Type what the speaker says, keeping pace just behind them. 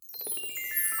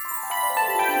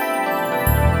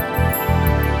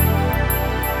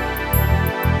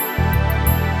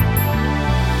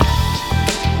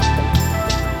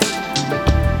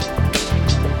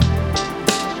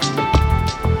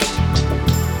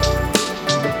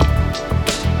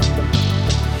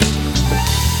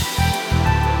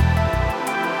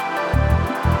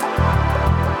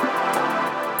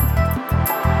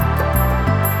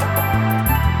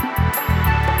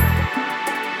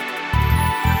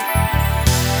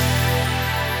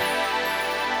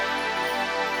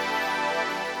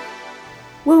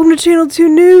Welcome to Channel 2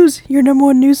 News, your number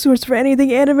one news source for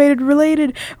anything animated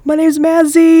related. My name's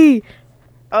Mazzy.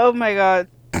 Oh my god.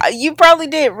 You probably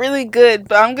did really good,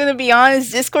 but I'm gonna be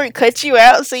honest, Discord cut you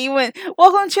out, so you went,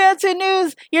 welcome to Channel 2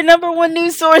 News, your number one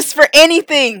news source for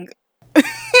anything. I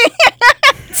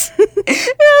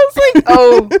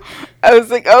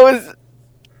was like,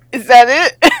 is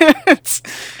that it?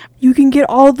 You can get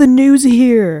all the news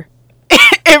here.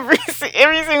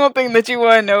 Every single thing that you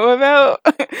want to know about,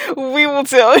 we will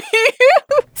tell you.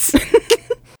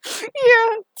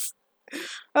 Yeah.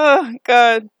 Oh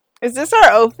god. Is this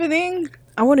our opening?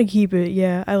 I want to keep it.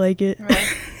 Yeah, I like it.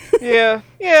 Right.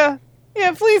 Yeah.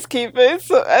 Please keep it.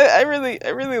 So I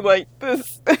really like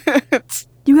this.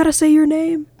 You gotta say your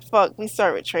name. Fuck. We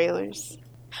start with trailers.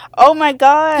 Oh my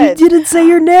god. You didn't say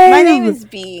your name. My name is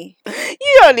B.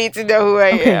 You don't need to know who I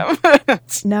am.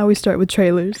 Now we start with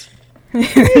trailers.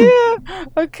 Yeah.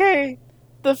 Okay.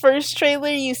 The first trailer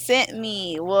you sent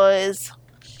me was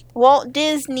Walt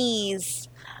Disney's,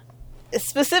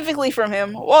 specifically from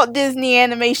him, Walt Disney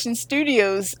Animation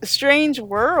Studios' Strange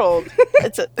World.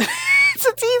 It's a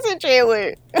teaser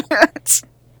trailer.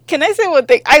 Can I say one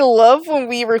thing? I love when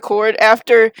we record right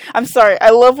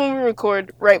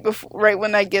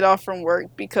when I get off from work,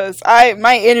 because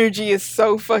my energy is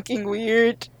so fucking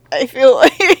weird. I feel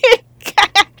like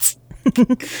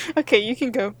okay, you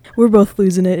can go. We're both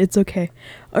losing it. It's okay.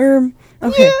 Okay.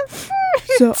 Yeah.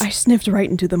 So I sniffed right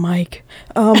into the mic.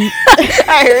 I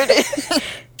heard it.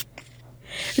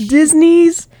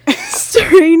 Disney's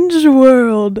Strange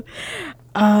World.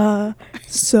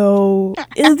 So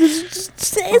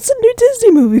it's a new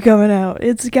Disney movie coming out.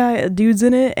 It's got dudes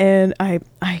in it, and I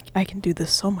can do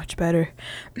this so much better.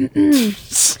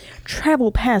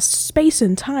 Travel past space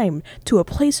and time to a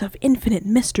place of infinite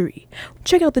mystery.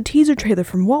 Check out the teaser trailer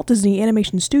from Walt Disney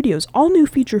Animation Studios' all-new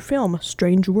feature film,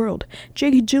 Strange World.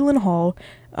 Jake Gyllenhaal,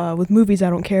 with movies I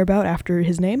don't care about after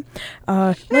his name,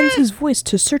 lends his voice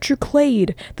to Searcher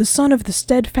Clade, the son of the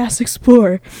steadfast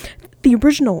explorer. The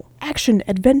original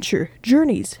action-adventure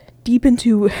journeys deep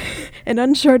into an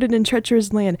uncharted and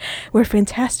treacherous land where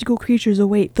fantastical creatures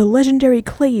await. The legendary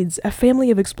Clades, a family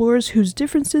of explorers whose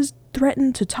differences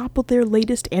threaten to topple their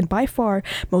latest and by far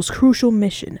most crucial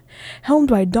mission. Helmed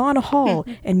by Don Hall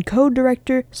and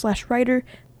co-director/writer,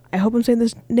 I hope I'm saying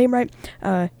this name right,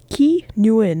 Ki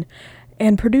Nguyen,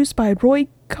 and produced by Roy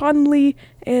Conley,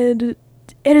 and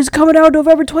it is coming out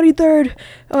November 23rd,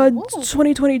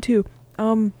 2022.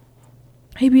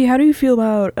 Hey B, how do you feel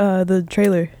about the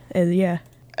trailer? Yeah.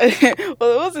 Well, it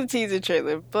was a teaser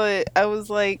trailer, but I was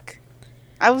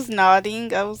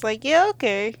nodding. I was like, yeah,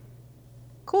 okay,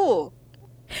 cool.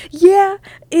 Yeah,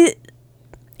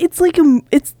 it's like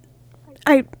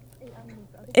I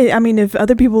mean, if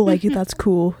other people like it, that's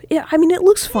cool. Yeah, I mean, it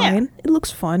looks fine. Yeah. It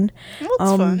looks fun. It looks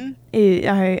fun.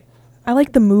 I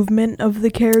like the movement of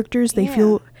the characters. They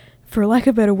feel, for lack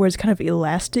of better words, kind of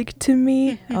elastic to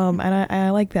me. And I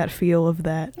like that feel of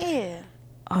that. Yeah.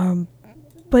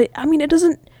 But I mean, it's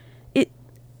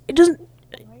just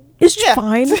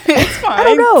fine. It's fine. I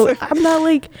don't know.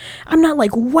 I'm not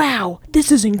like, wow,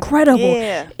 this is incredible.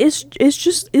 Yeah. It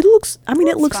looks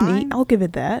neat. fine. I'll give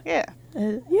it that. Yeah.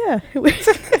 Yeah.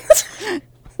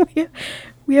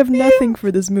 We have nothing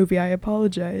for this movie. I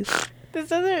apologize.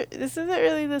 This isn't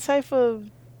really the type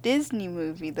of Disney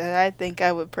movie that I think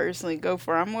I would personally go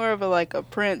for. I'm more of a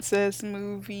princess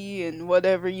movie and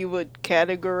whatever you would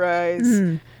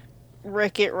categorize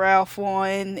Wreck-It Ralph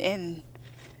 1 and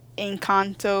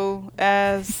Encanto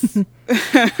as.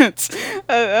 I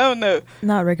don't know.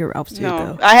 Not Wreck-It Ralph 2, No,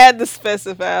 though. I had to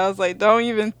specify. I was like, don't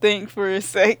even think for a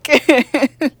second.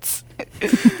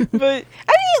 But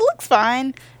I mean, it looks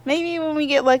fine. Maybe when we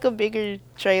get a bigger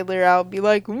trailer, I'll be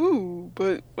like, ooh.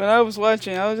 But when I was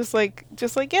watching, I was just like,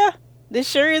 yeah, this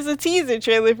sure is a teaser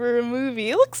trailer for a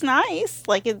movie. It looks nice.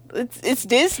 It's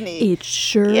Disney. It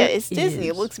sure is. Yeah, it's Disney.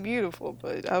 It looks beautiful.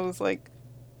 But I was like,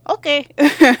 okay.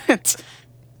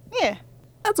 Yeah.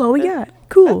 That's all we got.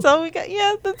 Cool. That's all we got.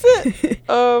 Yeah, that's it.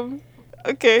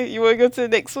 Okay, you want to go to the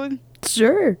next one?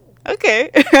 Sure.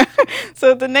 Okay.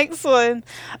 So the next one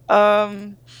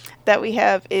that we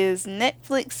have is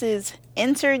Netflix's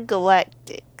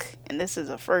Intergalactic, and this is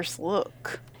a first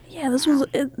look. Yeah, this was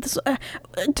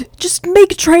just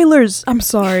make trailers. I'm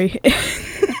sorry.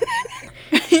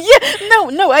 Yeah,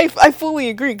 no, I fully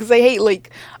agree, because I hate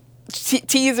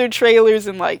teaser trailers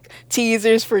and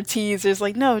teasers for teasers.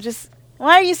 No, just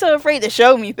why are you so afraid to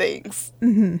show me things?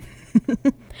 Mm-hmm.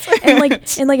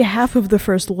 and half of the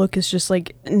first look is just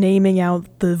naming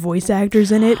out the voice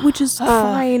actors in it, which is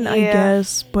fine, I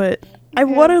guess, but I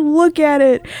want to look at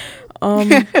it.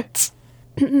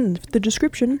 The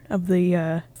description of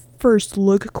the first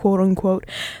look, quote unquote.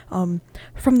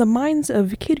 From the minds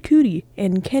of Kid Cudi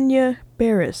and Kenya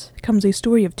Barris comes a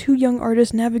story of two young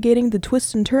artists navigating the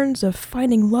twists and turns of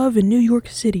finding love in New York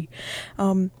City.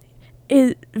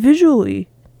 Visually,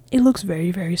 it looks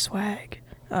very, very swag.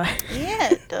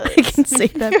 Yeah, it does. I can say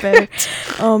that better.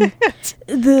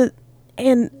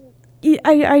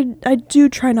 I do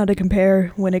try not to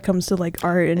compare when it comes to like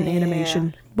art and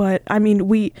animation, but I mean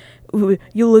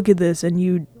you look at this and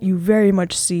you very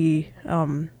much see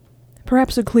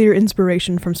perhaps a clear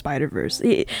inspiration from Spider-Verse.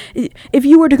 If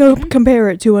you were to go compare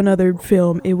it to another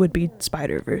film, it would be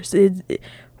Spider-Verse.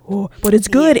 But it's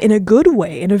good in a good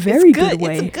way, in a very good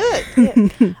way. It's good.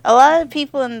 Yeah. A lot of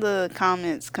people in the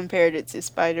comments compared it to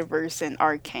Spider-Verse and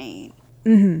Arcane.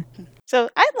 Mm-hmm. So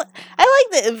I like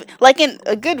that, like in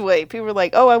a good way. People are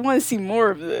like, "Oh, I want to see more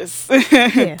of this."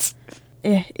 Yeah,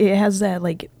 it has that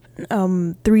like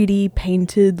 3D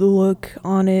painted look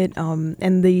on it,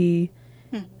 and the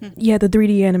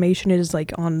 3D animation is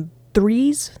like on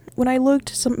 3s when I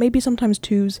looked, sometimes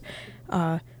 2s,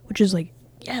 which is like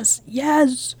yes, I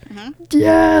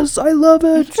love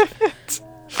it.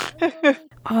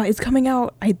 It's coming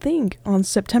out, I think, on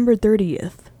September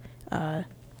 30th.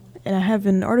 And I have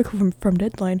an article from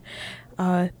Deadline.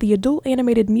 The adult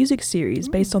animated music series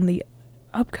based on the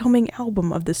upcoming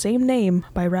album of the same name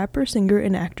by rapper, singer,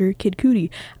 and actor Kid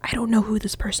Cudi. I don't know who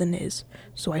this person is,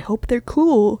 so I hope they're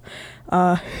cool.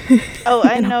 I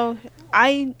know.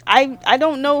 I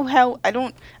don't know how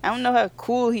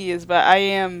cool he is, but I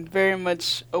am very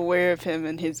much aware of him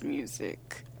and his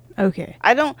music. Okay.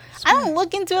 I don't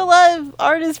look into a lot of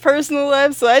artists' personal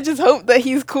lives, so I just hope that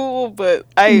he's cool, but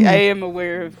I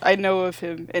know of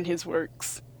him and his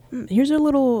works. Here's a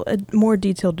little more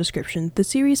detailed description. The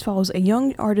series follows a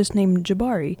young artist named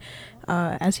Jabari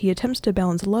as he attempts to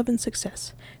balance love and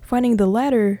success. Finding the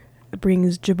latter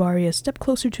brings Jabari a step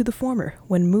closer to the former.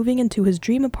 When moving into his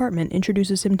dream apartment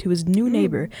introduces him to his new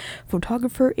neighbor,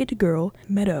 photographer It Girl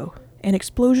Meadow. An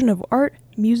explosion of art,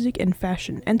 music, and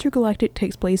fashion. Intergalactic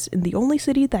takes place in the only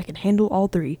city that can handle all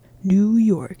three, New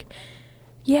York.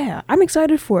 Yeah, I'm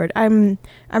excited for it. I'm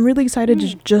really excited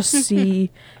to just see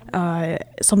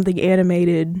something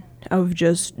animated of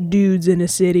just dudes in a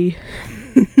city.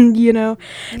 You know,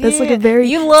 that's like a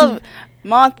very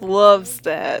Moth loves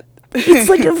that. It's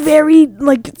like a very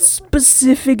like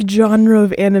specific genre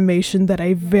of animation that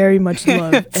I very much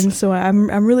love, and so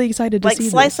I'm really excited to see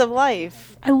this. Like slice of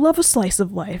life. I love a slice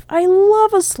of life. I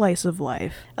love a slice of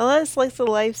life. A lot of slice of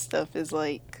life stuff is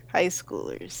like high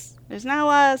schoolers. There's not a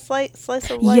lot of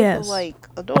slice of life of like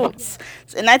adults,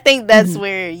 and I think that's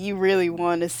where you really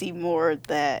want to see more of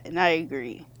that. And I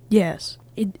agree. Yes,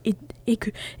 it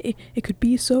could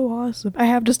be so awesome. I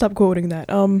have to stop quoting that.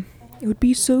 It would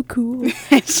be so cool.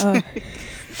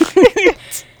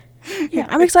 Yeah,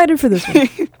 I'm excited for this one.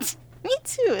 Me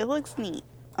too. It looks neat.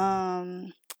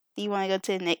 Do you want to go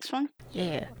to the next one?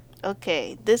 Yeah.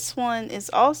 Okay, this one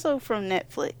is also from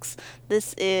Netflix.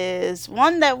 This is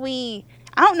one that I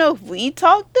don't know if we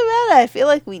talked about it. I feel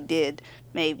like we did,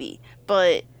 maybe.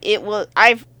 But it was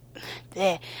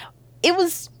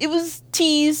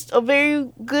teased a very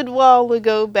good while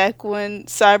ago, back when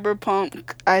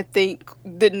Cyberpunk, I think,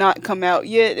 did not come out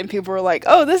yet, and people were like,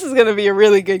 "Oh, this is gonna be a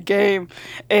really good game,"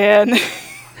 and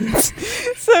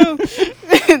so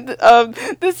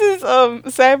this is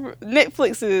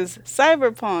Netflix's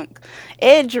Cyberpunk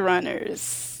Edge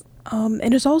Runners.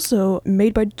 And it's also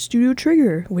made by Studio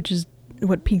Trigger, which is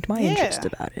what piqued my interest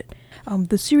about it.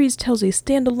 The series tells a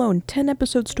standalone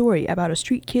 10-episode story about a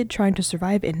street kid trying to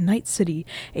survive in Night City,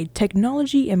 a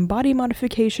technology and body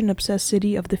modification-obsessed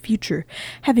city of the future.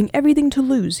 Having everything to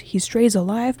lose, he strays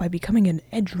alive by becoming an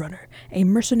edge runner, a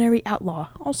mercenary outlaw,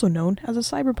 also known as a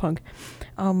cyberpunk.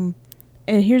 And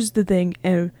here's the thing,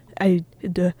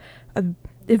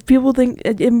 if people think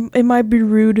it might be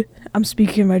rude, I'm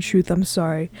speaking my truth, I'm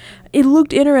sorry. It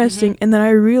looked interesting, and then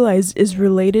I realized it's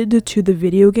related to the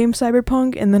video game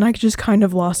Cyberpunk, and then I just kind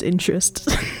of lost interest.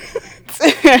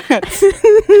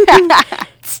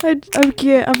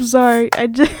 I'm sorry.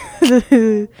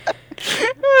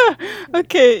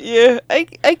 Okay, yeah, I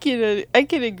can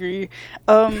agree.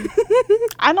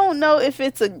 I don't know if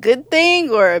it's a good thing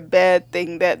or a bad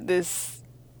thing that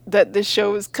the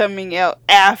show is coming out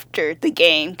after the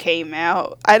game came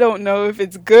out. I don't know if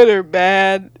it's good or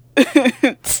bad.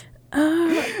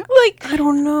 I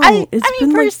don't know. It's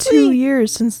been like 2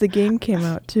 years since the game came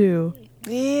out too.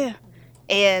 Yeah.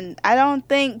 And I don't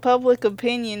think public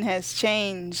opinion has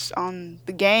changed on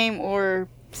the game or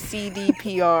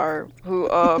CDPR, who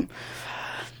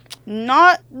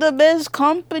Not the best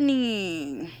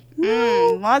company.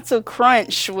 Lots of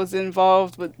crunch was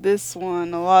involved with this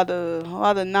one. A lot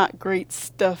of not great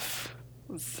stuff.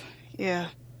 Yeah.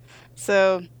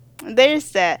 So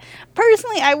there's that.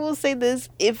 Personally, I will say this: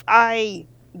 if I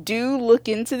do look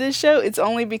into this show, it's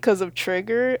only because of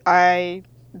Trigger.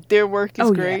 Their work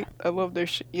is great. I love their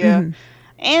yeah,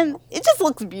 and it just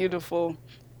looks beautiful.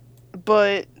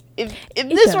 But if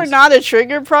this were not a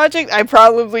Trigger project, I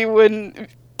probably wouldn't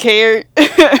care.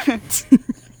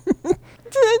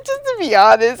 Just to be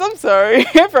honest, I'm sorry.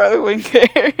 I probably wouldn't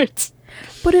care.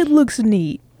 But it looks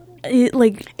neat. It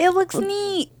looks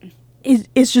neat.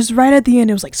 It's just right at the end.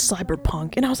 It was like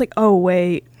cyberpunk, and I was like, oh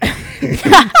wait. He was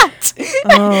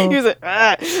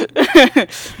like,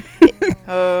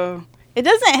 it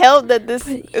doesn't help that this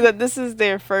is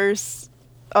their first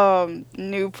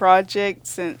new project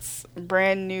since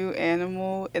Brand New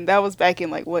Animal, and that was back in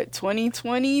like what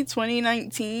 2020,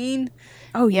 2019.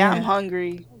 Oh yeah, I'm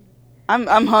hungry.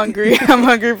 I'm hungry. I'm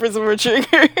hungry for some more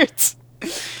Triggers.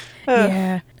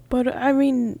 Yeah, but I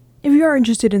mean, if you are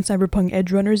interested in Cyberpunk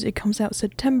Edgerunners, it comes out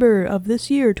September of this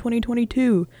year,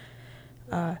 2022.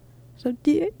 So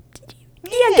give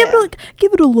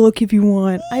it a look if you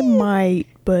want. I might,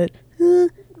 but okay,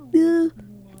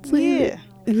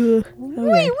 we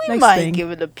might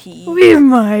give it a peek. We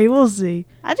might. We'll see.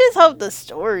 I just hope the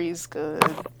story's good.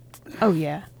 Oh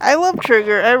yeah, I love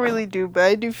Trigger. I really do, but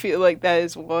I do feel like that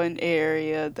is one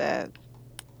area that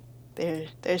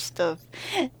their stuff.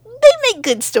 They make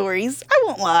good stories. I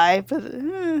won't lie, but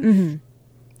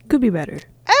could be better.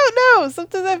 I don't know.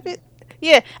 Sometimes I feel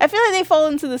like they fall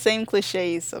into the same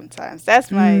cliches sometimes. That's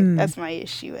my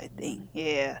issue, I think.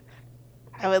 Yeah.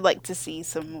 I would like to see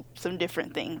some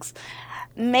different things.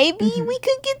 Maybe we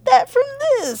could get that from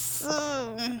this.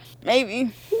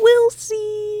 Maybe. We'll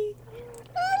see.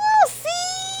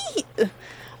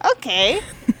 Okay.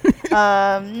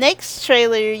 Next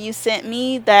trailer you sent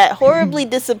me that horribly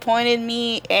disappointed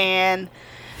me, and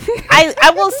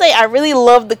I will say I really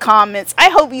loved the comments. I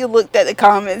hope you looked at the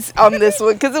comments on this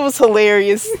one because it was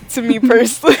hilarious to me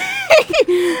personally.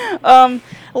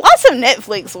 Lots of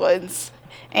Netflix ones,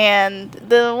 and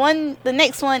the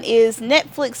next one is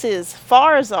Netflix's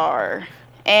Farzar.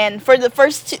 And for the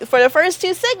first 2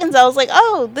 seconds, I was like,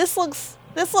 oh, this looks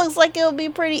like it'll be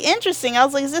pretty interesting. I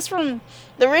was like, is this from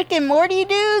the Rick and Morty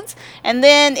dudes? And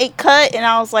then it cut, and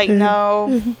I was like,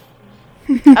 no.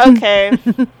 Okay.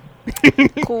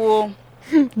 Cool,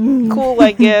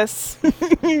 I guess.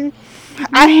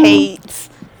 I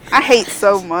hate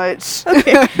so much.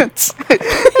 Okay. Just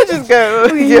go.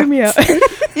 Okay, hear me out.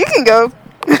 You can go.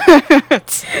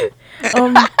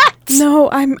 No,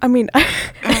 I'm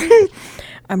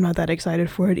not that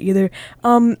excited for it either.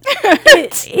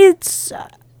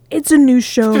 It's a new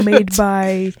show made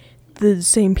by the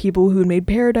same people who made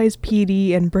Paradise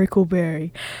PD and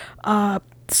Brickleberry.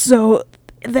 So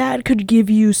that could give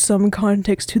you some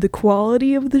context to the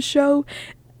quality of the show.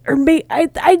 Or I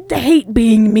hate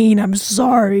being mean, I'm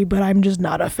sorry, but I'm just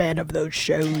not a fan of those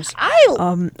shows.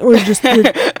 Or just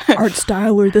the art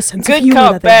style or the sense of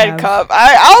humor that they have. Good cop, bad cop.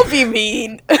 I'll be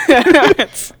mean.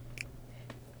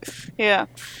 Yeah.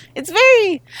 It's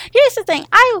very... Here's the thing.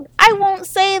 I won't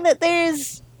say that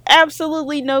there's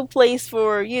absolutely no place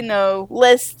for,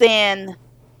 less than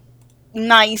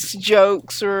nice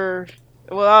jokes or...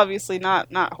 Well, obviously not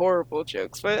horrible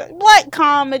jokes, but black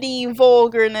comedy,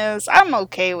 vulgarness, I'm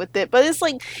okay with it. But it's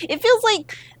like, it feels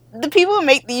like the people who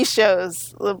make these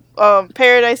shows,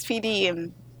 Paradise PD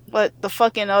and the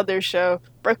fucking other show,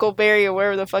 Brickleberry or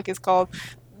whatever the fuck it's called,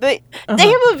 they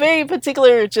have a very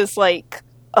particular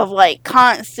of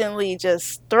constantly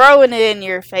just throwing it in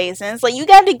your face. And it's like, you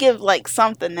got to give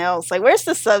something else. Like, where's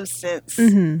the substance?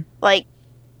 Mm-hmm.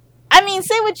 I mean,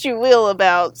 say what you will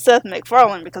about Seth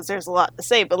MacFarlane, because there's a lot to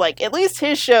say, but at least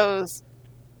his shows,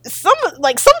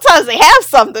 sometimes they have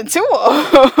something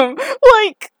to them.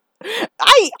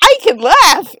 I can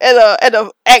laugh at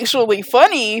a actually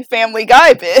funny Family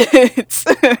Guy bit.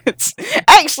 It's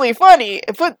actually funny.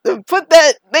 Put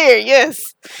that there.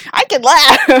 Yes, I can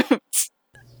laugh.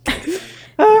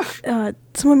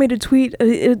 Someone made a tweet.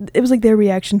 It was their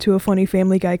reaction to a funny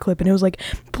Family Guy clip, and it was like,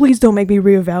 please don't make me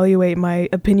reevaluate my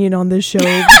opinion on this show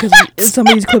because some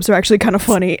of these clips are actually kind of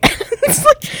funny.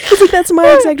 it's like that's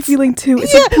my exact feeling too.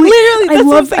 It's literally.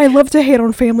 I love to hate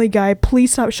on Family Guy.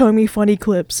 Please stop showing me funny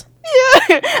clips. Yeah,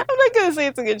 I'm not gonna say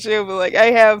it's a good show, but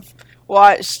I have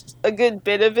watched a good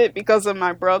bit of it because of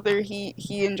my brother. He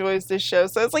enjoys this show,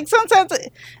 so it's sometimes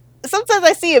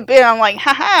I see a bit, I'm like,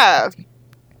 haha.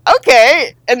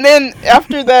 Okay, and then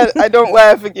after that, I don't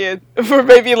laugh again for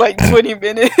maybe 20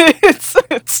 minutes.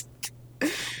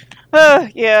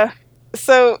 Yeah.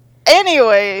 So,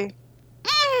 anyway,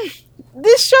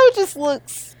 this show just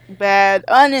looks bad,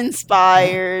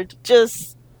 uninspired,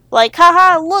 just like,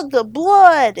 haha, look, the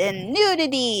blood and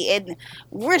nudity, and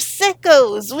we're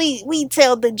sickos. We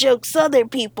tell the jokes other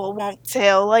people won't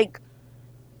tell. Like,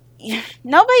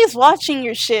 nobody's watching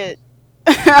your shit.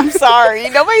 I'm sorry.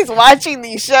 Nobody's watching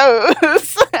these shows.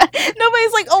 Nobody's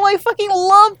like, oh, I fucking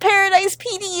love Paradise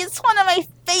PD. It's one of my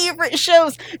favorite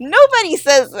shows. Nobody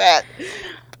says that.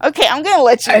 Okay, I'm gonna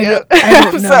let you go. I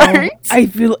don't I'm know. sorry.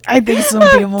 I think some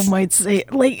people might say,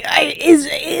 like, is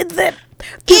that.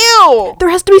 Ew! There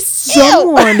has to be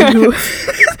someone who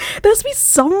there has to be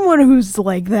someone who's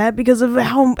like that because of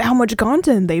how much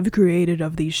content they've created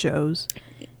of these shows.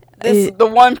 This is the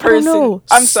one person.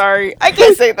 I'm sorry. I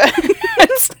can't say that.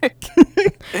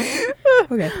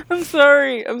 Okay. I'm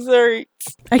sorry.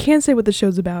 I can't say what the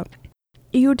show's about.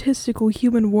 Egotistical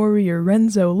human warrior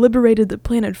Renzo liberated the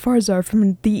planet Farzar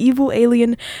from the evil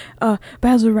alien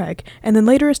Bazarak, and then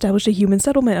later established a human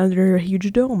settlement under a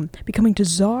huge dome, becoming the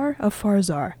Tsar of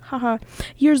Farzar. Haha.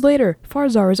 Years later,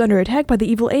 Farzar is under attack by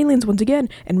the evil aliens once again,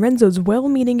 and Renzo's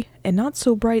well-meaning and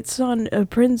not-so-bright son,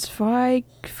 Prince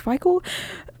Fikel,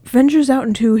 ventures out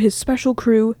into his special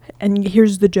crew, and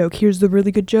here's the joke. Here's the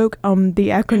really good joke. The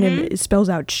acronym spells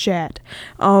out SHAT.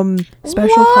 Special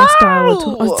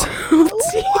Hostile.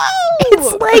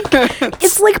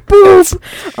 It's like poop.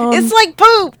 It's like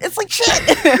poop. It's like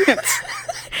shit.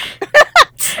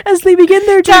 As they begin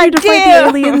their journey to fight the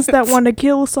aliens that want to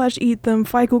kill/eat them,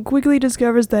 Fikel quickly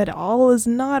discovers that all is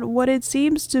not what it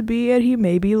seems to be, and he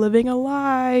may be living a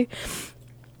lie.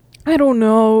 I don't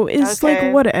know. It's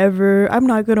like whatever. I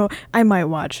might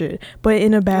watch it, but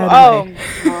in a bad way.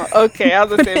 Okay. I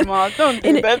was gonna say, Mom, don't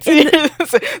do that to you.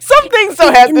 Some things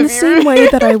don't have to be in the same way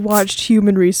that I watched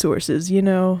Human Resources. You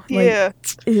know. Like,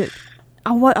 yeah.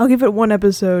 I'll give it one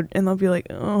episode, and I'll be like,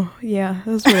 oh yeah,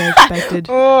 that's what I expected.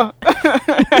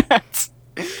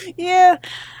 Yeah.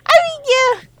 I mean,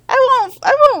 yeah. I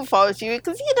won't fault you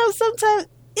because sometimes.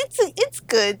 It's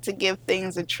good to give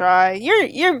things a try.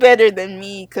 You're better than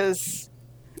me because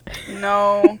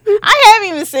no, I haven't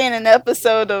even seen an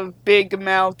episode of Big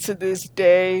Mouth to this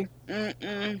day.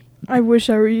 I wish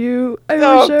I were you.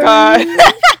 God,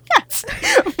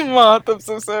 Moth, I'm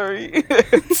so sorry.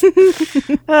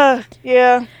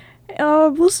 Yeah.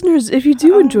 Listeners, if you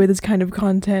do enjoy this kind of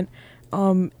content,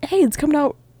 hey, it's coming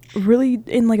out really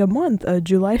in like a month,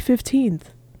 July 15th.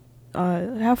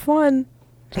 Have fun.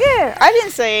 Yeah, I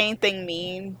didn't say anything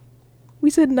mean. We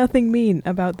said nothing mean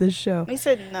about this show. We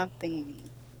said nothing mean.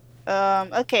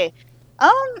 Okay.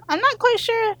 I'm not quite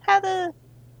sure how the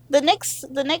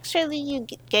next trailer you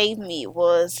gave me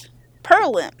was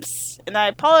Perlimps, and I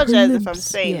apologize if I'm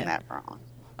saying that wrong.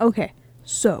 Okay,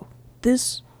 so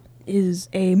this is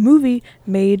a movie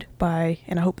made by,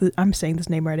 and I hope that I'm saying this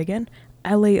name right again,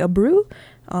 Ale Abreu,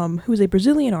 who is a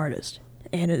Brazilian artist,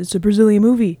 and it's a Brazilian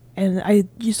movie, and I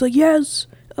just like yes.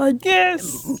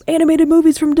 Yes! Animated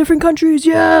movies from different countries,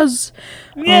 yes!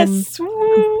 Yes!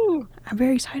 Woo! I'm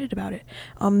very excited about it.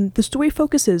 The story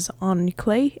focuses on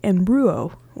Clay and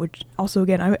Bruo, which also,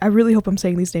 again, I really hope I'm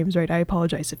saying these names right. I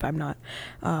apologize if I'm not.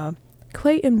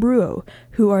 Clay and Bruo,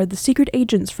 who are the secret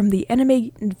agents from the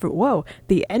enemy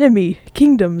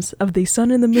kingdoms of the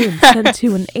sun and the moon, sent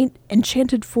to an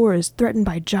enchanted forest threatened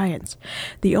by giants.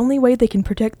 The only way they can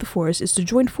protect the forest is to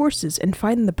join forces and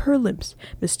find the Perlimps,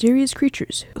 mysterious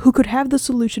creatures who could have the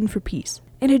solution for peace.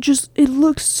 And it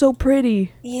looks so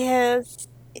pretty. Yes,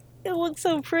 it looks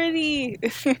so pretty.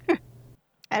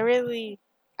 I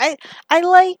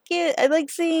like it. I like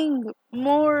seeing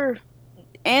more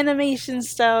animation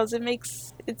styles.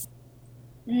 It's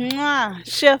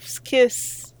chef's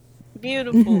kiss,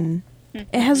 beautiful. Mm-hmm.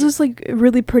 It has this like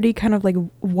really pretty kind of like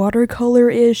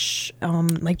watercolor-ish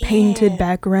like painted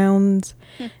backgrounds,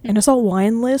 and it's all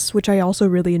lineless, which I also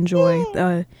really enjoy.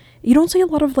 You don't see a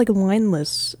lot of like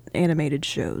lineless animated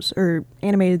shows or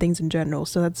animated things in general,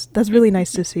 so that's really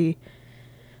nice to see.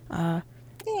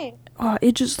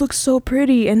 It just looks so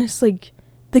pretty, and it's like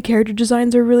the character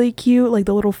designs are really cute, like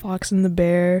the little fox and the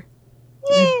bear.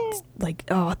 Like,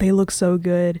 they look so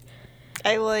good.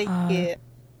 I like it.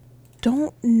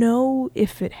 Don't know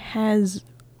if it has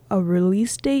a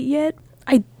release date yet.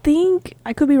 I think,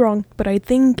 I could be wrong, but I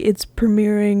think it's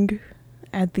premiering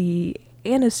at the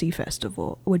Annecy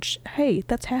Festival, which, hey,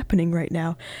 that's happening right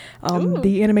now.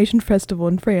 The animation festival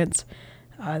in France.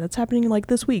 That's happening like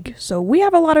this week. So we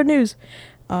have a lot of news.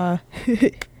 Or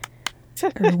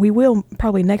we will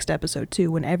probably next episode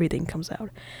too when everything comes out.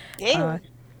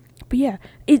 But yeah,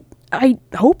 I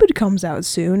hope it comes out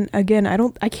soon. Again,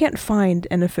 I can't find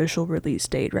an official release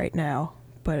date right now,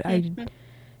 but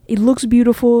it looks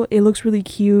beautiful. It looks really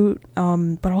cute.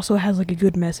 But also has like a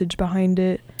good message behind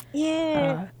it.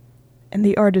 Yeah. And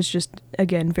the art is just,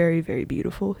 again, very, very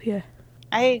beautiful. Yeah.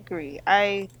 I agree.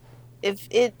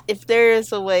 If there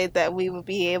is a way that we would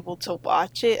be able to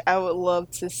watch it, I would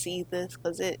love to see this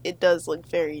because it does look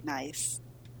very nice.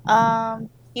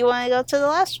 You want to go to the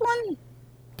last one?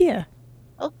 Yeah.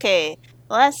 Okay.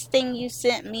 The last thing you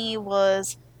sent me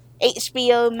was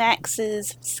HBO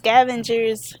Max's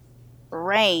Scavengers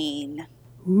Reign.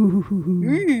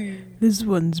 Ooh. This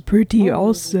one's pretty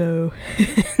also.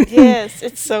 Yes,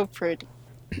 it's so pretty.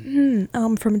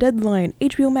 From Deadline,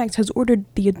 HBO Max has ordered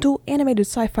the adult animated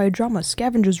sci-fi drama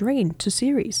Scavenger's Reign to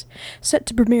series. Set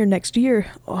to premiere next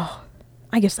year. Oh,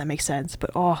 I guess that makes sense, but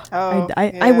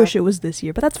I wish it was this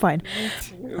year, but that's fine.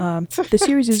 The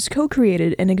series is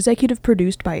co-created and executive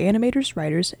produced by animators,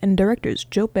 writers, and directors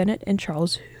Joe Bennett and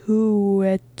Charles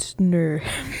Huetner.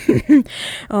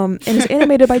 And is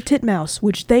animated by Titmouse,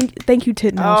 which thank you,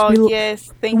 Titmouse. Oh,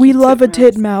 yes, thank you, we love a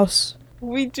Titmouse. Titmouse.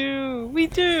 We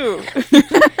do.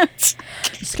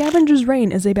 Scavenger's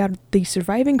Reign is about the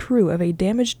surviving crew of a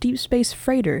damaged deep space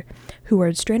freighter who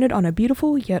are stranded on a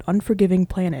beautiful yet unforgiving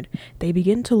planet. They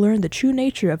begin to learn the true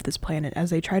nature of this planet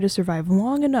as they try to survive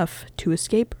long enough to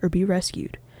escape or be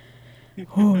rescued.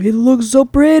 Oh, it looks so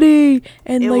pretty!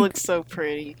 And it looks so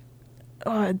pretty.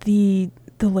 The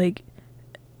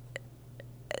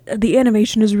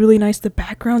animation is really nice. The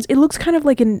backgrounds, it looks kind of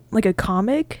like a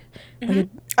comic.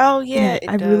 Mm-hmm.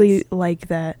 I really like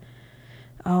that.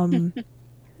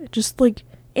 Just like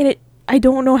in it, I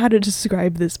don't know how to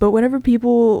describe this, but whenever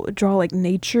people draw like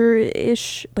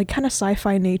nature-ish, like kind of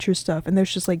sci-fi nature stuff, and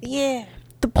there's just like the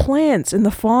plants and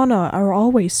the fauna are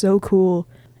always so cool,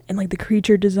 and like the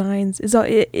creature designs is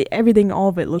everything. All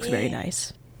of it looks very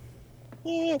nice.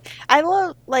 Yeah, I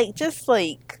love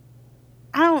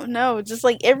I don't know, just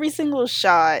like every single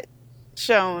shot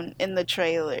shown in the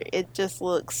trailer. It just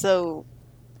looks so,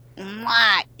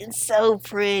 it's so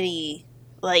pretty.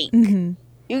 Like, you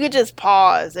could just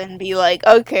pause and be like,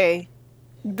 okay,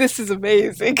 this is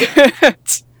amazing.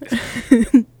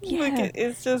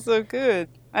 It's just so good.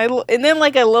 I love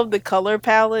the color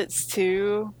palettes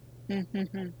too.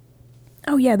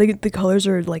 Oh yeah, the colors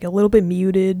are like a little bit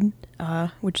muted,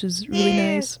 which is really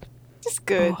nice. Just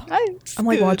good. Oh, I'm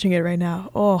like watching it right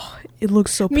now. Oh, it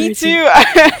looks so pretty. Me too.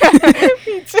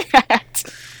 Me too.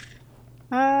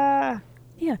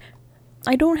 Yeah,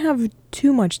 I don't have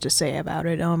too much to say about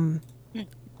it. A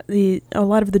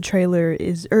lot of the trailer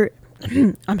is,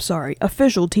 I'm sorry,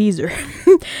 official teaser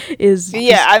is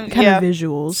kind of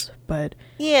visuals, but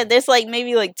there's like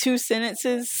maybe like 2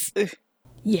 sentences.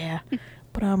 Yeah,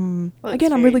 but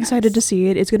again, I'm really excited to see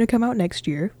it. It's gonna come out next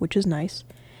year, which is nice.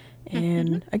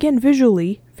 And again,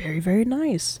 visually, very, very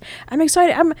nice. I'm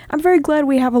excited. I'm very glad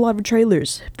we have a lot of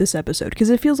trailers this episode, because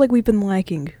it feels like we've been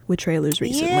lacking with trailers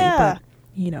recently. But,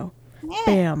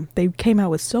 bam, they came out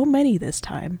with so many this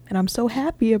time, and I'm so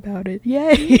happy about it.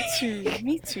 Yay!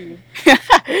 Me too.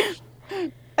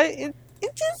 It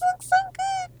just looks so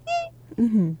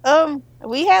good.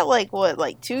 We had like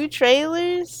 2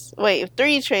 trailers? Wait,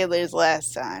 3 trailers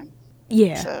last time.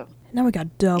 Yeah. So now we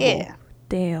got double. Yeah.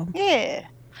 Damn. Yeah.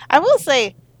 I will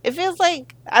say, I feel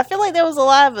like there was a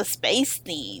lot of a space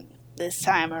theme this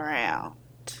time around.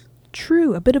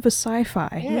 True, a bit of a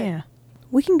sci-fi, yeah.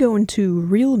 We can go into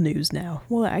real news now.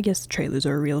 Well, I guess trailers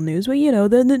are real news, but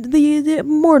the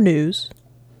more news.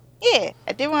 Yeah,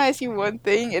 I did want to ask you one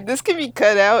thing, and this can be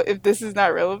cut out if this is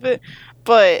not relevant,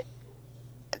 but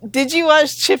did you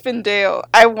watch Chip and Dale?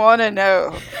 I want to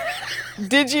know.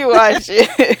 Did you watch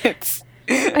it?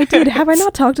 I did. Have I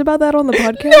not talked about that on the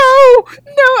podcast? No,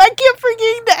 I kept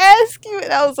forgetting to ask you,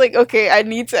 and I was like, okay, I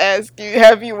need to ask you,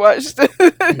 have you watched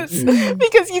this?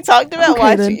 Because you talked about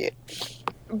watching it,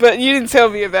 but you didn't tell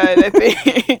me about it, I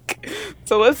think.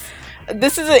 So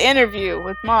this is an interview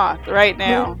with Moth right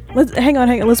now. Hang on,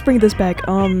 let's bring this back.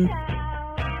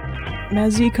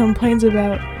 Mazzy complains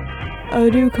about a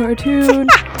new cartoon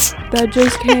that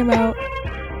just came out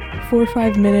for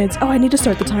 5 minutes. Oh, I need to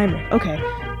start the timer. Okay.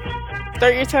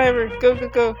 Start your timer.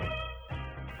 Go.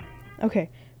 Okay.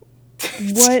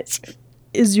 What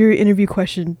is your interview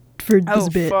question for this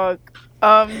bit? Oh, fuck.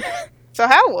 So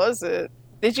how was it?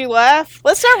 Did you laugh?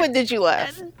 Let's start with did you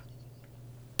laugh?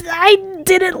 I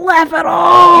didn't laugh at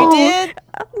all! You did?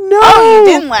 No! Oh,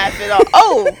 you didn't laugh at all.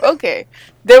 Oh, okay.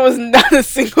 There was not a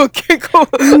single giggle.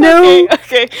 No.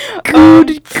 Okay.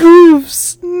 Good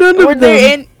goofs. None of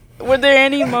them. Were there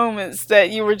any moments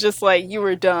that you were just like, you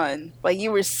were done? Like,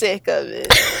 you were sick of it?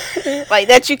 Like,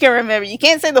 that you can remember? You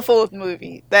can't say the full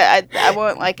movie. That I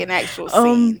want, like, an actual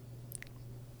scene.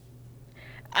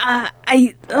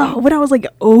 When I was like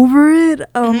over it,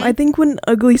 I think when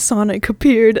Ugly Sonic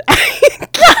appeared,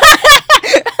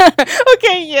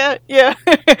 Okay, yeah.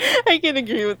 I can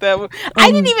agree with that one.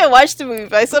 I didn't even watch the movie,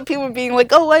 but I saw people being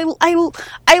like, "Oh,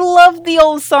 I love the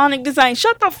old Sonic design."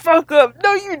 Shut the fuck up!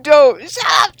 No, you don't.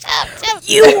 Shut up.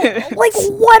 you like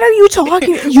what are you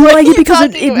talking? You What like are you it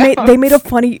because talking about? they made a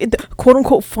funny, quote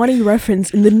unquote funny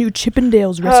reference in the new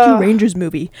Chippendales Rescue Rangers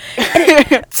movie.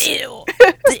 Ew.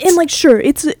 And like, sure,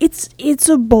 it's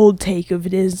a bold take of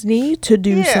Disney to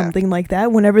do Yeah. something like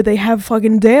that whenever they have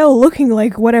fucking Dale looking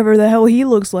like whatever the hell he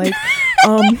looks like.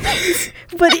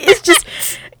 But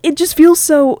it just feels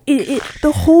so.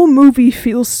 The whole movie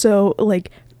feels so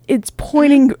like it's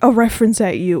pointing a reference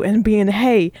at you and being,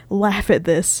 hey, laugh at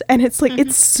this, and it's like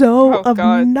it's so Oh,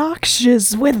 God.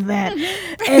 obnoxious with that,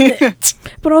 and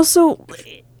but also.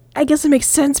 I guess it makes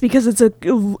sense because it's a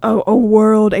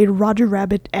world, a Roger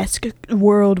Rabbit-esque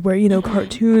world where, you know,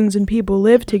 cartoons and people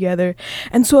live together.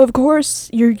 And so, of course,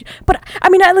 but, I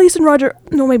mean, at least in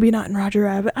no, maybe not in Roger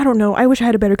Rabbit. I don't know. I wish I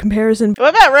had a better comparison.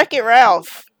 What about Wreck-It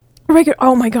Ralph?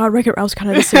 Oh my god, Wreck-It Ralph's kind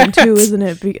of the same too, isn't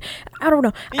it? I don't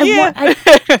know.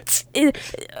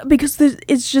 Because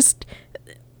it's just...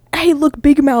 Hey, look,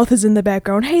 Big Mouth is in the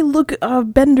background. Hey, look,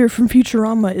 Bender from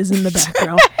Futurama is in the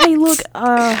background. Hey, look,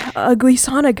 Ugly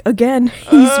Sonic again.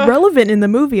 He's relevant in the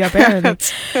movie, apparently.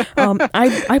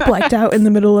 I blacked out in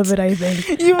the middle of it, I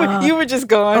think. You were just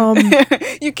gone.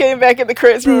 You came back and the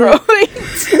credits were rolling.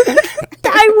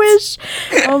 I wish.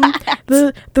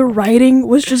 The writing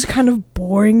was just kind of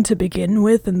boring to begin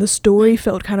with, and the story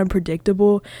felt kind of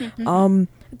predictable.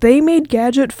 They made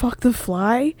Gadget fuck the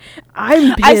fly.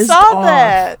 I'm pissed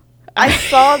off. I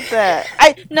saw that.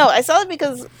 I saw it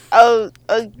because a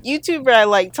YouTuber I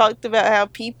like talked about how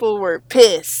people were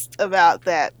pissed about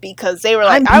that because they were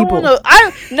like,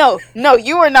 No,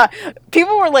 you are not.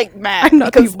 People were like mad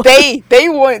because they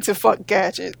wanted to fuck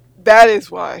Gadget. That is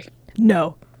why.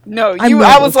 No,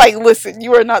 I was like, listen,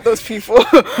 you are not those people.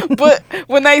 But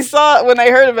when I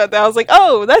heard about that, I was like,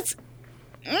 oh, that's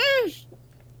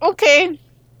okay.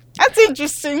 That's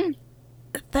interesting.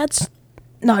 That's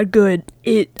not good.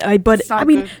 I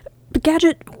mean, the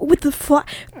Gadget with the fly,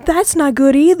 that's not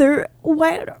good either.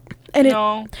 What? And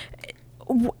no.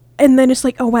 And then it's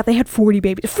like, oh wow, they had 40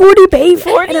 babies. 40 babies?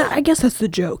 40? And I guess that's the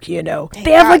joke, you know.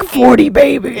 They have like 40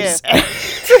 babies. Yeah.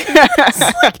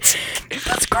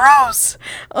 That's gross.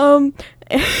 I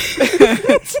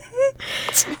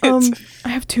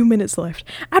have 2 minutes left.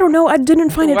 I don't know. I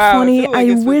didn't find it funny.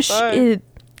 I wish it.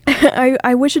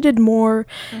 I wish it did more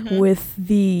with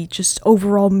the just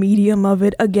overall medium of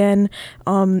it. Again,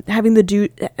 having the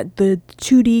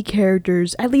 2D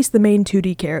characters, at least the main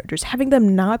 2D characters, having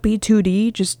them not be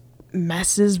 2D just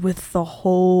messes with the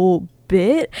whole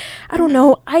bit. I don't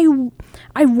know. I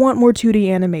want more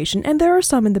 2D animation, and there are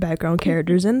some in the background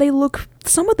characters, and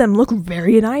some of them look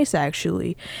very nice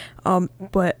actually.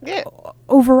 But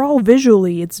overall,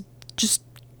 visually, it's just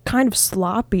kind of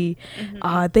sloppy.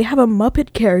 They have a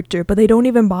Muppet character, but they don't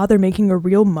even bother making a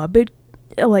real Muppet.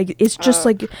 Like it's just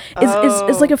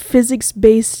it's like a physics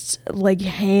based like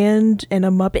hand and a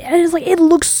Muppet, and it's like it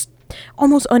looks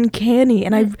almost uncanny.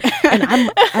 And I'm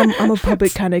a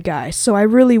puppet kind of guy, so I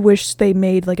really wish they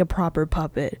made like a proper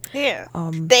puppet. Yeah,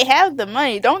 they have the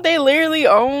money, don't they? Literally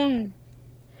own.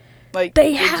 Like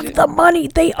they have the money.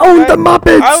 They own the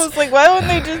Muppets. I was like, why wouldn't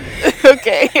they just?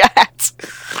 Okay,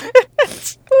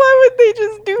 why would they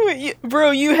just do it,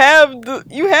 bro? You have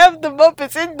the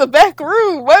Muppets in the back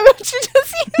room. Why would you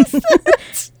just use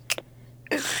that?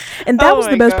 And that was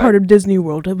the best part of Disney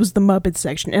World. It was the Muppet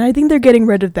section, and I think they're getting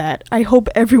rid of that. I hope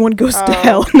everyone goes to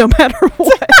hell, no matter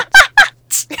what.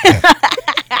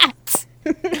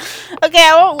 Okay,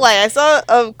 I won't lie. I saw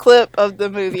a clip of the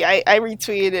movie. I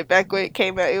retweeted it back when it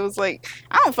came out. It was like,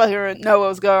 I don't fucking know what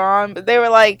was going on, but they were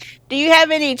like, do you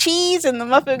have any cheese? And the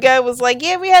Muppet guy was like,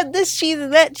 yeah, we had this cheese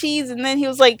and that cheese. And then he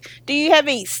was like, do you have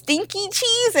any stinky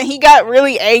cheese? And he got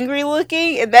really angry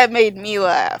looking, and that made me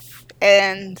laugh.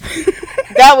 And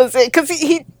that was it, because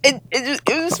it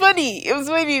was funny. It was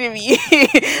funny to me.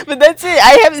 But that's it.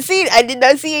 I did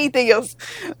not see anything else.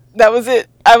 That was it.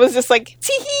 I was just like,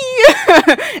 tee-hee,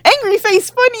 angry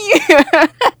face funny.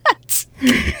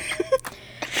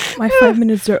 My 5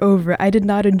 minutes are over. I did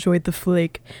not enjoy the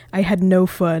flick. I had no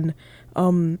fun.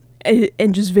 And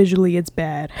just visually, it's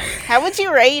bad. How would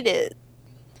you rate it?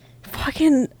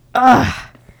 Fucking,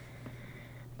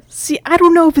 See, I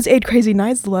don't know if it's 8 Crazy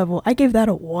Nights level. I gave that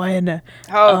a 1.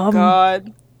 Oh,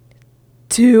 God.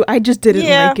 2. I just didn't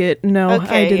like it. No,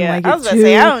 okay, I didn't like it. I was about to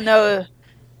say, I don't know.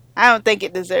 I don't think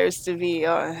it deserves to be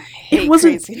it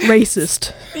wasn't crazy.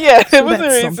 Racist. Yeah, So it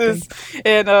wasn't racist.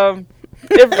 And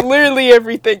Literally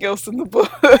everything else in the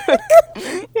book.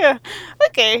 Yeah.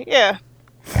 Okay. Yeah.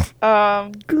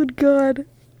 Good God.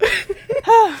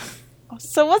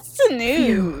 So what's the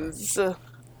news?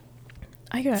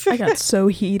 I got so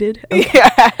heated. Okay.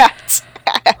 Yeah.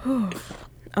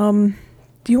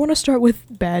 Do you want to start with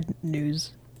bad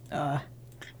news?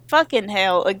 Fucking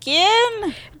hell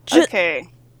again. Okay.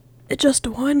 Just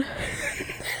one.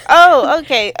 Oh,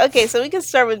 okay. Okay, so we can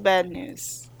start with bad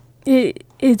news.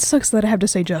 It sucks that I have to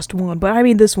say just one, but I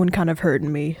mean this one kind of hurt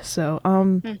me. So,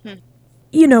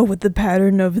 you know, with the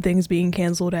pattern of things being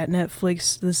canceled at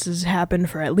Netflix, this has happened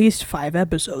for at least 5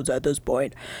 episodes at this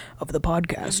point of the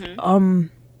podcast.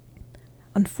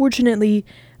 Unfortunately,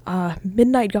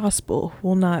 Midnight Gospel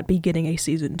will not be getting a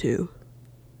season 2.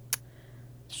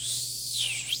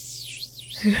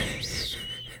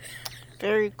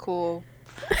 Very cool.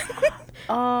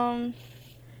 I'm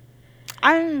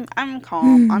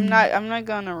calm. I'm not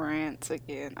gonna rant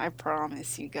again. I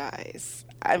promise you guys.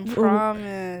 I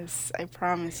promise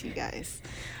you guys.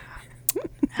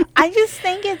 I just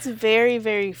think it's very,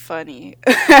 very funny.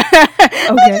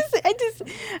 Okay.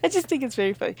 I just think it's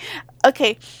very funny.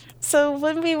 Okay, so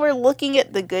when we were looking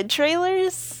at the good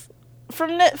trailers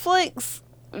from Netflix,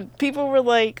 people were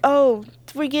like, "Oh,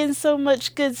 we're getting so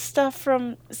much good stuff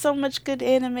from so much good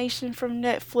animation from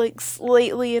Netflix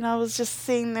lately," and I was just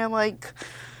sitting there like,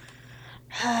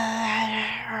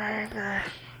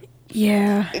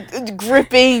 Yeah.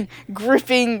 gripping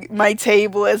my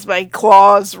table as my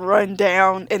claws run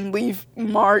down and leave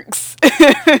marks.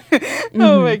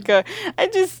 Oh my god.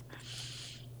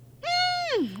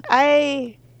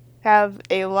 I have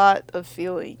a lot of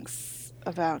feelings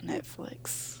about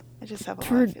Netflix. I just have a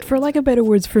lot of feelings. For lack of better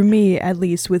words, for me at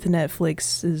least, with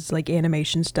Netflix is like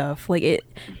animation stuff, like it,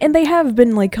 and they have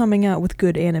been like coming out with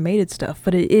good animated stuff,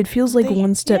 but it feels like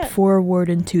one step forward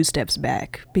and 2 steps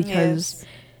back, because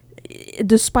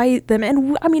despite them,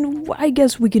 and I mean, I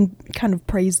guess we can kind of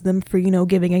praise them for, you know,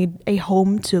 giving a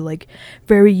home to like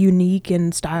very unique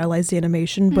and stylized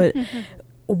animation, but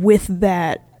with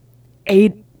that,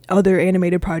 8 other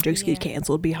animated projects get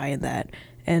canceled behind that,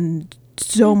 and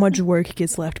so much work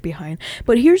gets left behind.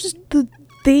 But here's the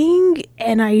thing,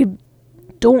 and I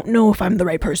don't know if I'm the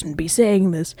right person to be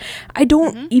saying this. I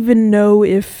don't even know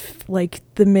if, like,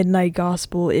 the Midnight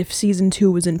Gospel, if season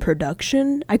 2 was in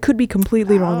production. I could be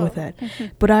completely wrong with that.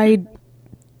 But I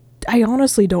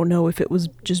honestly don't know if it was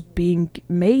just being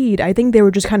made. I think they were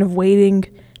just kind of waiting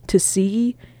to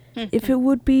see if it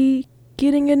would be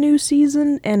getting a new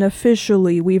season, and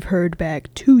officially we've heard back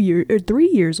 3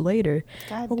 years later.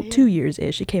 Well, 2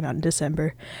 years-ish. It came out in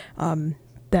December. There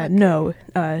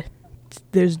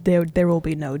will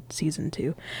be no season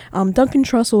 2. Duncan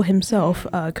Trussell himself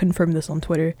confirmed this on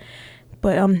Twitter,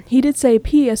 but he did say,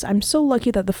 "P.S. I'm so lucky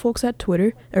that the folks at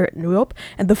and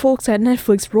the folks at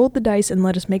Netflix rolled the dice and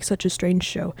let us make such a strange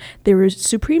show. They were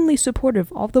supremely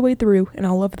supportive all the way through, and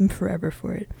I'll love them forever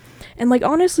for it." And like,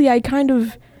 honestly, I kind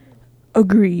of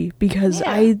agree, because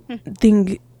I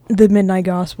think the Midnight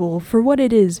Gospel, for what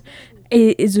it is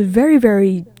a very,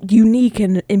 very unique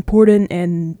and important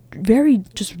and very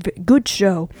just good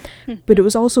show, but it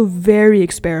was also very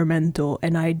experimental,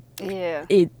 and I'm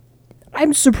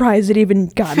surprised it even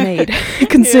got made,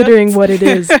 considering what it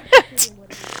is.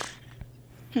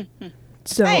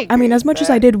 So, I mean, as much as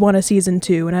I did want a season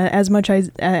 2, and as much as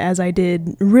I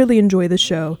did really enjoy the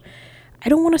show, I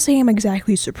don't want to say I'm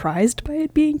exactly surprised by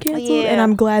it being canceled, and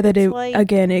I'm glad that it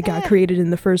got created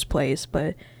in the first place,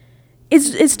 but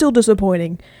it's still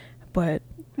disappointing. But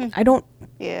I don't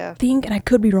think, and I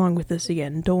could be wrong with this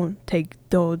again, take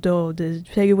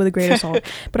it with a grain of salt,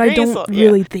 but I don't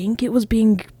really think it was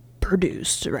being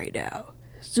produced right now.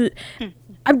 So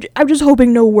I'm just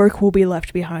hoping no work will be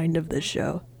left behind of this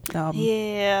show.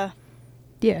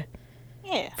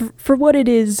 For what it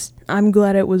is, I'm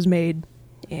glad it was made.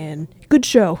 And good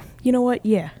show. You know what?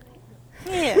 Yeah,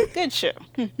 good show.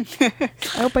 I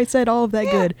hope I said all of that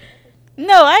good.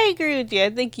 No, I agree with you. I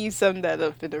think you summed that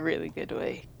up in a really good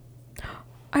way.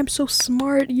 I'm so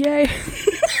smart. Yay.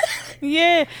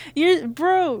 Yeah,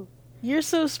 you're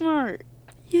so smart.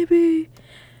 Yippee.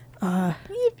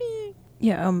 Yippee.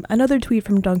 Yeah, another tweet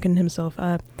from Duncan himself.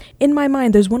 In my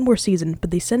mind, there's one more season,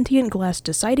 but the sentient glass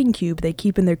deciding cube they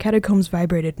keep in their catacombs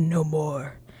vibrated no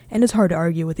more. And it's hard to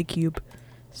argue with a cube.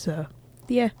 So,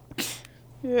 yeah.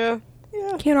 Yeah.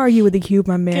 Can't argue with the cube,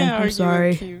 my man. Can't I'm sorry.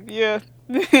 With the cube. Yeah.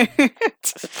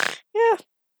 Yeah.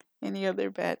 Any other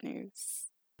bad news?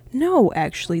 No,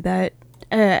 actually, that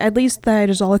at least that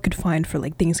is all I could find for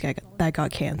like things that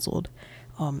got canceled.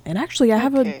 And actually, I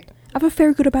have a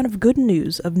fair good amount of good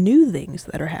news of new things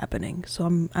that are happening. So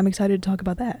I'm excited to talk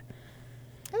about that.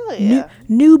 Oh yeah.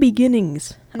 New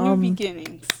beginnings. New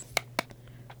beginnings.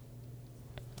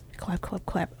 Clap, clap,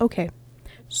 clap. Okay.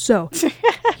 So,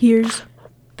 here's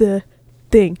the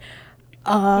thing.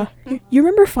 You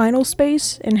remember Final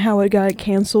Space and how it got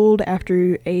canceled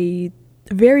after a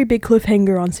very big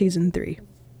cliffhanger on season 3?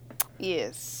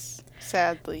 Yes.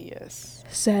 Sadly, yes.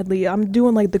 Sadly, I'm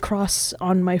doing like the cross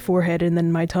on my forehead and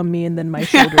then my tummy and then my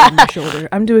shoulder and my shoulder.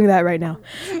 I'm doing that right now.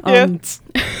 Yes.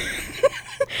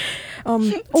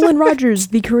 Olin Rogers,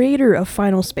 the creator of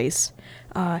Final Space,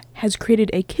 has created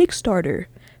a Kickstarter,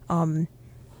 and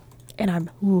I'm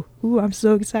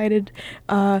so excited,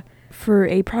 for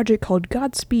a project called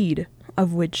Godspeed,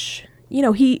 of which,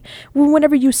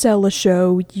 whenever you sell a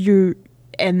show,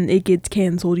 and it gets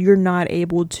canceled, you're not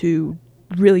able to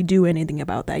really do anything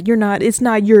about that. It's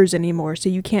not yours anymore, so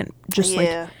you can't just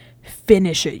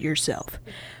finish it yourself.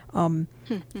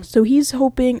 So he's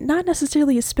hoping, not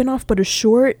necessarily a spin-off, but a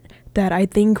short that I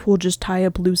think will just tie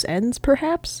up loose ends,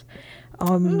 perhaps.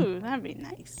 Ooh, that'd be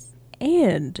nice.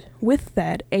 And with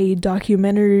that, a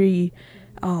documentary,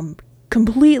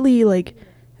 completely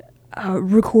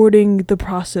recording the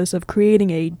process of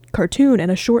creating a cartoon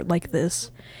and a short like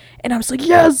this. And I was like,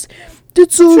 yes,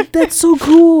 that's so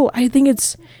cool. I think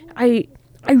I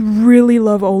really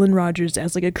love Olin Rogers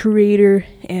as like a creator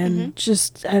and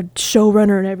just a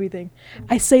showrunner and everything.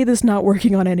 I say this not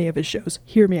working on any of his shows.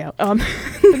 Hear me out.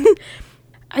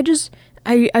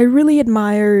 I really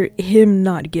admire him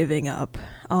not giving up.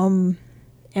 And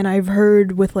I've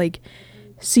heard with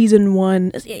season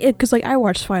 1, because I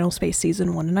watched Final Space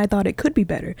season 1 and I thought it could be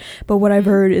better, but what I've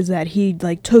heard is that he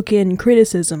took in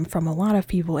criticism from a lot of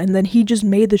people and then he just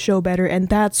made the show better, and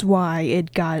that's why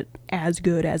it got as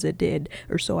good as it did,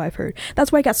 or so I've heard.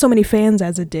 That's why it got so many fans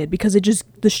as it did, because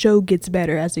the show gets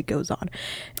better as it goes on.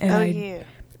 And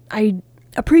I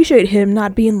appreciate him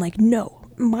not being like, no,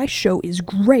 my show is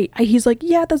great. He's like,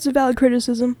 yeah, that's a valid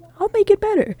criticism, I'll make it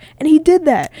better, and he did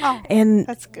that. And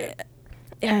that's good.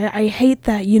 I hate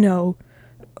that, he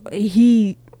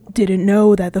didn't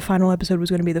know that the final episode was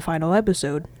going to be the final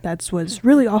episode. That's what's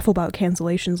really awful about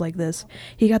cancellations like this.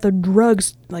 He got the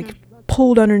drugs,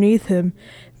 pulled underneath him,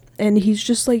 and he's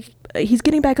just he's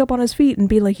getting back up on his feet and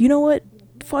being like, you know what?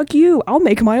 Fuck you. I'll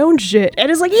make my own shit.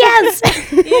 And it's like, yes!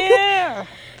 Yeah!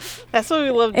 That's what we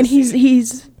love to and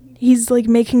see. He's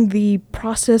making the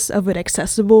process of it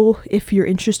accessible if you're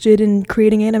interested in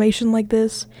creating animation like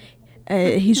this.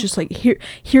 He's just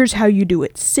here's how you do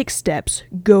it. 6 steps.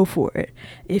 Go for it.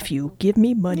 If you give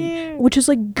me money. Which is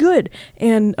good.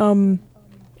 And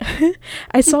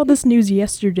I saw this news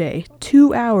yesterday,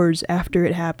 2 hours after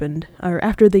it happened, or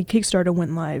after the Kickstarter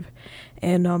went live.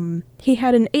 And he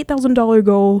had an $8,000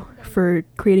 goal for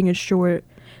creating a short,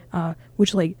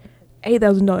 which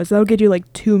 $8,000, that'll get you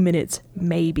 2 minutes,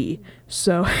 maybe.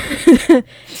 So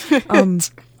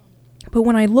but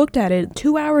when I looked at it,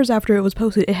 2 hours after it was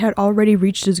posted, it had already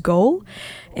reached its goal.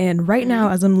 And right now,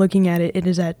 as I'm looking at it, it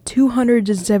is at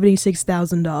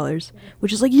 $276,000,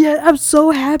 which is I'm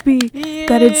so happy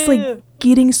that it's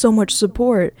getting so much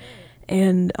support.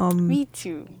 And me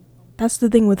too. That's the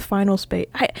thing with Final Space.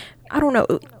 I don't know.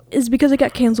 It's because it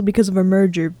got canceled because of a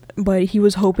merger, but he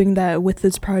was hoping that with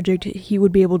this project, he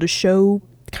would be able to show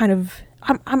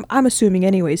I'm assuming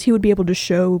anyways, he would be able to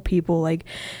show people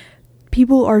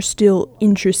people are still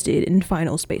interested in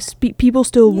Final Space. People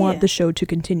still want the show to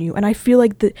continue. And I feel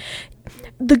like the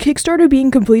Kickstarter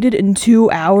being completed in 2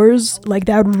 hours,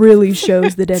 that really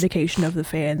shows the dedication of the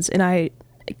fans. And I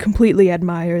completely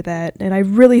admire that. And I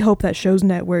really hope that shows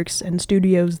networks and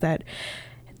studios that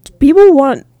people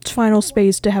want Final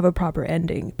Space to have a proper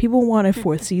ending. People want a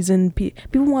 4th season.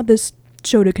 People want this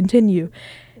show to continue.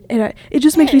 And it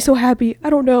just makes me so happy. I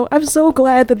don't know. I'm so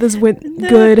glad that this went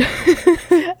good.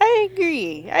 I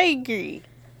agree. I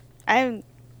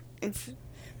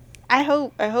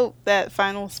hope that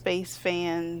Final Space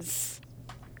fans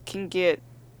can get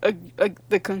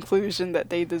the conclusion that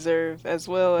they deserve, as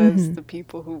well as the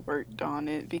people who worked on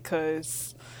it,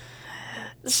 because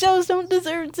shows don't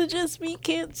deserve to just be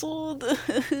canceled.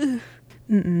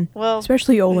 Well,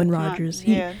 especially Olin Rogers.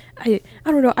 I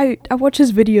don't know. I watch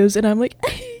his videos and I'm like,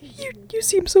 you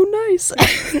seem so nice.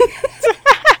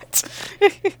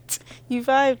 You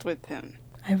vibed with him.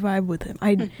 I vibe with him.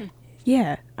 I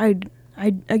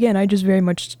just very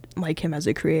much like him as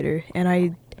a creator, and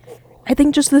I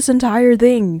think just this entire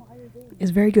thing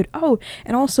is very good. Oh,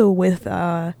 and also with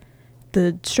the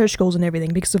stretch goals and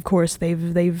everything, because of course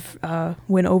they've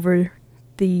went over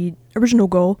the original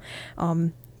goal.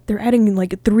 They're adding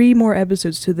 3 more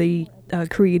episodes to the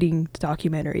creating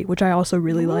documentary, which I also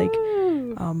really like.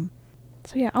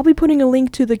 So yeah, I'll be putting a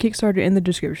link to the Kickstarter in the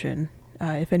description.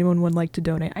 if anyone would like to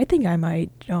donate. I think I might,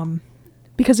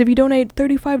 because if you donate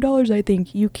 $35, I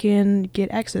think you can get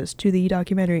access to the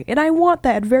documentary, and I want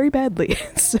that very badly.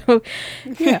 So,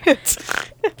 yeah.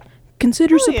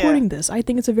 Consider supporting this. I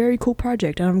think it's a very cool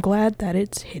project, and I'm glad that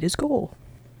it's hit its goal.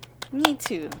 Me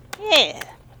too. Yeah.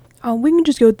 We can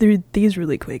just go through these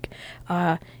really quick.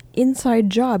 Inside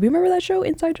Job. You remember that show?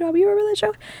 Inside Job? You remember that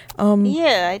show?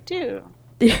 Yeah, I do.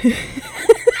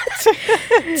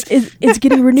 It's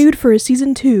getting renewed for a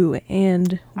season 2,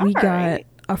 and we got Alright.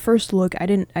 a first look. I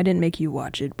didn't make you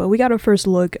watch it, but we got a first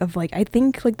look of I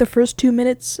think the first 2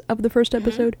 minutes of the first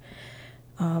episode.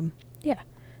 Yeah.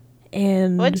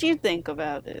 And What'd you think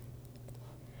about it?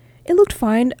 it looked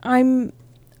fine. I'm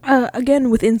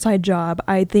again with Inside Job,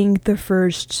 I think the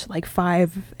first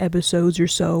 5 episodes or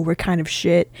so were kind of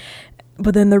shit,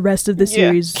 but then the rest of the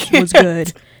series was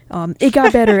good. It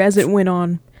got better as it went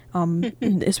on,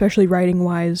 especially writing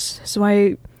wise. So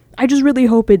I just really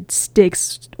hope it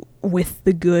sticks with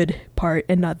the good part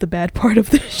and not the bad part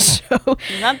of the show.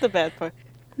 Not the bad part.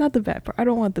 Not the bad part. I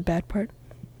don't want the bad part.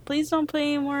 Please don't put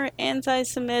any more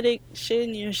anti-Semitic shit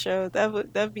in your show.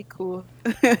 That'd be cool.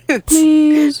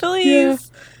 Please. Please. Yeah.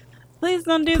 Please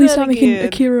don't do Please that stop again. making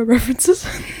Akira references.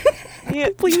 Yeah.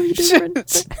 Completely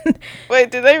different.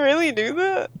 Wait, did they really do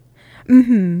that?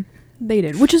 Mm-hmm. They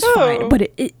did, which is fine. Oh.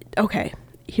 But it okay.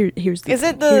 Here's the Is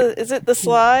thing. it the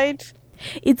slide?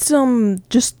 It's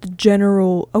just the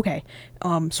general. Okay.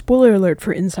 Spoiler alert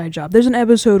for Inside Job. There's an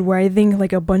episode where I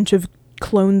think a bunch of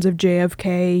clones of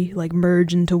JFK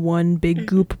merge into one big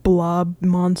goop blob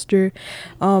monster.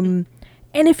 And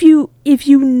if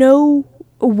you know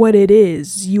what it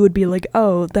is, you would be like,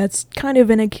 oh, that's kind of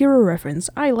an Akira reference.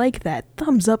 I like that.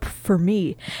 Thumbs up for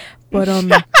me. But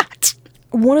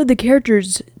one of the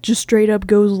characters just straight up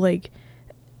goes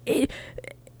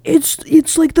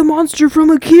it's like the monster from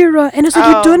Akira, and it's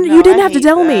like you didn't have to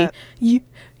tell me.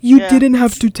 You didn't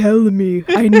have to tell me.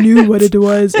 I knew what it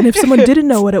was. And if someone didn't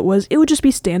know what it was, it would just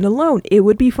be standalone. It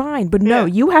would be fine. But no,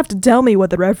 you have to tell me what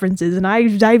the reference is, and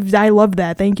I love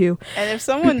that. Thank you. And if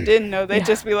someone didn't know, they'd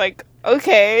just be like,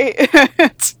 okay.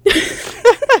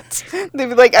 They'd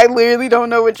be like, I literally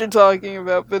don't know what you're talking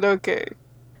about, but okay.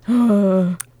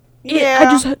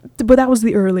 Yeah. But that was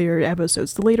the earlier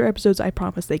episodes. The later episodes, I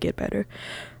promise they get better.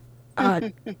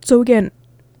 So again,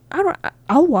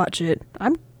 I'll watch it.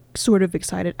 I'm sort of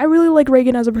excited. I really like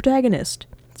Reagan as a protagonist.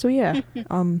 So yeah.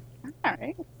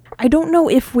 Alright. I don't know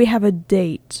if we have a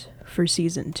date for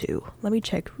season 2. Let me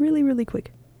check really, really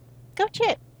quick. Go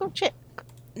check.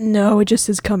 No, it just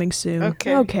says coming soon.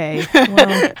 Okay.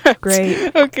 Well,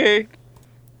 great. Okay.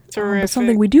 Terrific. But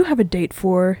something we do have a date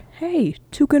for. Hey,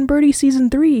 Tuca and Birdie season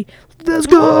 3. Let's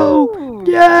go! Ooh.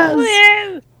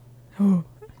 Yes! Oh.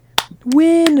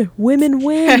 Win! Women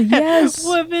win! Yes!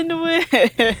 Women win!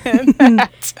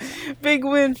 Big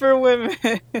win for women.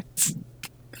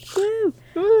 Woo!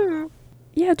 Woo.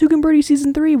 Yeah, Tuca and Birdie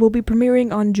season 3 will be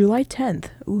premiering on July 10th.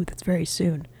 Ooh, that's very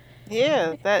soon.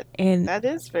 Yeah, that And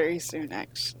is very soon,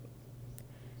 actually.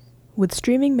 with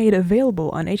streaming made available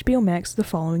on HBO Max the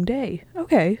following day.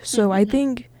 Okay, so I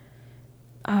think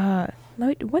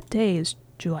what day is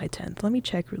July 10th? Let me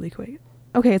check really quick.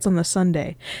 Okay, it's on the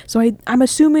Sunday. So I'm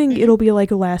assuming it'll be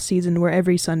like last season where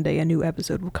every Sunday a new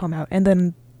episode will come out, and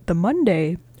then the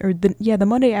Monday the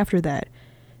Monday after that,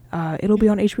 it'll be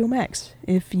on HBO Max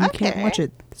if you can't watch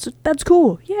it. So that's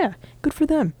cool. Yeah, good for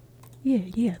them.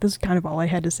 Yeah. This is kind of all I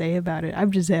had to say about it.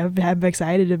 I'm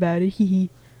excited about it. Hee hee.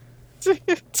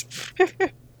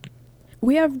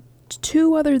 We have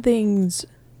 2 other things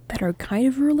that are kind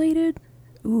of related.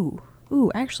 Ooh,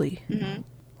 actually,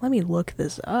 let me look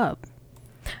this up.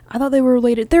 I thought they were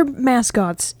related. They're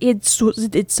mascots. It's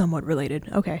somewhat related.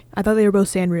 Okay. I thought they were both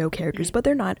Sanrio characters, but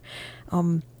they're not.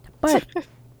 But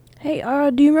hey,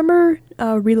 do you remember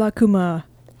Rilakuma?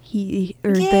 They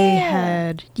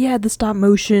had the stop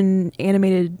motion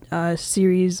animated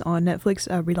series on Netflix,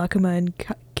 Rilakuma and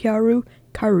Karu.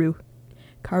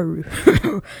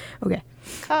 Okay.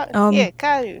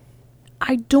 Karu.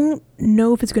 I don't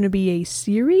know if it's going to be a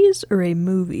series or a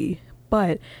movie,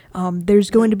 but there's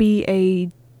going to be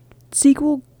a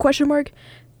sequel,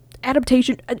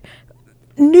 adaptation,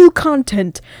 new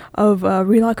content of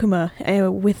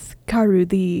Rilakuma with Karu,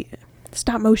 the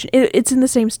stop motion. It's in the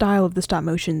same style of the stop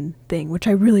motion thing, which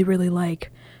I really, really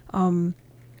like.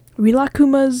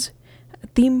 Rilakuma's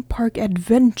Theme Park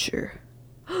Adventure.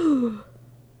 Wow.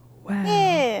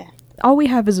 Yeah. All we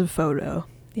have is a photo.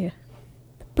 Yeah.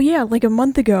 But yeah, a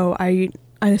month ago, I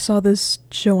saw this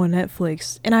show on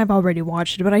Netflix, and I've already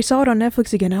watched it, but I saw it on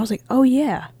Netflix again, and I was like, oh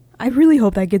yeah, I really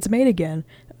hope that gets made again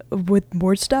with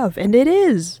more stuff, and it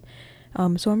is.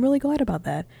 So I'm really glad about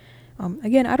that.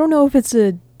 Again, I don't know if it's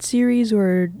a series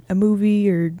or a movie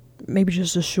or maybe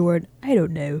just a short. I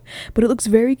don't know. But it looks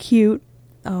very cute.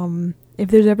 If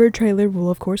there's ever a trailer, we'll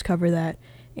of course cover that.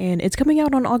 And it's coming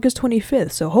out on August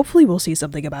 25th, so hopefully we'll see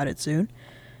something about it soon.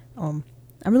 I'm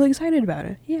really excited about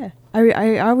it. Yeah.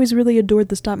 I always really adored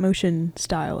the stop motion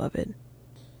style of it.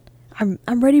 I'm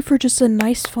ready for just a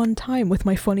nice fun time with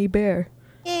my funny bear.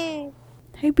 Yay.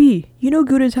 Hey B, you know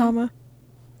Gudetama?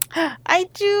 I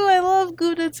do. I love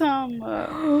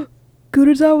Gudetama.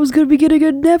 Gudetama's gonna be getting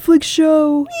a Netflix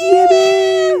show.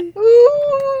 Yippee!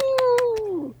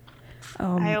 Ooh.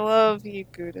 I love you,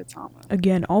 Gudetama.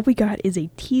 Again, all we got is a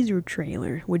teaser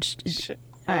trailer, which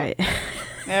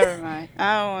Never mind.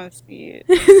 I don't want to see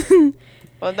it.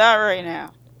 Well, not right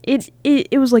now. It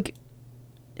was like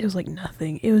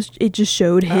nothing. It just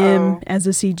showed him as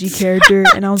a CG character,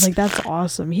 and I was like, that's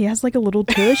awesome. He has like a little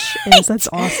tush, and that's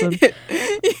awesome.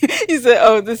 He said,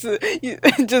 "Oh, this is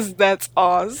just that's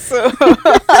awesome."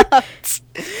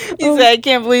 He said, "I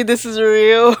can't believe this is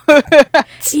real."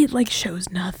 It like shows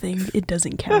nothing. It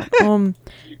doesn't count.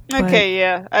 Okay,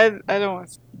 yeah, I don't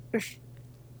want to.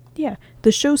 Yeah,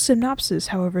 the show's synopsis,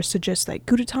 however, suggests that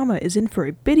Gudetama is in for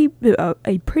a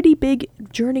pretty big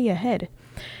journey ahead.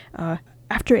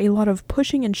 After a lot of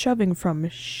pushing and shoving from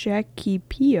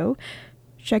Shakipio,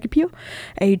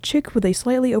 a chick with a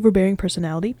slightly overbearing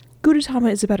personality,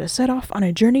 Gudetama is about to set off on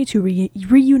a journey to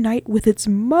reunite with its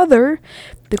mother.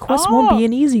 The quest won't be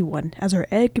an easy one, as our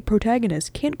egg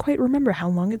protagonist can't quite remember how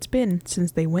long it's been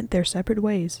since they went their separate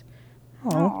ways.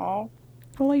 Gudetama.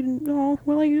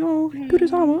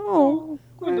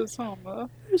 Gudetama.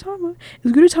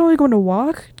 Is Gudetama going to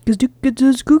walk? Does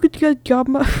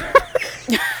Gudetama...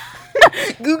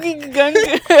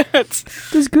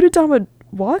 Does Gudetama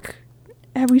walk?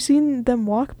 Have we seen them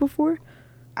walk before?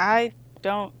 I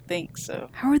don't think so.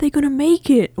 How are they going to make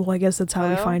it? Well, I guess that's how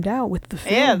we find out with the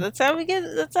film. Yeah, that's how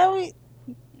we...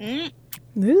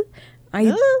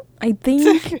 I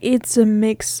think it's a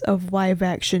mix of live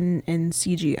action and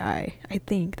CGI. I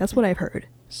think. That's what I've heard.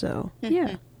 So,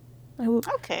 yeah.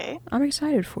 Okay. I'm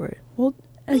excited for it. Well,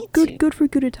 good for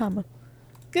Gudetama.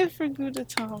 Good for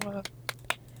Gudetama.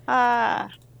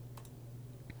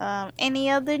 Any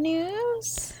other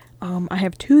news? I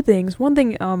have two things. One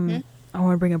thing I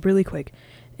want to bring up really quick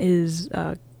is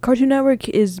Cartoon Network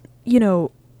is,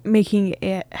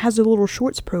 has a little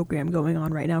shorts program going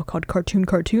on right now called Cartoon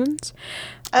Cartoons.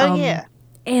 Yeah.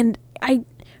 And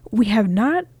we have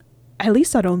not, at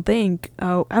least I don't think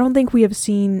we have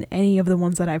seen any of the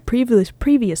ones that I've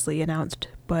previously announced,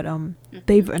 but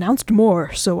they've announced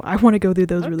more, so I want to go through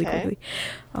those really quickly.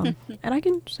 And I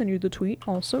can send you the tweet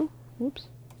also. Whoops.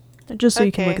 Just so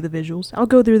you can look at the visuals. I'll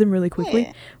go through them really quickly.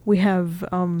 Yeah. We have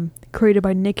created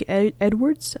by Nick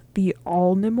Edwards, the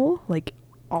All-Nimble, like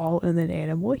all and then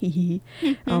animal,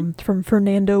 from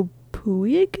Fernando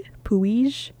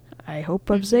Puig. I hope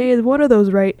I'm saying one of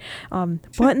those right.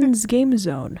 Buttons Game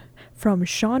Zone from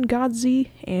Sean Godsey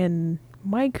and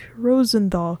Mike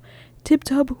Rosenthal. Tip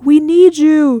Tub, we need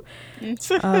you.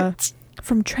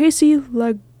 From Tracy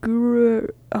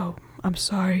Laguerre. Oh, I'm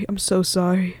sorry. I'm so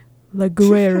sorry.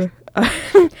 Laguerre.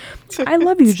 I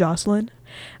love you, Jocelyn.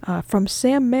 From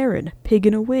Sam Marin, Pig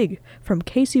in a Wig. From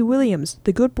Casey Williams,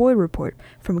 The Good Boy Report.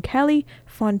 From Callie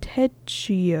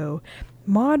Fontecchio,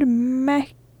 Mod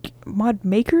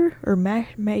Maker or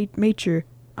Mature.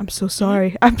 I'm so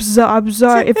sorry. I'm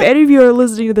sorry. If any of you are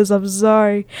listening to this, I'm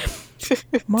sorry.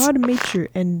 Mod Mature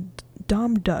and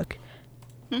Dom Duck.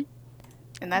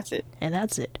 And that's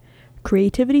it.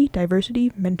 Creativity, diversity,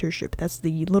 mentorship. That's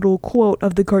the little quote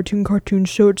of the Cartoon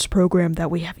Shorts program that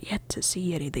we have yet to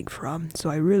see anything from. So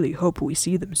I really hope we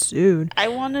see them soon. I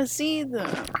want to see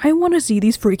them. I want to see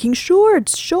these freaking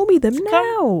shorts. Show me them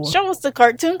now. Show us the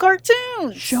cartoons.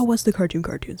 Show us the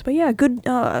cartoons. But yeah, good.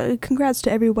 Congrats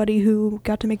to everybody who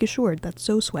got to make a short. That's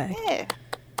so swag. Yeah.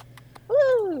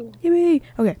 Woo. Yippee.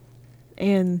 Okay.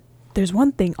 And there's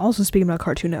one thing. Also speaking about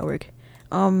Cartoon Network.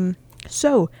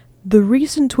 So. The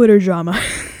recent Twitter drama.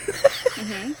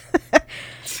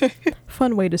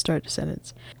 Fun way to start a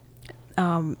sentence.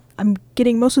 I'm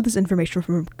getting most of this information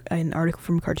from an article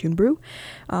from Cartoon Brew.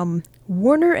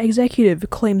 Warner executive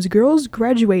claims girls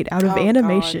graduate out of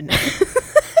animation.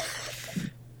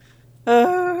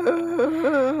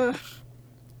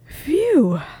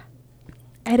 Phew.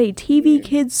 At a TV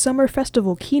Kids Summer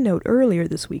Festival keynote earlier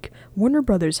this week, Warner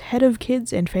Brothers head of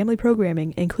kids and family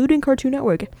programming, including Cartoon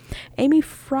Network, Amy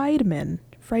Friedman,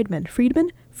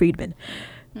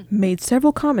 made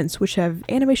several comments which have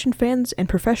animation fans and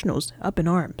professionals up in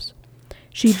arms.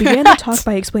 She began to talk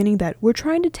by explaining that we're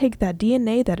trying to take that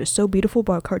DNA that is so beautiful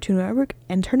about Cartoon Network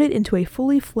and turn it into a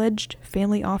fully fledged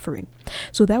family offering.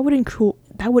 So that would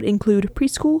include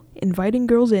preschool, inviting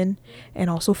girls in, and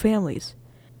also families.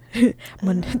 The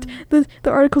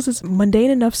article says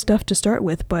mundane enough stuff to start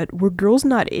with, but were girls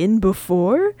not in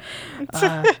before?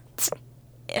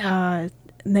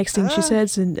 Next thing she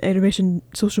says, in animation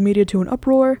social media to an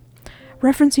uproar,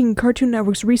 referencing Cartoon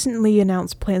Network's recently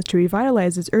announced plans to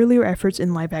revitalize its earlier efforts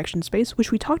in live-action space,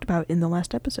 which we talked about in the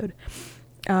last episode.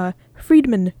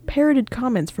 Friedman parroted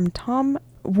comments from Tom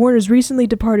Warner's recently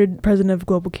departed president of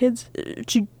Global Kids.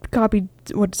 She copied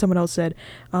what someone else said.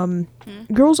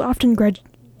 Girls often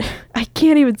I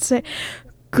can't even say...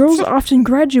 Girls often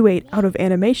graduate out of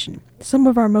animation. Some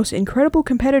of our most incredible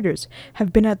competitors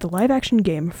have been at the live-action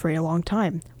game for a long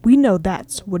time. We know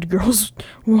that's what girls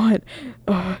want.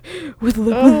 With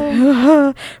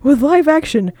live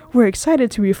action, we're excited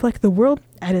to reflect the world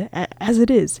as it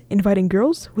is, inviting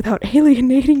girls without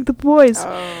alienating the boys.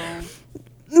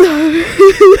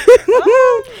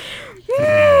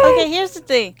 Okay, here's the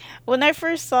thing. When I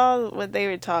first saw what they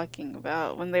were talking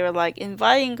about, when they were like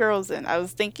inviting girls in, I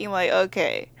was thinking like,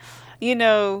 okay, you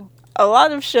know, a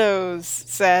lot of shows,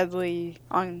 sadly,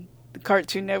 on the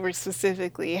Cartoon Network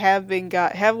specifically, have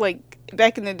like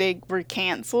back in the day were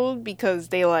canceled because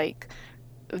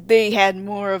they had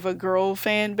more of a girl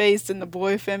fan base than the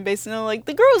boy fan base, and they're like,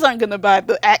 the girls aren't gonna buy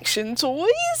the action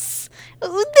toys. We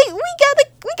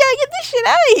gotta get this shit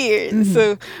out of here. Mm-hmm.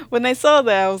 So when I saw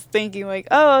that, I was thinking like,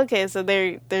 oh, okay, so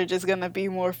they're just gonna be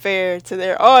more fair to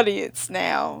their audience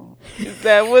now. Is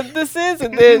that what this is?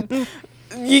 And then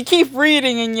you keep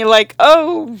reading, and you're like,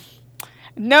 oh,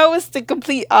 no, it's the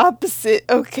complete opposite.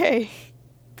 Okay,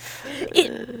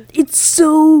 it's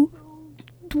so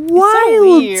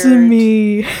wild to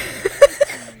me.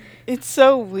 It's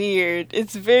so weird.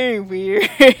 It's very weird.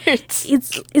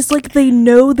 It's like they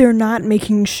know they're not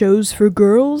making shows for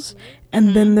girls,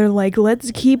 and then they're like,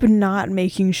 let's keep not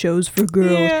making shows for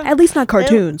girls. Yeah. At least not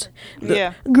cartoons.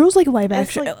 Yeah. Girls like live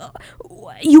action. Like,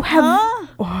 you have...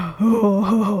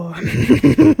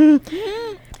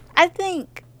 I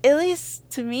think, at least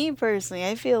to me personally,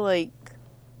 I feel like,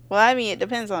 well, I mean, it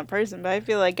depends on the person, but I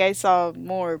feel like I saw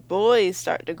more boys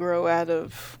start to grow out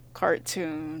of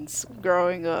cartoons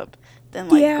growing up than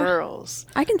like girls.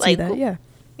 I can see that, yeah.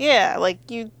 Yeah, like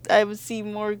I would see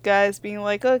more guys being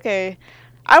like, okay,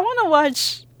 I want to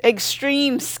watch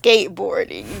extreme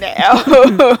skateboarding now.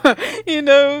 You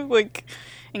know, like,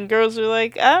 and girls are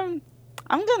like, I'm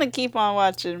gonna keep on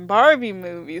watching Barbie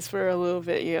movies for a little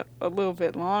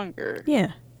bit longer.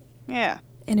 Yeah. Yeah.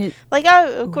 And it, like,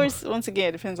 of course, once again,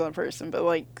 it depends on the person, but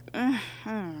like,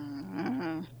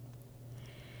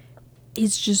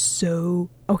 it's just so...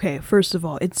 Okay, first of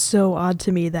all, it's so odd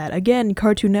to me that, again,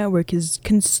 Cartoon Network is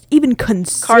even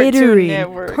considering...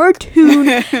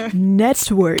 Cartoon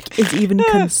Network is even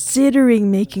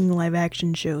considering making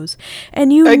live-action shows.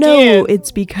 And you know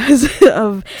it's because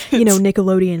of,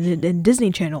 Nickelodeon and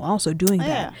Disney Channel also doing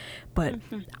that. But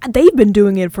they've been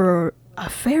doing it for a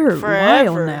fair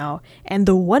while now. And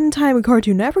the one time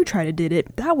Cartoon Network tried to did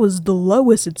it, that was the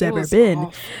lowest it's ever been.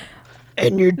 Awful.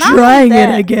 And you're trying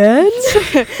it again?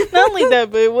 Not only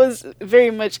that, but it was very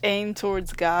much aimed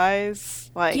towards guys.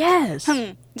 Like, yes.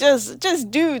 Just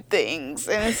do things.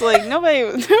 And it's like, nobody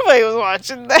was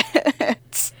watching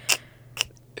that.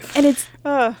 And it's...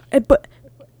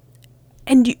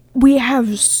 we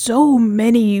have so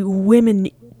many women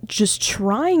just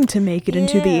trying to make it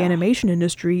into the animation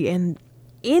industry, and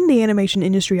in the animation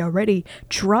industry already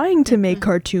trying to make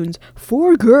cartoons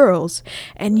for girls,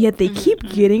 and yet they keep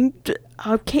getting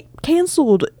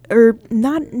canceled or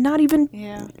not even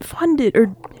funded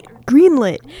or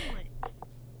greenlit.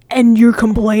 And you're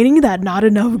complaining that not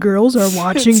enough girls are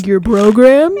watching your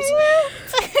programs?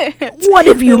 What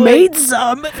if you made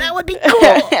some? That would be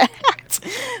cool.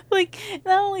 Like,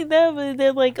 not only that, but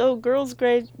they're like, oh, girls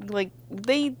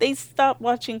they stop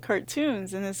watching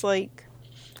cartoons, and it's like,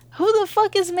 who the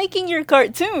fuck is making your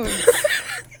cartoons?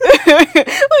 Like,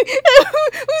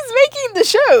 who's making the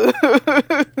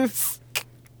shows?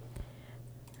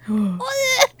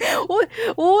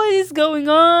 What is going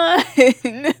on?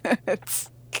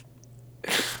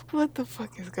 What the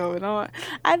fuck is going on?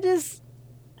 I just...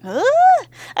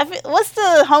 what's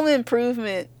the Home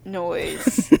Improvement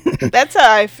noise? That's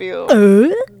how I feel.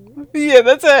 Yeah,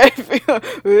 that's how I feel.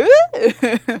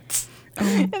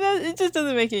 And it just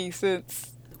doesn't make any sense.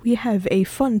 We have a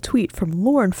fun tweet from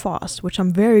Lauren Foss, which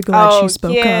I'm very glad she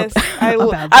spoke up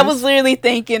about this. I was literally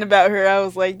thinking about her. I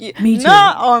was like, Me too.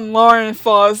 Not on Lauren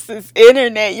Foss's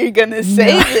internet you're gonna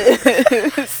say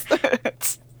this.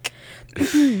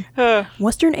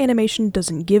 Western animation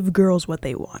doesn't give girls what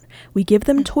they want. We give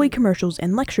them toy commercials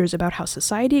and lectures about how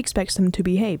society expects them to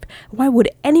behave. Why would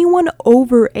anyone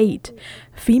over 8,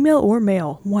 female or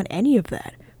male, want any of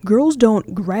that? Girls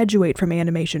don't graduate from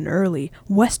animation early.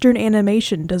 Western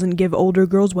animation doesn't give older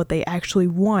girls what they actually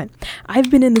want.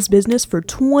 I've been in this business for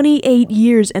 28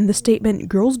 years, and the statement,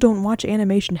 girls don't watch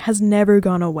animation, has never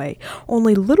gone away.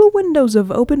 Only little windows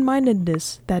of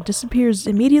open-mindedness that disappears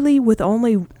immediately with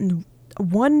only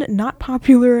one not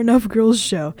popular enough girls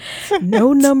show.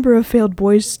 No number of failed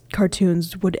boys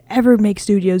cartoons would ever make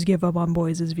studios give up on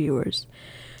boys as viewers.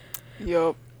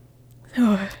 Yup.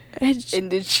 And And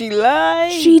did she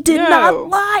lie? she did No. not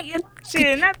lie. She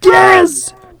did not lie.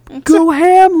 Yes. Go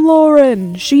ham,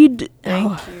 Lauren. Thank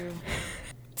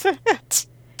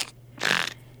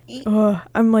you.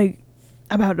 I'm like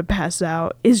about to pass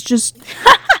out. It's just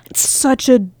such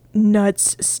a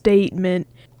nuts statement.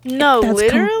 No, That's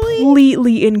literally?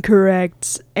 completely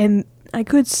incorrect. And I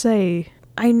could say,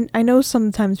 I know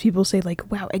sometimes people say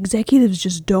like, wow, executives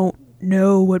just don't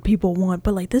know what people want,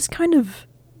 but like this kind of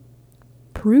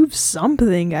proves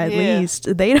something at Yeah.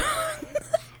 least. They don't,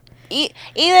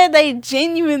 Either they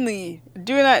genuinely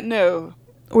do not know,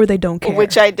 or they don't care.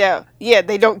 which I doubt. Yeah,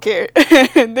 they don't care.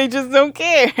 They just don't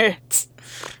care.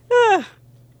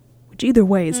 Which either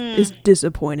way is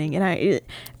disappointing, and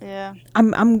Yeah.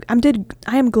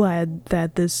 I am glad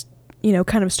that this,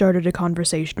 kind of started a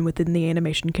conversation within the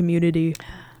animation community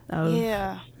of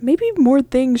Yeah. maybe more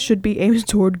things should be aimed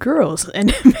toward girls,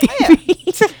 and maybe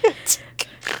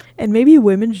and maybe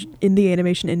women in the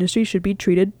animation industry should be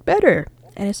treated better.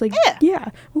 And it's like, yeah,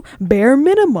 bare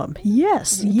minimum.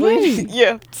 Yes, yay.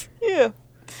 Yeah.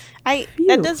 That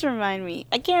Phew. does remind me.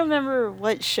 I can't remember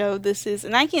what show this is,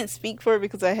 and I can't speak for it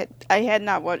because I had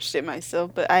not watched it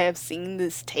myself, but I have seen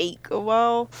this take a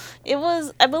while.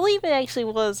 I believe it actually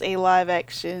was a live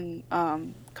action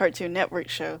Cartoon Network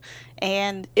show,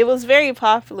 and it was very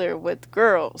popular with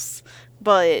girls.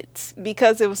 But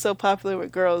because it was so popular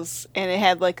with girls and it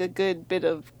had like a good bit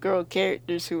of girl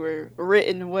characters who were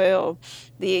written well,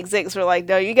 the execs were like,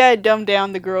 no, you gotta dumb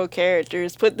down the girl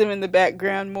characters, put them in the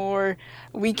background more.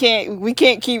 We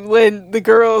can't keep letting the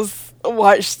girls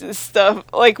watch this stuff.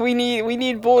 Like we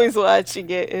need boys watching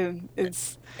it, and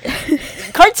it's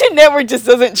Cartoon Network just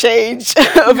doesn't change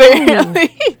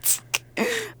apparently.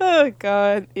 Oh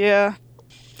god, yeah.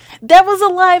 That was a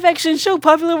live action show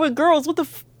popular with girls. What the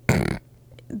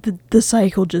The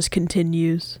cycle just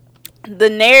continues. The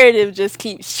narrative just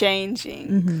keeps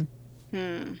changing.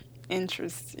 Mm-hmm.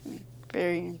 Interesting.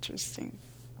 Very interesting.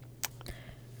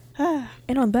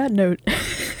 And on that note,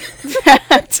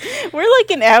 We're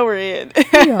like an hour in.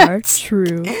 we are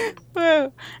true.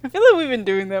 Well, I feel like we've been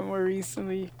doing that more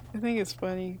recently. I think it's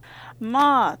funny.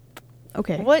 Moth,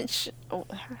 Okay.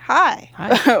 hi.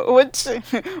 Hi.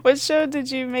 What show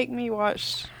did you make me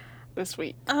watch this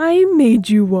week? I made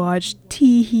you watch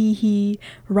Tee-hee-hee,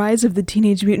 Rise of the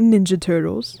Teenage Mutant Ninja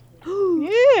Turtles.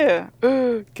 Yeah.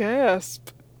 Gasp.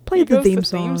 Play Here the goes theme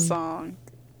Theme song. song.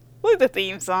 Play the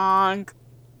theme song.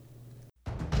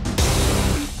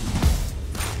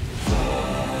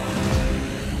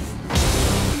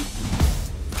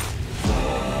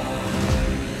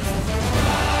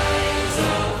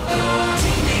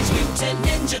 Teenage Mutant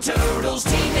Ninja Turtles,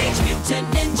 Teenage Mutant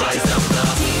Ninja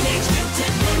Turtles, Teenage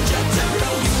Mutant Ninja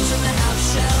Turtles, using the house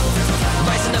shells as a power.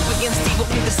 Rising up against evil,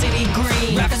 paint the city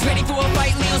green. Rappers ready for a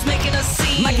fight, Leo's making a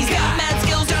scene. Mikey's got mad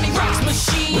skills, Johnny rocks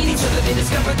machine. With each other they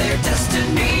discover their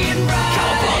destiny and rise.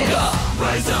 Cowabunga,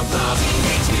 rise up the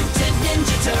Teenage Mutant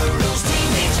Ninja Turtles,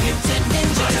 Teenage Mutant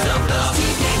Ninja Turtles,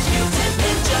 Teenage Mutant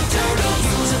Ninja Turtles,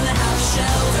 using the house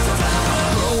shells as a power.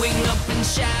 Growing up in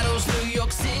shadows, New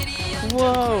York City.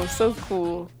 Whoa, so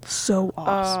cool. So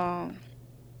awesome.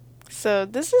 So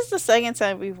this is the second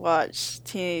time we've watched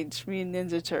Teenage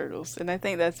Mutant Ninja Turtles, and I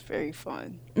think that's very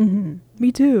fun.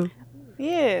 Me too.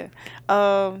 Yeah.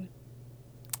 I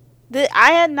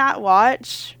had not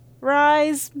watched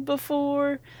Rise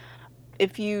before.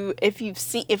 If you're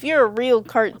a real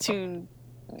Channel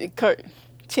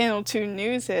 2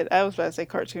 newshead, I was about to say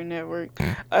Cartoon Network.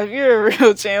 If you're a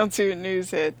real Channel 2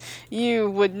 newshead, you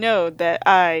would know that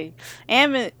I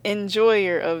am an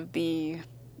enjoyer of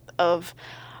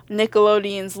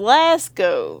Nickelodeon's last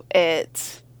go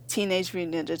at Teenage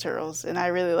Mutant Ninja Turtles, and I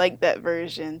really like that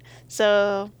version.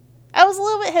 So I was a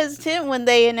little bit hesitant when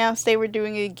they announced they were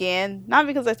doing it again. Not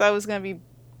because I thought it was going to be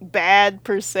bad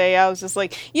per se. I was just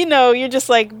like, you're just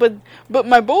like, but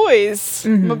my boys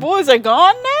are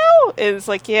gone now. And it's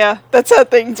like, yeah, that's how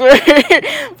things work.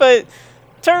 But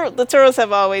the turtles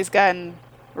have always gotten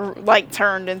like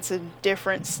turned into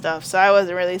different stuff, so I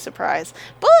wasn't really surprised.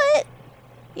 But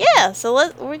Yeah, so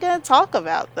we're gonna talk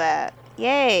about that.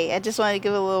 Yay! I just wanted to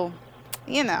give a little,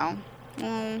 you know,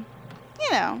 mm,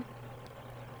 you know,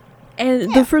 And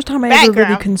yeah, the first time I ever really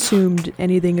background. consumed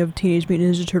anything of Teenage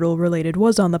Mutant Ninja Turtle related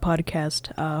was on the podcast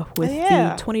with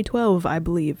Yeah. the 2012, I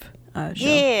believe, show.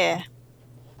 Yeah.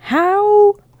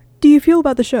 How do you feel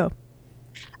about the show?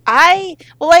 I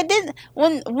did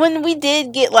when we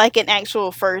did get like an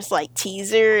actual first like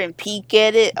teaser and peek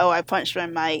at it. Oh, I punched my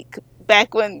mic.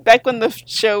 Back when the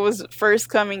show was first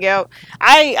coming out,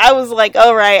 I was like,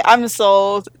 all right, I'm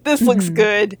sold. This looks Mhm.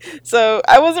 good. So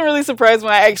I wasn't really surprised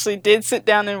when I actually did sit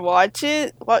down and watched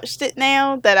it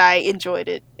now that I enjoyed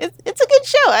it. It's a good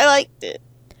show. I liked it.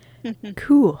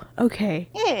 Cool. Okay.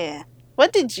 Yeah. How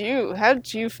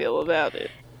did you feel about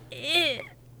it?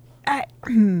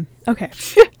 Okay.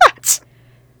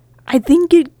 I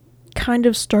think it kind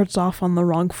of starts off on the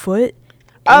wrong foot.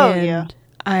 Oh, and yeah.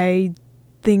 I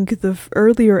think the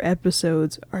earlier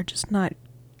episodes are just not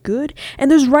good. And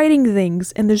there's writing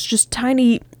things, and there's just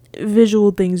tiny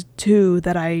visual things too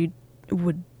that I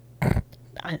would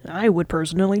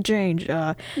personally change.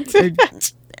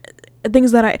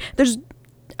 Things that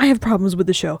I have problems with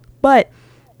the show, but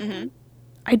Mm-hmm.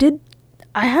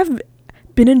 I have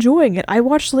been enjoying it. I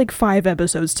watched like 5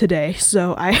 episodes today,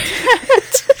 so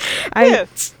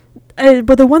Yes.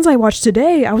 but the ones I watched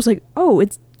today, I was like, oh,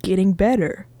 it's getting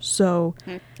better. So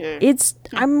Okay.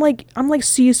 I'm like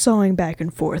seesawing back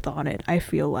and forth on it. I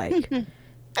feel like,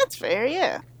 That's fair,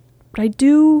 yeah. but I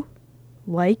do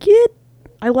like it.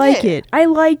 I like Yeah. it. I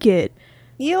like it,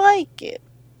 You like it.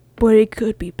 but it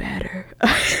could be better.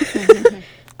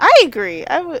 I agree.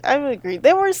 I would agree.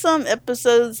 There were some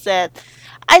episodes that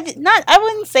I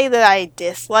wouldn't say that I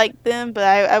disliked them, but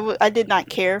I did not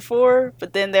care for.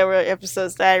 But then there were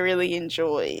episodes that I really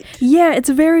enjoyed. Yeah, it's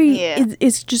Yeah.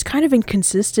 it's just kind of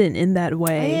inconsistent in that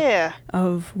way. Yeah.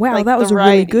 Of wow, Like that the was a really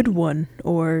writing. good one,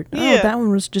 or oh, Yeah. that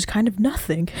one was just kind of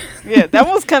nothing. Yeah, that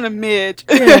was kind of mid.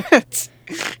 Yeah.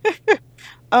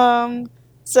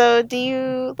 So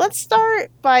let's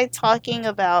start by talking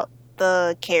about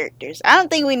the characters. I don't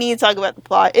think we need to talk about the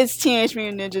plot. It's Teenage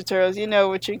Mutant Ninja Turtles. You know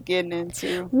what you're getting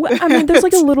into. Well, I mean, there's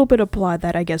like a little bit of plot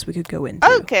that I guess we could go into.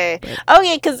 Okay. But- Oh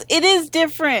yeah, because it is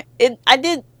different.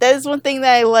 That is one thing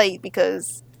that I like,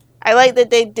 because I like that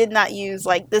they did not use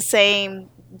like the same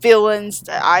villains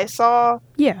that I saw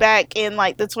Yeah. back in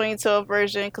like the 2012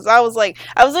 version, because I was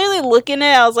really looking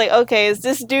at it, I was like, okay, is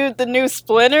this dude the new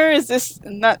Splinter? Is this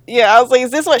not? Yeah, I was like, is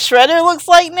this what Shredder looks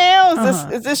like now?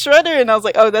 Is this Shredder? And I was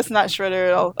like, oh, that's not Shredder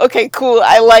at all. Okay, cool.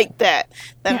 I like that.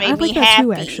 That Yeah, made I me like that happy.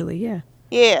 too, actually. Yeah.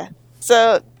 Yeah.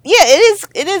 So yeah,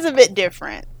 it is a bit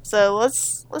different. So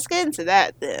let's get into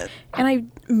that then. And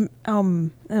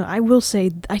I will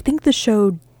say, I think the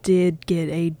show did get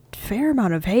a fair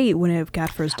amount of hate when it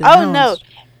got first announced. Oh no,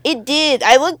 it did.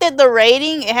 I looked at the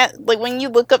rating. It had, like, when you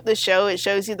look up the show, it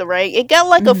shows you the rating. It got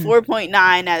like a 4.9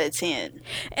 out of 10.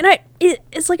 And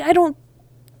it's like, I don't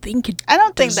think it I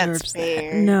don't think that's deserves that.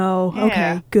 fair. No. Yeah.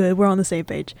 Okay, good. We're on the same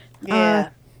page. Yeah.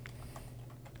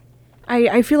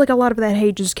 I feel like a lot of that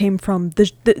hate just came from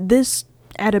this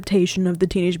adaptation of the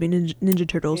Teenage Mutant Ninja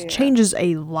Turtles Yeah. changes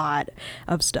a lot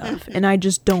of stuff, and I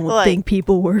just don't Like- think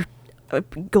people were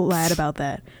glad about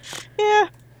that. Yeah.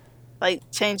 Like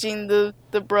changing the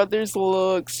brothers'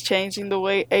 looks, changing the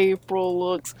way April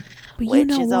looks, But which you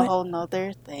know is a what? whole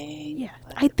nother thing. Yeah,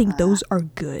 But, I think those are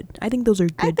good. I think those are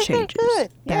I good think they're changes. good.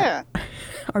 Yeah. that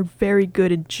are very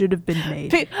good and should have been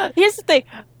made. Here's the thing.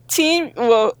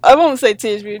 I won't say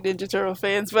Teenage Mutant Ninja Turtle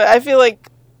fans, but I feel like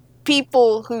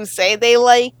people who say they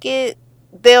like it,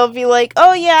 they'll be like,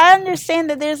 oh yeah, I understand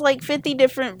that there's like 50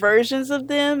 different versions of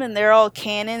them and they're all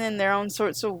canon in their own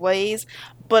sorts of ways,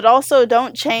 but also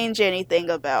don't change anything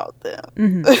about them.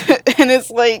 Mhm. And it's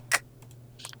like,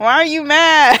 why are you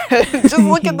mad? Just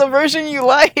look at the version you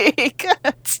like.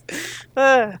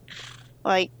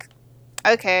 Like,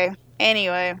 okay.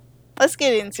 Anyway, let's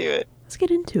get into it. Let's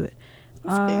get into it.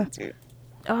 Let's get into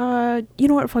it. You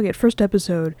know what? Fuck it. First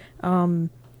episode.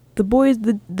 The boys,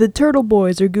 the turtle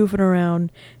boys are goofing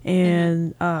around,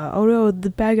 and oh no, the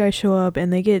bad guys show up,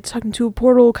 and they get sucked into a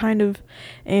portal, kind of,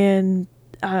 and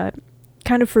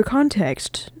kind of for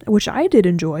context, which I did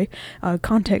enjoy,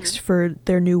 context for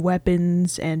their new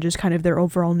weapons and just kind of their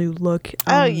overall new look.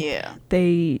 Oh yeah.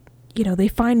 They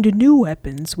find new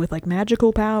weapons with like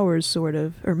magical powers, sort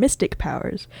of, or mystic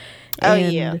powers. Oh,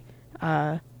 and,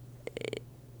 yeah.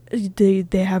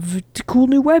 They have cool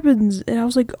new weapons, and I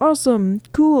was like, awesome,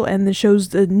 cool. And it shows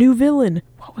the new villain.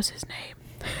 What was his name?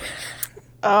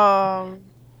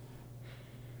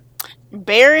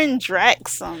 Baron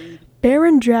Draxum.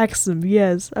 Baron Draxum,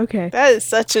 yes. Okay. That is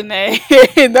such a name.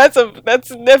 That's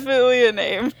definitely a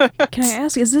name. Can I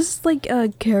ask, is this like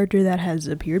a character that has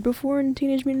appeared before in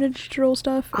Teenage Mutant Ninja Turtle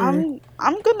stuff? Or?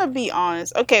 I'm gonna be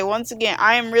honest. Okay, once again,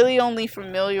 I am really only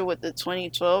familiar with the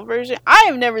 2012 version. I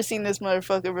have never seen this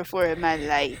motherfucker before in my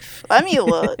life. Let me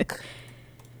look.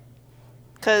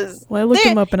 Cause Well, I looked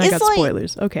him up and I it's got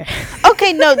spoilers. Okay.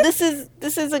 Okay, no, this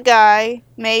is a guy,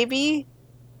 maybe.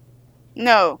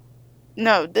 No,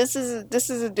 this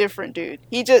is a different dude.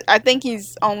 I think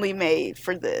he's only made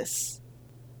for this.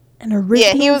 An original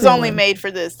Yeah, he was villain. only made for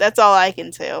this. That's all I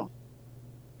can tell.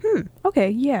 Okay,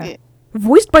 yeah.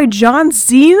 Voiced by John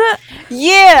Cena?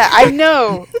 Yeah, I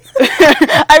know.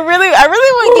 I really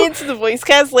want to get into the voice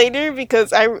cast later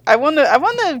because I want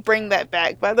to bring that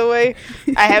back. By the way,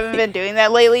 I haven't been doing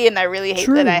that lately, and I really hate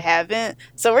that I haven't.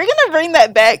 So we're gonna bring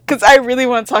that back because I really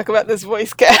want to talk about this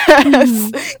voice cast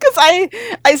because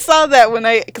I saw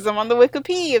that because I'm on the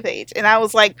Wikipedia page and I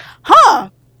was like,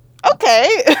 huh,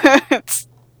 okay.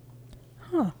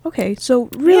 Huh, okay. So,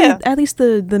 really, at least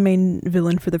the main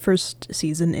villain for the first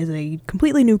season is a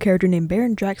completely new character named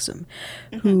Baron Draxum,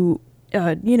 who,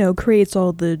 creates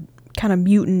all the kind of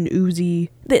mutant,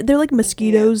 oozy... They're like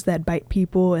mosquitoes that bite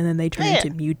people, and then they turn into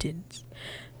mutants.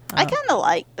 I kind of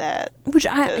like that. Which,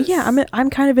 I'm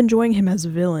kind of enjoying him as a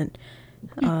villain.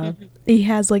 He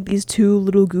has, like, these two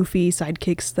little goofy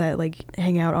sidekicks that, like,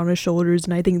 hang out on his shoulders,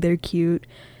 and I think they're cute.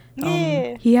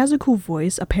 Yeah. He has a cool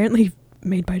voice, apparently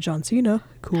made by John Cena.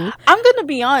 Cool. I'm gonna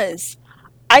be honest.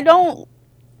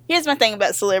 Here's my thing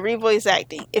about celebrity voice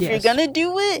acting. If you're gonna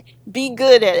do it, be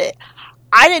good at it.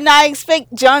 I did not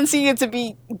expect John Cena to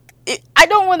be... I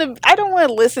don't want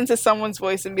to listen to someone's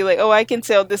voice and be like, oh, I can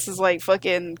tell this is like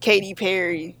fucking Katy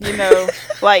Perry, you know?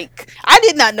 Like, I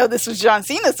did not know this was John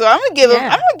Cena, so I'm gonna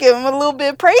give him a little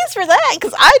bit of praise for that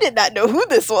because I did not know who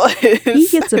this was. He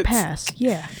gets a pass,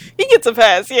 yeah. He gets a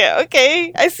pass, yeah.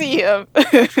 Okay, I see him.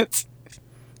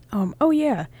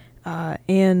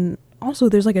 And also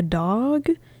there's like a dog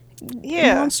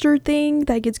monster thing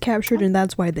that gets captured, and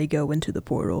that's why they go into the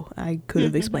portal. I could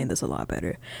have explained this a lot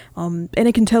better. And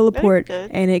it can teleport,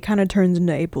 and it kind of turns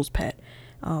into April's pet.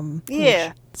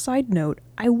 Which, side note,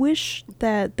 I wish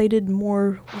that they did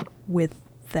more with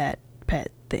that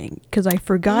pet thing, because I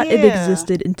forgot it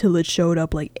existed until it showed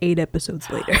up like 8 episodes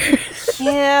later.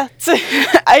 Yeah.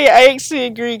 I actually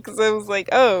agree, because I was like,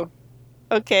 oh,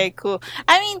 okay, cool.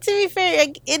 I mean, to be fair,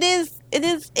 it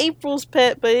is April's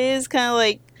pet, but it is kind of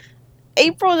like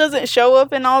April doesn't show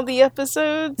up in all the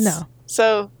episodes. No.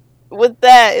 So with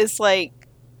that, it's like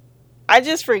I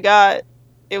just forgot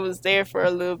it was there for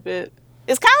a little bit.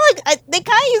 It's kind of like they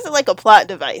kind of use it like a plot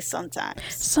device sometimes.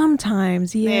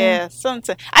 Sometimes, yeah. Yeah,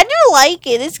 sometimes. I do like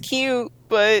it. It's cute,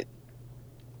 but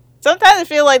sometimes I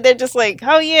feel like they're just like,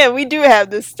 oh yeah, we do have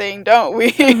this thing, don't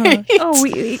we? Oh,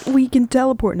 we can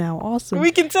teleport now. Awesome.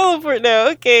 We can teleport now.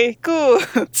 Okay, cool.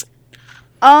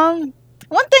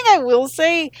 One thing I will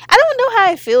say, I don't know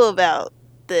how I feel about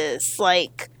this.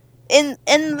 Like, in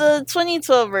the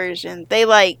 2012 version, they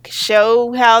like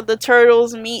show how the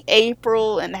turtles meet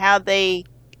April and how they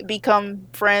become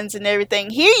friends and everything.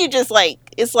 Here, you just like,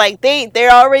 it's like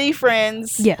they're already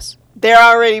friends. Yes. They're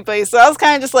already placed. So I was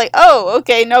kind of just like, oh,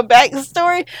 okay, no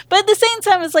backstory. But at the same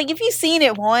time, it's like, if you've seen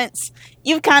it once,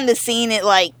 you've kind of seen it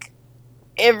like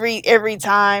every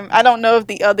time. I don't know if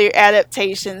the other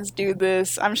adaptations do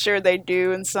this. I'm sure they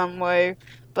do in some way.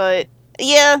 But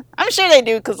yeah, I'm sure they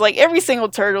do, because like every single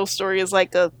turtle story is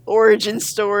like a origin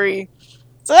story.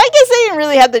 So I guess they didn't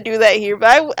really have to do that here,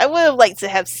 but I would have liked to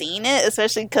have seen it,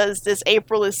 especially because this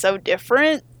April is so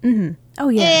different. Mm-hmm. Oh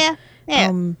yeah.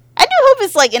 Yeah. I do hope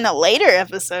it's like in a later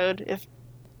episode.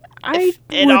 I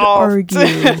would argue.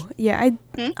 Yeah,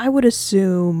 I would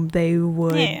assume they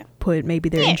would put maybe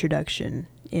their introduction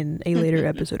in a later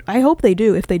episode. I hope they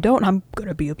do. If they don't, I'm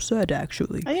gonna be upset,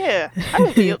 actually. Yeah, I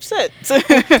would be upset.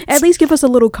 At least give us a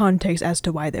little context as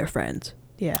to why they're friends.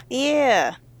 Yeah.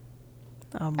 Yeah.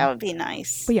 That would be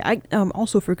nice. But yeah, I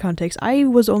also for context, I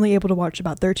was only able to watch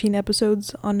about 13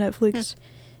 episodes on Netflix,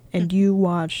 and you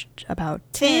watched about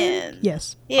 10.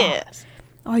 Yes. Yes.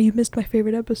 Oh, you missed my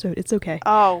favorite episode. It's okay.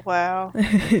 Oh wow.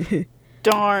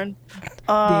 Darn.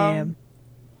 Damn.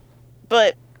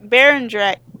 But Baron.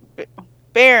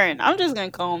 I'm just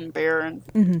gonna call him Baron.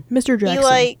 Mm-hmm. Mr.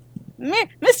 Draxum.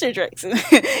 Mr.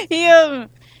 Draxum.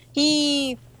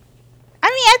 he. I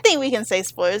mean, I think we can say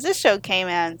spoilers. This show came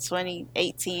out in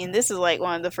 2018. This is like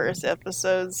one of the first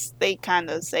episodes. They kind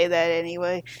of say that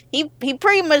anyway. He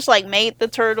pretty much like made the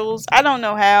turtles. I don't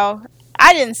know how.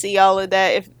 I didn't see all of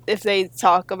that if they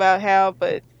talk about how,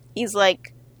 but he's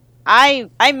like, I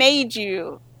made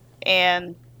you,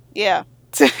 and yeah.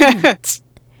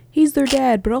 He's their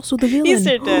dad, but also the villain. He's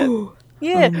their dad.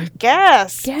 Yeah,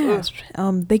 gasp. Gasp.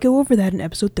 They go over that in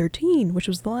episode 13, which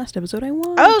was the last episode I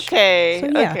watched. Okay. So,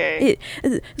 yeah, Okay.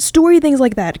 Story things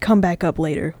like that come back up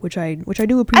later, which I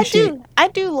do appreciate. I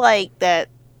do like that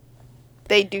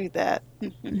they do that.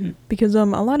 Because a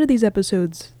lot of these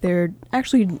episodes, they're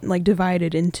actually like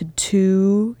divided into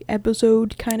 2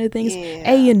 episode kind of things.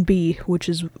 Yeah. A and B, which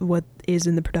is what is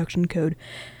in the production code.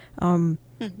 And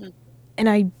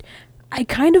I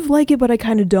kind of like it, but I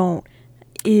kind of don't.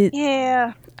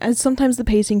 Yeah. As sometimes the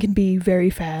pacing can be very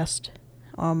fast.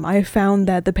 I found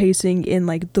that the pacing in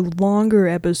like the longer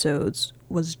episodes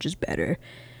was just better.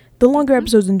 The longer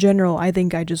episodes in general, I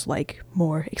think I just like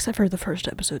more, except for the first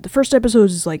episode. The first episode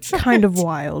is like kind of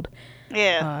wild.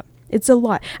 Yeah. It's a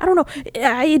lot. I don't know.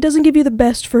 It doesn't give you the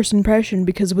best first impression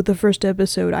because with the first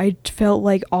episode, I felt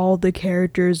like all the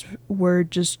characters were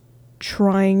just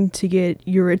trying to get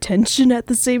your attention at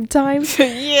the same time.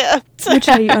 Yeah. Which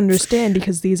I understand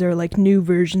because these are like new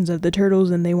versions of the Turtles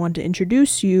and they want to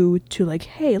introduce you to like,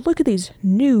 hey, look at these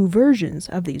new versions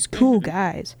of these cool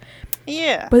guys.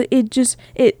 Yeah. But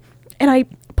and I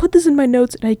put this in my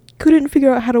notes and I couldn't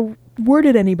figure out how to word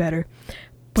it any better.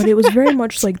 But it was very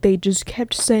much like they just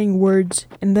kept saying words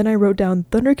and then I wrote down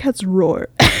Thundercats roar.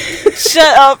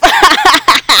 Shut up.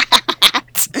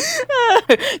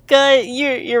 God,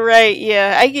 you're right.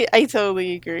 Yeah, I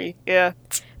totally agree. Yeah.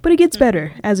 But it gets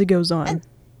better as it goes on.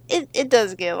 It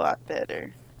does get a lot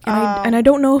better. And I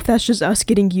don't know if that's just us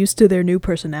getting used to their new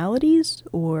personalities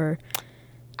or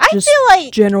I just feel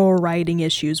like general writing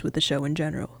issues with the show in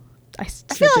general. I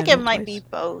feel like it might be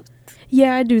both.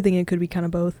 Yeah, I do think it could be kind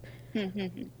of both.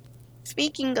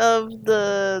 Speaking of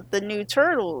the new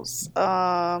Turtles,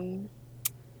 do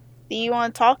you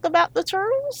want to talk about the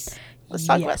Turtles? Let's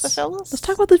talk about the fellas. Let's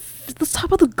talk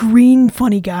about the green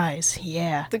funny guys.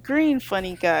 Yeah. The green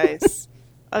funny guys.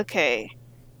 Okay.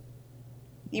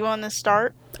 You want to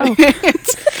start? Oh.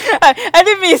 I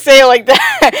didn't mean to say it like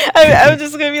that. I was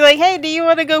just gonna be like, "Hey, do you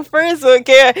want to go first?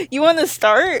 Okay, you want to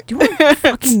start? Do you want to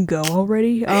fucking go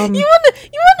already? You want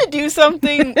to do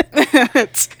something? Do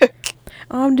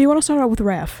you want to start out with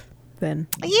Raph then?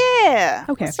 Yeah.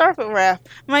 Okay. Let's start with Raph.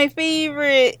 My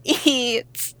favorite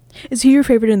is. Is he your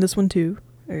favorite in this one too?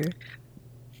 Or?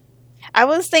 I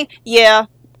was thinking, yeah.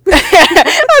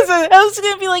 I was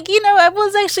gonna be like, I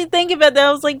was actually thinking about that.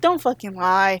 I was like, don't fucking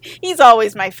lie. He's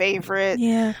always my favorite.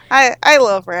 Yeah. I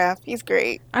love Raph. He's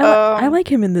great. I like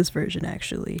him in this version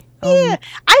actually. Yeah.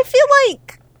 I feel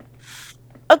like.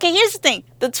 Okay, here's the thing.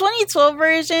 The 2012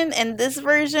 version and this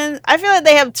version, I feel like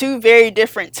they have 2 very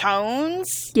different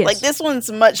tones. Yes. Like this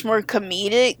one's much more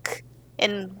comedic.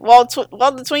 And while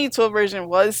the 2012 version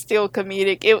was still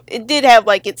comedic, it did have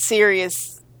like its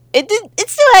serious. It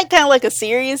still had kind of like a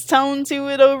serious tone to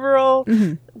it overall.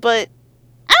 But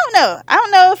I don't know. I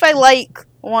don't know if I like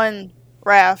one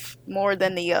Raph more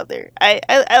than the other. I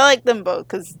like them both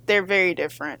because they're very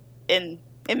different, and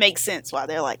it makes sense why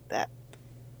they're like that.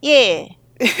 Yeah.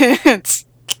 I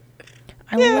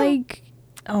like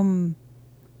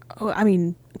I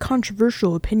mean,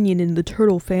 controversial opinion in the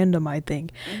turtle fandom, I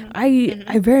think.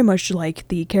 I very much like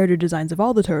the character designs of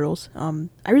all the turtles.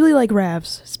 I really like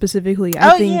Raph's specifically.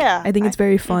 I think it's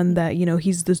very fun that,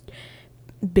 he's the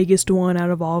biggest one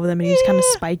out of all of them and he's kind of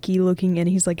spiky looking and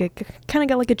he's like kind of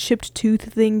got like a chipped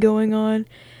tooth thing going on.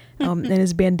 And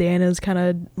his bandana's kind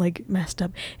of like messed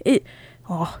up.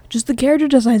 Just the character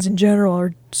designs in general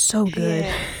are so good.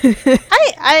 Yeah.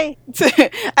 I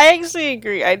actually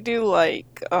agree. I do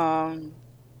like all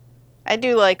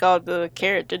the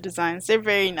character designs. They're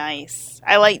very nice.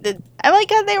 I like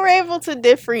how they were able to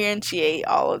differentiate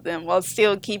all of them while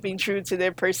still keeping true to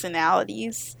their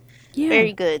personalities. Yeah.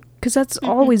 Very good. Because that's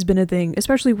always been a thing,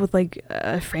 especially with like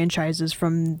franchises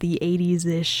from the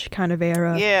 80s-ish kind of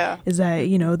era. Yeah. Is that,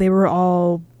 they were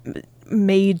all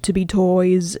made to be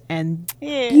toys and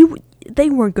they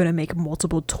weren't going to make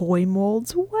multiple toy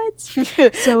molds. What?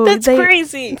 So that's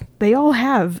crazy. All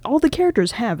the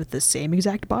characters have the same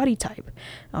exact body type.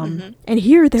 And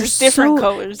here they're just different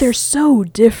colors. They're so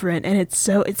different and it's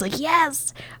like,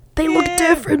 yes, they look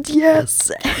different. Yes.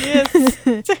 Yes.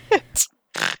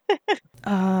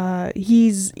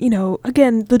 He's,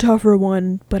 again, the tougher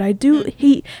one, but I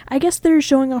guess they're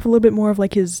showing off a little bit more of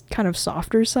like his kind of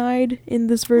softer side in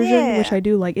this version, which I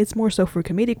do like. It's more so for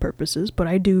comedic purposes, but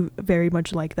I do very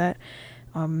much like that.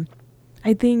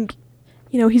 I think,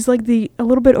 he's like a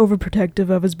little bit overprotective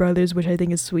of his brothers, which I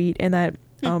think is sweet, and that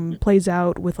plays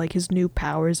out with like his new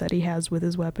powers that he has with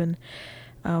his weapon.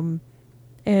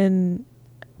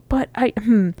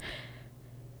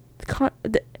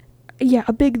 yeah,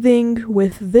 a big thing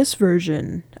with this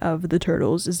version of the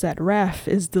Turtles is that Raph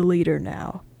is the leader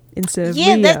now instead of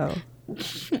Yeah, Leo.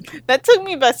 That took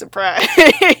me by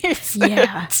surprise.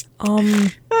 Yeah.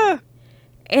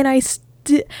 And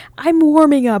I'm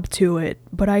warming up to it,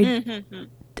 but I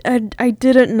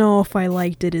didn't know if I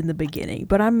liked it in the beginning,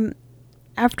 but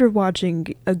after watching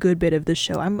a good bit of the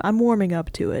show, I'm warming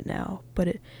up to it now.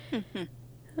 But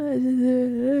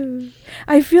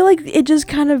I feel like it just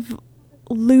kind of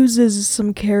loses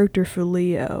some character for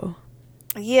Leo.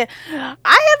 Yeah,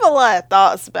 I have a lot of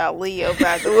thoughts about Leo,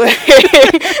 by the way.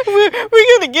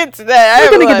 we're gonna get to that.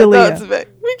 We're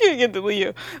gonna get to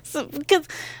Leo. So, because,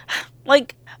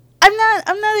 like, I'm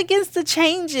not against the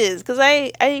changes, because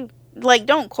I like,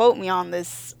 don't quote me on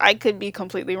this. I could be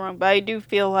completely wrong, but I do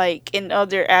feel like in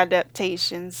other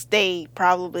adaptations, they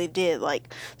probably did,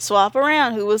 like, swap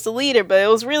around who was the leader, but it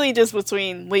was really just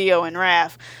between Leo and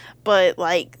Raph. But,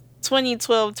 like,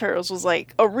 2012 Turtles was,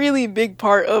 like, a really big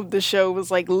part of the show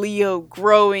was, like, Leo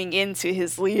growing into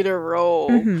his leader role,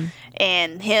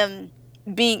 and him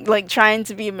being, like, trying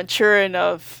to be mature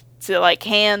enough to, like,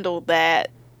 handle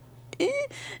that.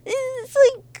 It's,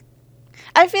 like,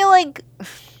 I feel like,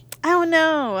 I don't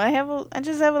know, I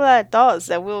just have a lot of thoughts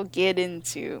that we'll get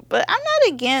into, but I'm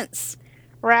not against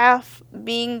Raph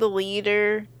being the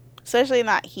leader, especially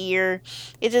not here.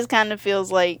 It just kind of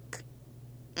feels like,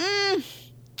 I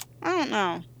don't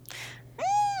know.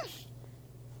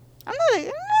 I'm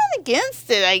not against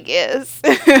it, I guess.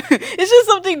 It's just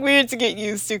something weird to get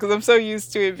used to, because I'm so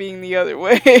used to it being the other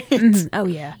way. Oh,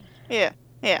 yeah. Yeah.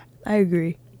 I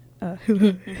agree.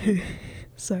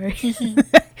 Sorry.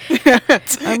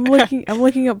 I'm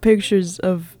looking up pictures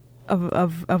of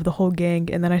the whole gang,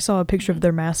 and then I saw a picture of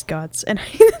their mascots, and I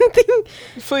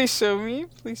Please show me.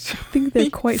 think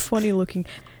they're quite funny looking.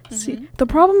 See, the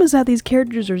problem is that these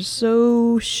characters are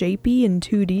so shapy in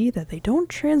 2D that they don't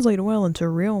translate well into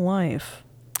real life.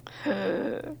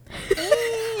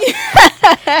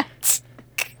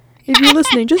 If you're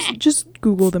listening, just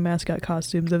Google the mascot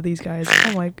costumes of these guys.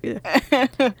 Oh my god.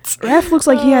 Raph looks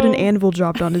like he had an anvil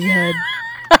dropped on his head.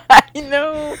 I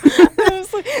know. I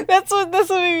was like, that's what made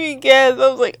me guess. I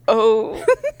was like, oh.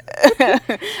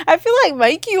 I feel like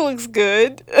Mikey looks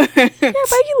good. Yeah,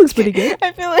 Mikey looks pretty good.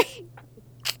 I feel like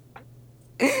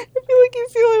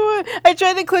he's the only one. I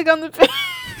tried to click on the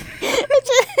I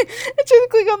tried to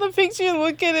click on the picture and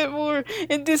look at it more,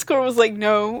 and Discord was like,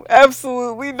 no,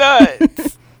 absolutely not.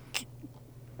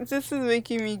 This is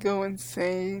making me go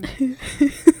insane.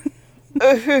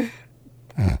 I mean,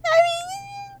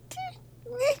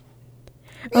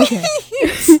 okay.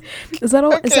 Is that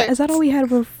all? Okay. Is that all we had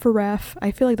for Raph? I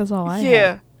feel like that's all I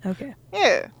had. Okay.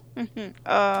 Yeah.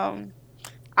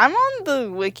 I'm on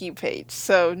the wiki page.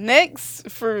 So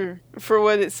next for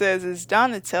what it says is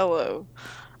Donatello.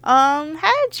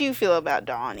 How did you feel about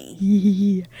Donnie?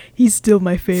 He's still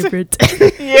my favorite.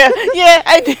 yeah,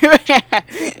 I do.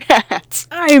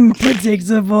 I'm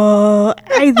predictable.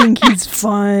 I think he's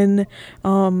fun.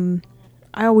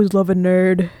 I always love a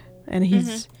nerd, and he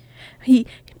is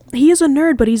a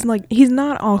nerd, but he's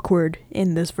not awkward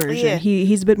in this version. Yeah.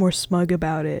 He's a bit more smug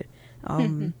about it.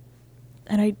 And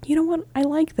you know what? I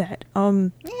like that.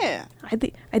 Yeah. I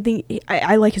think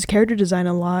I like his character design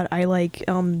a lot. I like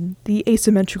the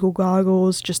asymmetrical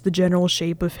goggles, just the general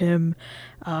shape of him.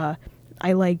 One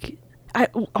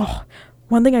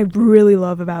thing I really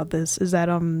love about this is that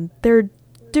there are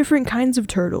different kinds of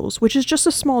turtles, which is just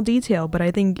a small detail, but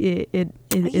I think it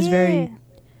is very.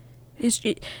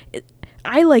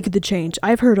 I like the change.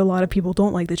 I've heard a lot of people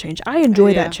don't like the change. I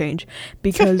enjoy that change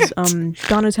because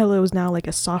Donatello is now like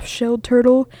a soft-shelled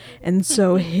turtle, and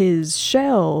so his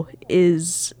shell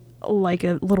is like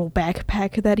a little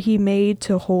backpack that he made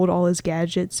to hold all his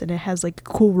gadgets, and it has like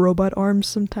cool robot arms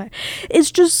sometimes.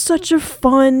 It's just such a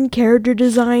fun character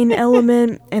design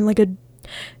element, and like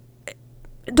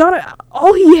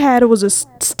all he had was a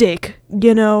stick,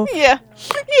 you know? Yeah.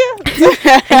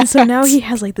 And so now he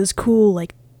has like this cool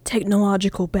like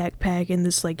technological backpack, and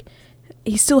this like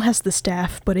he still has the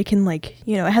staff, but it can like,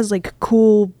 you know, it has like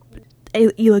cool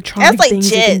electronic like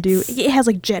things it can do. It has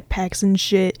like jetpacks and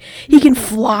shit. He can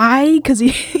fly because he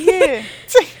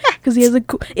has a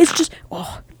cool. It's just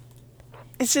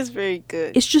it's just very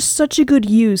good. It's just such a good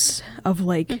use of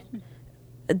like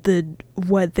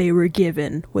what they were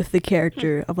given with the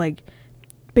character of like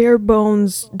bare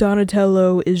bones.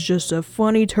 Donatello is just a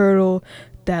funny turtle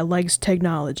that likes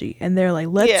technology, and they're like,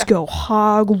 let's go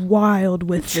hog wild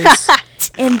with this.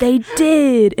 And they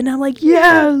did, and I'm like,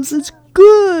 yes, it's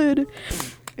good.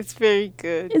 It's very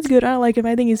good. It's good. I like him.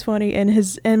 I think he's funny,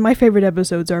 and my favorite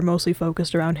episodes are mostly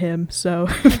focused around him, so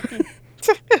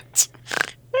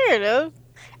Fair fair enough.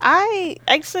 I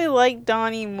actually like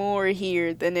Donnie more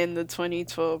here than in the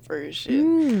 2012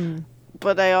 version.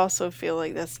 But I also feel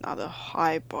like that's not a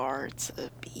high bar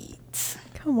to beat.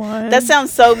 Come on. That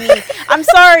sounds so mean. I'm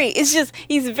sorry. It's just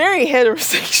he's very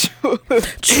heterosexual.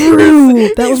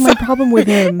 True. That was my problem with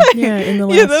him. Yeah, in the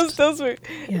last. Yeah, those were.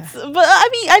 Yeah. But I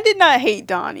mean, I did not hate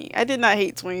Donnie. I did not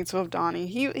hate 2012 Donnie.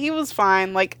 He was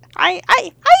fine. Like I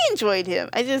enjoyed him.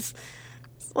 I just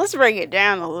let's break it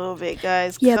down a little bit,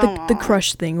 guys. Yeah, Come the on.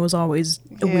 crush thing was always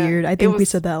Yeah, weird. I it think we was-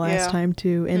 said that last yeah. time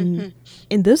too. And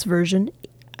in this version,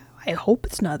 I hope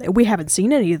it's not there. We haven't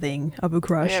seen anything of a We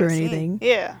crush or haven't seen- anything.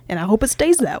 Yeah, And I hope it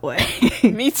stays that way.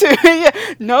 me too. Yeah,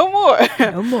 no more.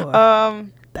 No more.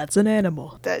 That's an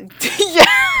animal. That yeah.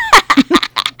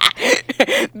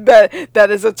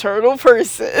 that is a turtle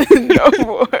person. No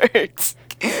more.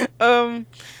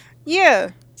 Yeah.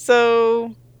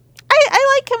 So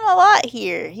I like him a lot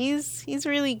here. He's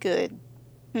really good.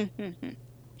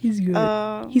 He's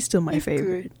good. He's still my he's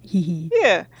favorite. Hee hee.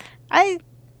 Yeah. I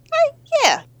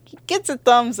yeah. Gets a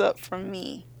thumbs up from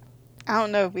me. I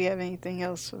don't know if we have anything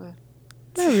else for the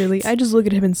Not really. I just look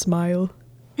at him and smile.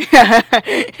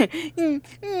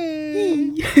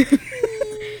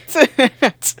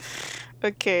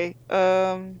 Okay.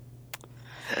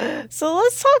 So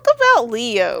let's talk about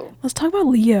Leo. Let's talk about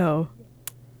Leo.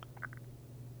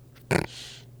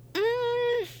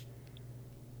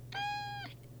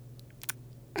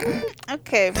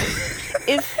 Okay.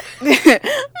 If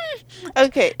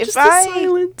okay, if Just the I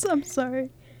silence. I'm sorry.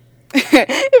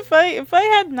 if I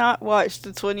had not watched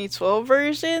the 2012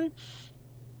 version,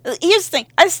 here's the thing.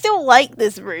 I still like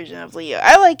this version of Leo.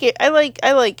 I like it. I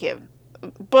like him.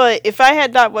 But if I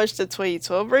had not watched the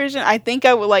 2012 version, I think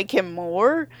I would like him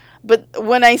more. But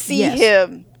when I see Yes.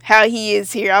 him, how he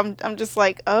is here, I'm just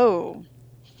like, oh.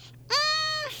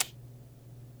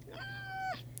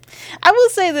 I will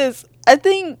say this. I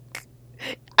think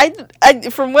I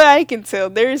from what I can tell,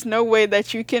 there is no way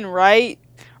that you can write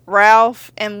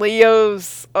Ralph and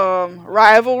Leo's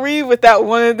rivalry without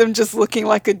one of them just looking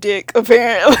like a dick.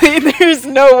 Apparently, there's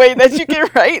no way that you can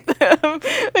write them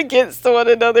against one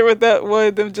another without one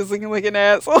of them just looking like an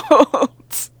asshole.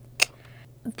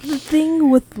 The thing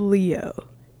with Leo,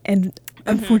 and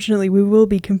unfortunately, we will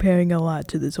be comparing a lot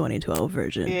to the 2012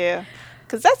 version. Yeah,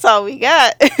 because that's all we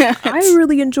got. I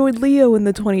really enjoyed Leo in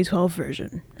the 2012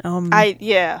 version.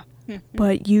 Yeah.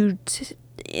 But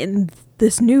in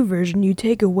this new version, you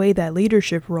take away that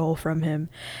leadership role from him,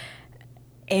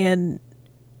 and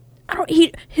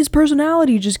his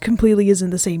personality just completely isn't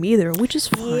the same either, which is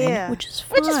fine. Yeah. Which is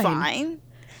fine.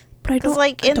 But I 'Cause, don't,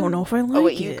 like, I don't know if I like Oh,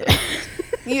 wait, you it. go.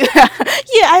 Yeah,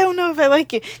 I don't know if I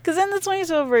like it because in the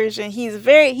 2012 version, he's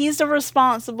the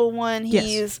responsible one. Yes.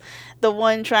 He's the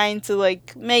one trying to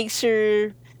like make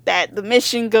sure that the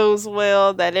mission goes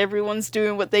well, that everyone's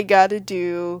doing what they got to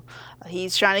do.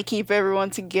 He's trying to keep everyone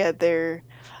together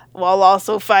while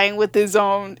also fighting with his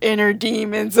own inner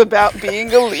demons about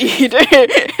being a leader.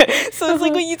 So it's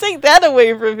like when you take that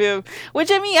away from him,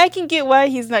 which I mean, I can get why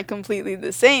he's not completely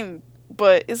the same,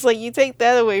 but it's like you take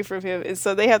that away from him, and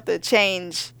so they have to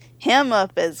change him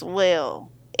up as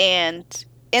well. And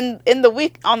on the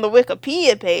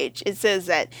Wikipedia page, it says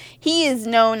that he is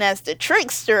known as the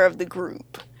trickster of the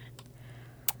group.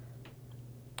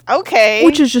 Okay.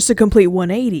 Which is just a complete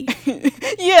 180.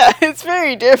 Yeah, it's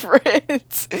very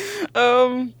different.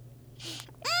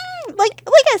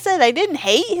 Like I said, I didn't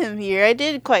hate him here. I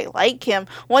did quite like him.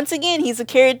 Once again, he's a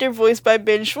character voiced by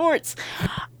Ben Schwartz.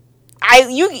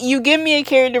 You give me a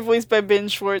character voiced by Ben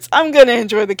Schwartz, I'm gonna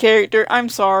enjoy the character. I'm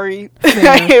sorry.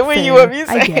 I hate when you want me to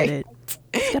say. I get it.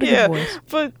 It's got a Yeah, good voice.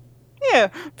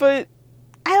 but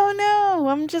I don't know.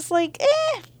 I'm just like,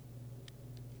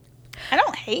 I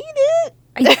don't hate it.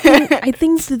 I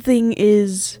think the thing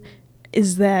is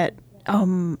that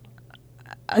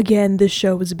again, this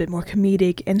show is a bit more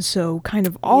comedic, and so kind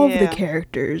of all of the Yeah.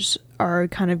 characters are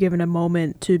kind of given a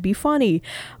moment to be funny.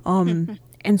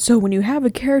 And so when you have a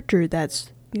character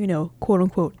that's, quote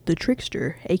unquote, the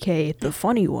trickster, aka the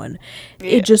funny one,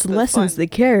 Yeah, it just the lessens fun. the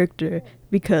character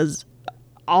because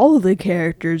all of the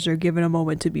characters are given a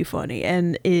moment to be funny,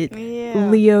 and Yeah.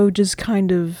 Leo just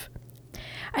kind of,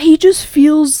 he just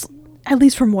feels, at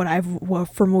least from what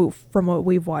from what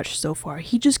we've watched so far,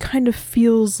 he just kind of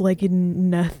feels like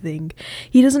nothing.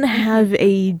 He doesn't have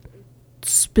a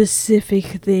specific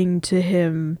thing to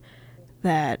him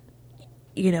that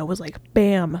was like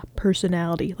bam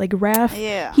personality. Like Raph,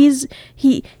 Yeah. he's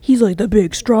like the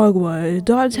big strong one.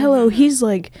 Donatello, he's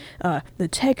like the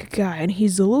tech guy, and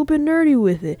he's a little bit nerdy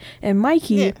with it. And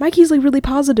Mikey's like really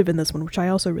positive in this one, which I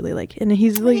also really like. And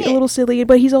he's like a little silly,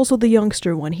 but he's also the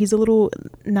youngster one. He's a little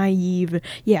naive.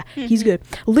 Yeah, he's good.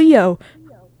 Leo,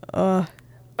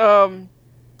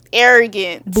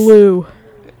 Arrogant. blue.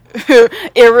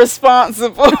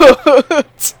 Irresponsible.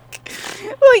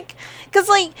 Like, because,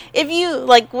 like, if you,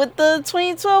 like, with the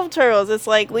 2012 Turtles, it's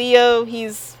like Leo,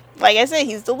 he's, like I said,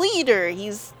 he's the leader.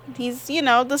 He's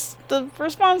the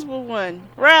responsible one.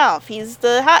 Ralph, he's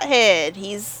the hothead.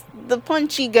 He's the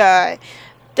punchy guy.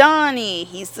 Donnie,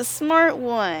 he's the smart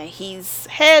one. He's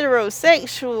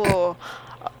heterosexual.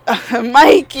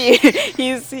 Mikey,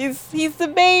 he's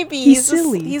the baby. He's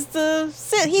silly. He's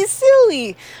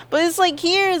silly. But it's like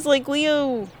here is like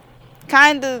Leo,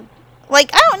 kind of like,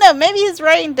 I don't know. Maybe his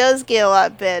writing does get a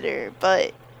lot better,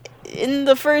 but in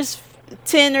the first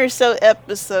 10 or so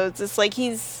episodes, it's like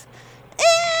he's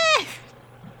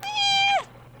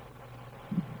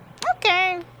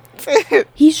okay.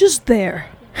 He's just there.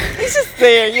 He's just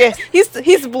there. Yeah,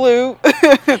 he's blue.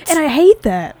 And I hate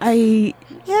that.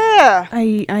 Yeah.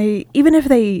 I even if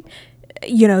they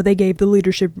gave the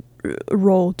leadership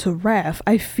role to Raph,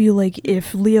 I feel like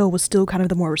if Leo was still kind of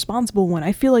the more responsible one,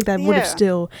 I feel like that would have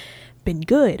still been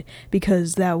good,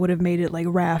 because that would have made it like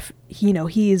Raph,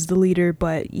 he is the leader,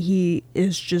 but he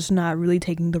is just not really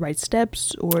taking the right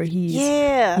steps, or he's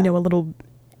a little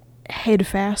head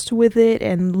fast with it,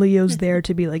 and Leo's there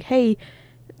to be like, hey,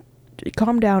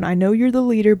 calm down, I know you're the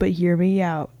leader, but hear me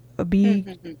out,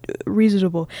 be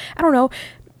reasonable. I don't know,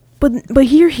 but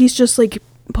here he's just like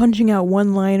punching out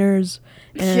one-liners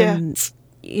and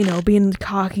being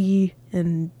cocky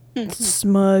and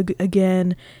smug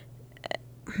again.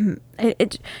 I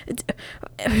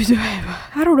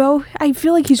don't know. I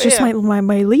feel like he's just my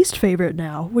least favorite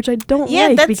now, which I don't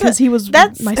like, because he was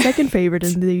my second favorite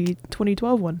in the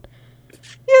 2012 one.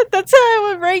 Yeah, that's how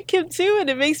I would rank him too, and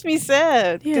it makes me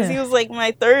sad, because he was like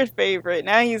my third favorite.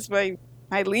 Now he's my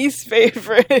least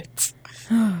favorite.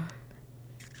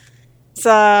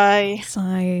 Sigh.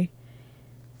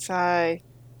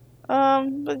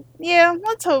 But yeah,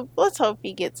 let's hope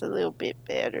he gets a little bit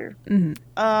better.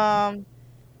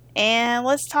 And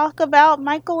let's talk about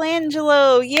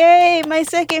Michelangelo. Yay, my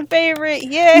second favorite.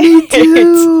 Yay. Me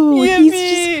too.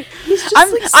 Yippee. He's just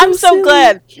like I'm so silly.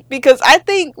 glad, because I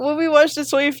think when we watched the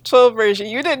 2012 version,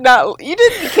 you didn't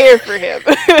care for him.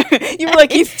 You were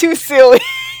like, he's too silly.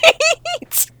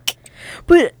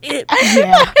 But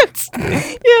yeah.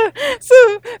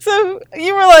 So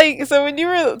you were like, so when you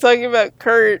were talking about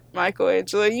Kurt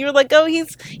Michelangelo, you were like, oh,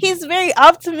 he's very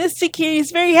optimistic here.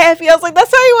 He's very happy. I was like,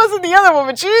 that's how he was in the other one,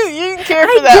 but you didn't care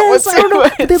for that one I don't know.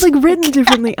 much. They're like written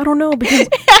differently. I don't know, because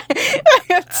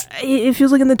it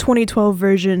feels like in the 2012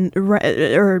 version,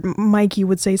 or Mikey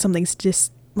would say something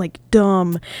just like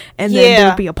dumb, and then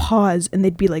there'd be a pause, and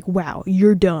they'd be like, wow,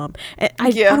 you're dumb. And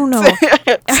I don't know.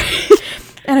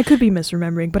 And I could be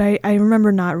misremembering, but I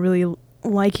remember not really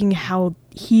liking how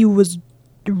he was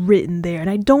written there, and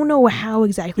I don't know how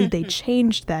exactly they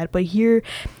changed that, but here,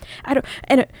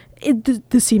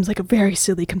 this seems like a very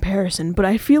silly comparison, but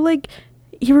I feel like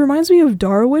he reminds me of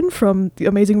Darwin from The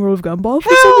Amazing World of Gumball for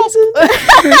some reason.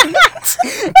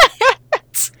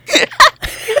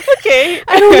 Okay.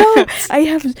 I don't know.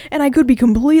 And I could be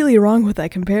completely wrong with that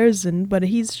comparison, but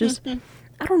he's just,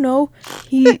 I don't know.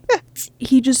 He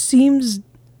just seems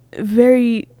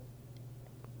very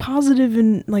positive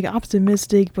and like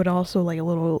optimistic, but also like a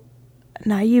little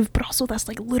naive, but also that's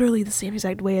like literally the same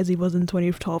exact way as he was in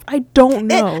 2012. I don't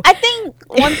know. I think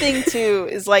one thing too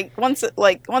is like once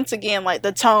again, like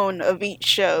the tone of each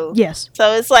show. Yes.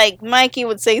 So it's like Mikey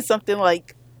would say something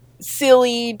like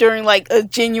silly during like a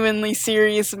genuinely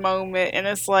serious moment, and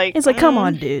it's like come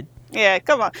on, dude. Yeah,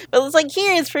 come on. But it's like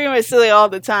here it's pretty much silly all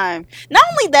the time. Not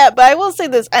only that, but I will say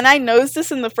this, and I noticed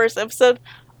this in the first episode,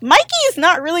 Mikey is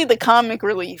not really the comic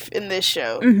relief in this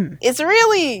show. It's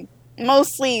really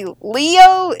mostly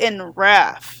Leo and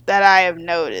Raph that I have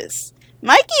noticed.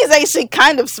 Mikey is actually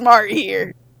kind of smart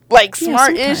here. Like,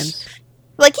 smart-ish.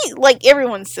 Like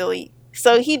everyone's silly.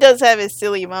 So he does have his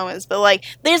silly moments. But, like,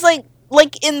 there's, like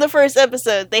in the first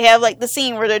episode, they have, like, the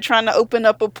scene where they're trying to open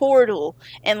up a portal.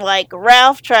 And, like,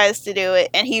 Ralph tries to do it,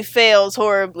 and he fails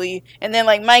horribly. And then,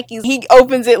 like, he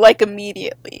opens it, like,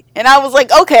 immediately. And I was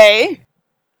like, okay,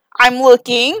 I'm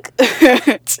looking.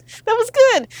 That was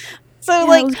good. So,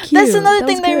 that's another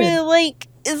thing that I really like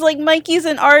is like Mikey's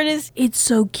an artist. It's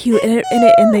so cute,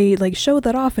 and they like show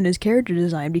that off in his character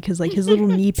design because like his little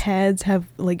knee pads have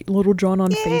like little drawn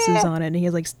on faces on it, and he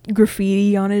has like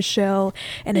graffiti on his shell.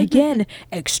 And again,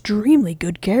 extremely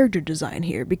good character design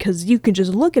here because you can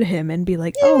just look at him and be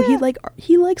like, oh,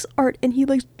 he likes art and he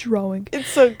likes drawing. It's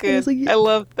so good. It's like, I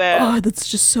love that. Oh, that's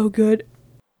just so good.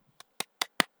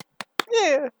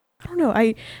 Yeah. I don't know.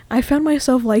 I found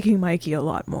myself liking Mikey a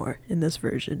lot more in this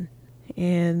version,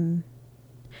 and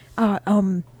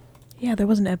yeah, there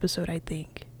was an episode, I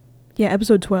think. Yeah,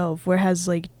 episode 12, where it has,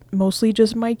 like, mostly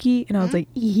just Mikey, and I was like,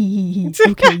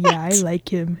 okay, yeah, I like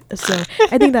him. So,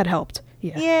 I think that helped.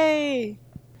 Yeah. Yay!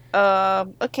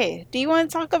 Okay, do you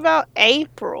want to talk about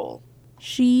April?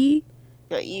 She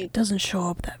You doesn't show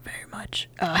up that very much.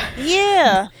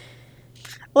 Yeah.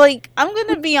 Like, I'm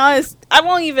gonna be honest, I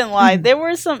won't even lie. There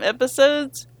were some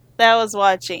episodes that I was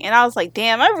watching, and I was like,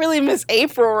 damn, I really miss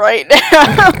April right now.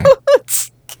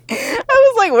 I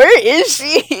was like, where is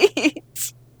she?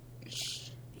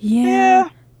 Yeah.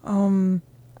 And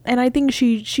I think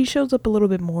she shows up a little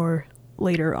bit more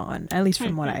later on, at least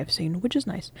from what I've seen, which is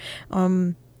nice.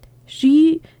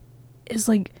 She is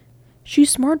like, she's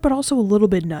smart, but also a little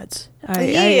bit nuts.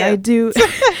 I do.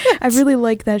 I really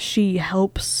like that she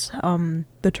helps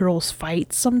the turtles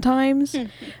fight sometimes,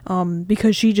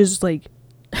 because she just like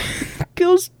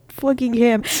goes fucking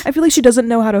ham. I feel like she doesn't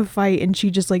know how to fight, and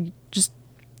she just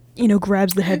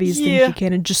grabs the heaviest thing she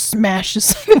can and just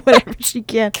smashes whatever she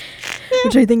can,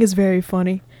 which I think is very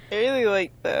funny. I really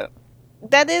like that.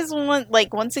 That is one,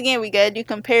 like, once again, we gotta do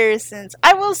comparisons.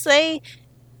 I will say,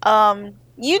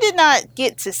 you did not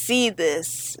get to see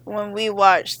this when we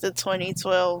watched the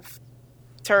 2012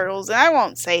 Turtles, and I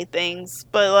won't say things,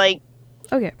 but, like,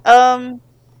 Okay.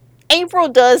 April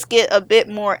does get a bit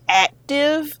more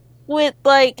active with,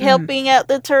 like, helping out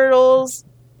the Turtles,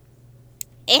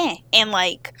 and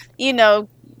like,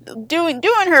 doing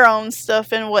her own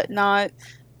stuff and whatnot.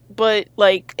 But,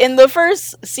 like, in the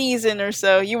first season or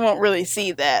so, you won't really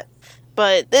see that.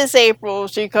 But this April,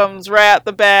 she comes right out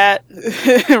the bat,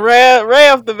 right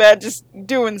off the bat, just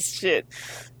doing shit.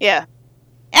 Yeah.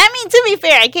 I mean, to be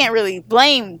fair, I can't really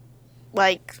blame,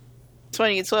 like,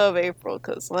 2012 April,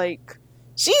 because, like,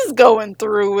 she's going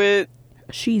through it.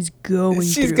 She's going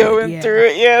through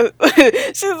it, yeah.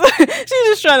 She's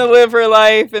just trying to live her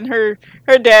life, and her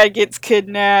dad gets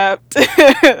kidnapped.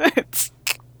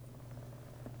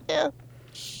 Yeah.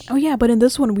 Oh yeah, but in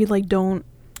this one we don't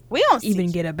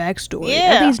even get a backstory.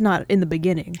 Yeah. At least not in the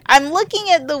beginning. I'm looking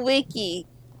at the wiki.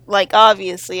 Like,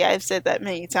 obviously, I've said that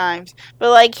many times.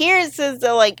 But, like, here it says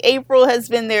that, like, April has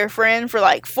been their friend for,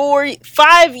 like, 5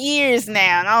 years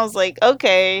now. And I was like,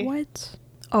 okay. What?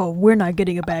 Oh, we're not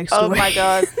getting a backstory. Oh, my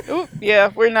God. Oop,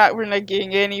 yeah, we're not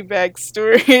getting any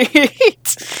backstory.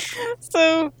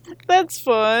 So, that's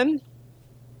fun.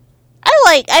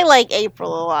 I like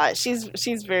April a lot.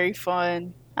 She's very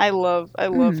fun. I love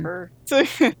her.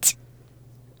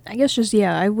 I guess just,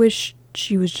 yeah, I wish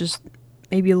she was just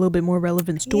maybe a little bit more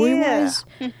relevant story-wise.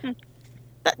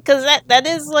 Because that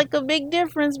is, like, a big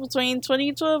difference between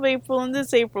 2012 April and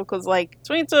this April. Because, like,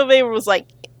 2012 April was, like,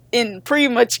 in pretty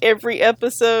much every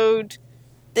episode.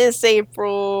 This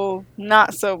April,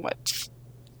 not so much.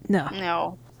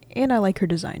 No. And I like her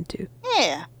design, too.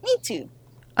 Yeah, me too.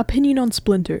 Opinion on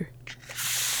Splinter.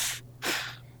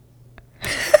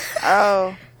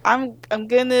 Oh, I'm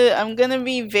gonna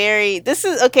be very. This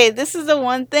is the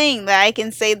one thing that I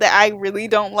can say that I really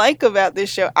don't like about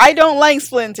this show. I don't like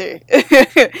Splinter.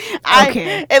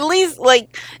 Okay. At least,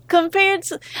 like, compared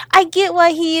to, I get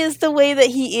why he is the way that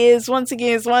he is. Once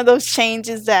again, it's one of those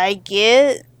changes that I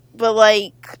get, but,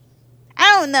 like,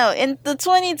 I don't know. In the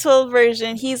 2012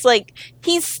 version, he's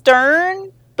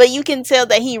stern, but you can tell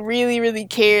that he really, really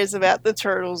cares about the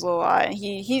Turtles a lot.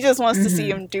 He just wants to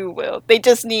see them do well. They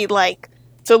just need, like,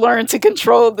 to learn to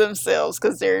control themselves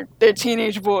because they're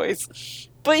teenage boys.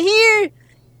 But here,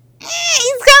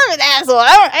 he's kind of an asshole.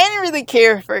 I didn't really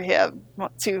care for him.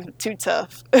 Too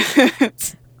tough.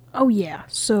 Oh yeah.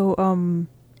 So and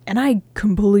I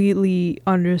completely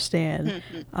understand.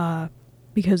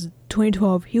 Because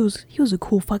 2012, he was a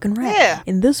cool fucking rat. Yeah.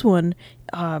 In this one,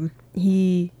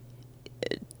 he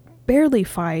barely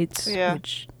fights,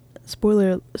 which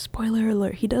spoiler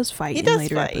alert, he does fight in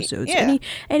later episodes. Yeah.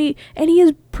 And he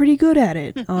is pretty good at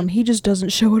it. He just doesn't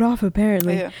show it off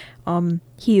apparently. Yeah.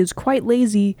 He is quite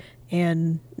lazy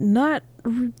and not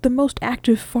the most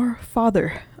active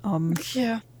father.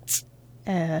 Yeah.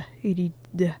 He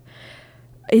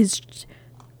is,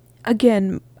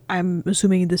 again, I'm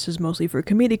assuming this is mostly for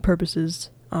comedic purposes.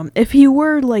 If he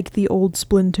were like the old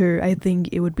Splinter, I think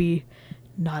it would be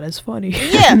not as funny.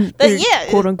 Yeah,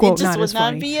 quote unquote, it just not would as not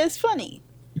funny. be as funny.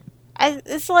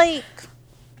 It's like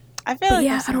I feel But like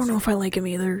yeah, this I don't is- know if I like him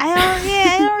either.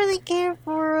 I don't really care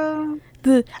for him.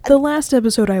 The last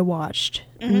episode I watched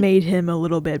made him a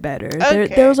little bit better. There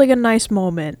Okay. was like a nice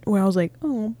moment where I was like,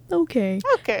 oh, okay.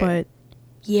 Okay. But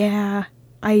yeah,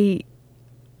 I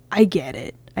get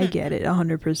it. I get it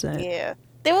 100%. Yeah,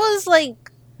 there was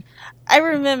like, I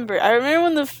remember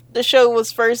when the show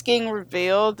was first getting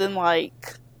revealed, and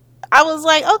like, I was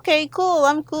like, okay, cool,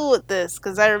 I'm cool with this,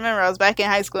 because I remember I was back in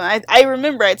high school, and I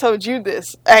remember I told you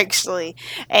this actually,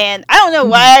 and I don't know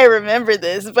why I remember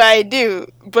this, but I do.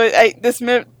 But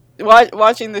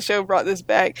watching the show brought this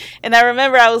back, and I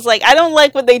remember I was like, I don't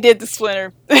like what they did to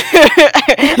Splinter.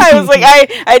 I was like,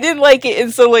 I didn't like it,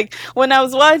 and so like when I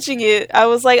was watching it, I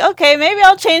was like, okay, maybe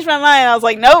I'll change my mind. I was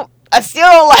like, nope, I still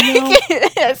don't like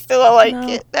it. I still don't like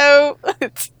it. No.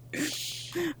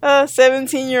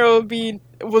 17-year-old B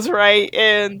was right,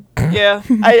 and yeah,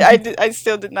 I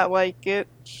still did not like it.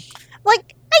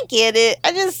 Like, I get it.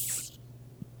 I just,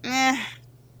 And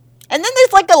then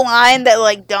there's like a line that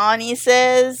like Donnie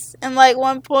says in like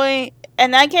one point,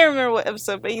 and I can't remember what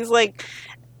episode, but he's like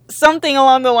something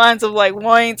along the lines of like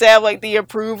wanting to have like the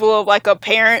approval of like a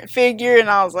parent figure, and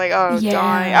I was like, oh, Yeah.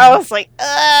 Donnie. I was like,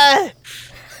 Donnie.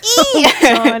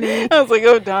 I was like,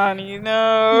 oh, Donnie,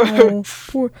 no. Oh,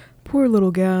 poor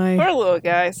little guy. Poor little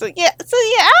guy. So yeah, I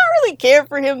don't really care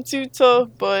for him too tough,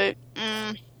 but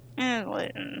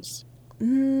what else? Do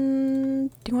you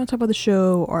want to talk about the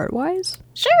show art-wise?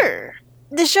 Sure.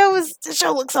 The show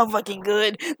looks so fucking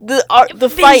good. The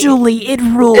fight, Visually, it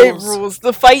rules. it rules.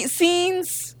 The fight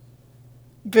scenes,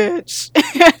 bitch.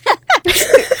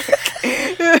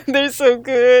 They're so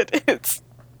good. It's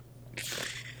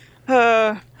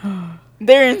they're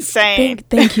insane.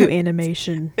 Thank you,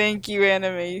 animation. Thank you,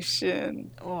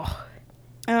 animation. Oh,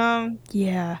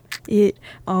 Yeah. it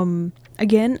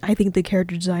again, I think the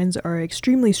character designs are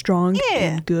extremely strong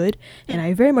and good, and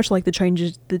I very much like the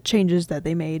changes that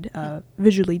they made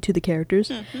visually to the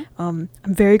characters. I'm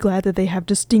very glad that they have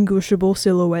distinguishable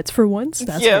silhouettes for once.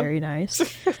 That's very nice.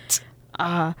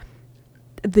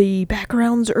 The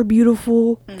backgrounds are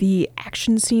beautiful. The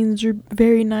action scenes are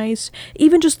very nice.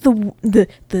 Even just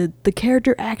the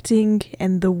character acting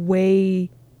and the way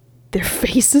their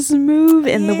faces move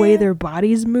and the way their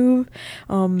bodies move.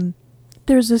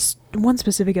 There's this one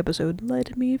specific episode.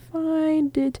 Let me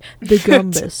find it. The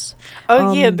Gumbus.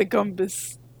 The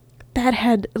Gumbus. That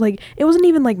had, like, it wasn't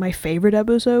even, like, my favorite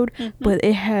episode, but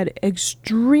it had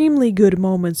extremely good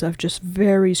moments of just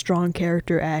very strong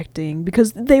character acting,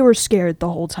 because they were scared the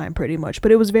whole time, pretty much,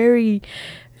 but it was very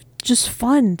just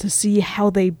fun to see how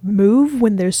they move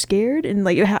when they're scared, and,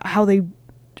 like, how they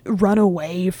run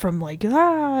away from, like,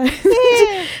 how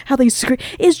they scream.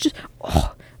 It's just,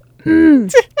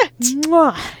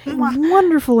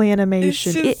 wonderful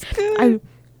animation. It's just good.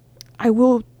 I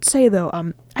will say, though,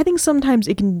 I think sometimes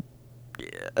it can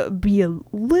be a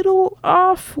little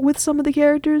off with some of the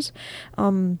characters,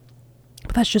 but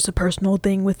that's just a personal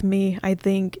thing with me. I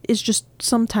think it's just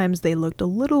sometimes they looked a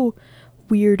little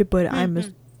weird, but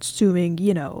I'm assuming,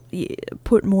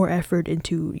 put more effort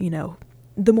into,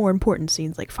 the more important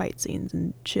scenes, like fight scenes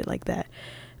and shit like that.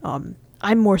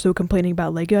 I'm more so complaining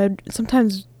about, like,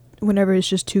 sometimes whenever it's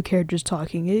just two characters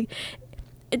talking,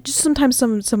 it just sometimes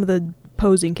some of the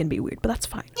posing can be weird, but that's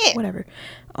fine. Whatever.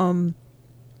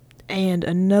 And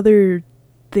another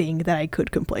thing that I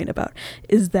could complain about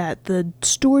is that the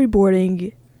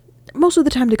storyboarding, most of the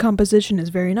time the composition is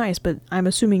very nice, but I'm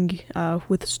assuming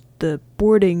with the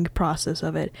boarding process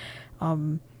of it,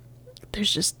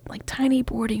 there's just like tiny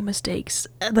boarding mistakes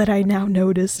that I now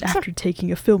noticed after taking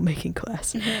a filmmaking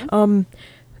class.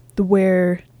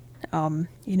 Where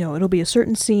it'll be a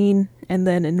certain scene, and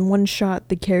then in one shot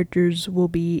the characters will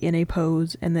be in a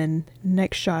pose, and then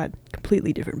next shot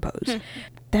completely different pose.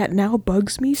 That now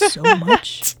bugs me so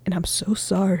much, and I'm so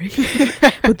sorry,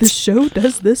 but the show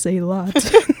does this a lot.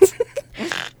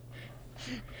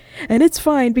 And it's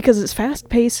fine because it's fast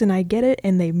paced and I get it,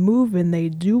 and they move and they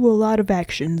do a lot of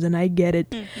actions and I get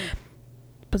it.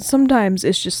 But sometimes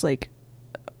it's just like,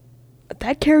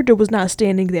 that character was not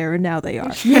standing there and now they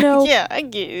are, Yeah, I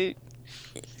get it.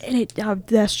 And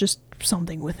that's just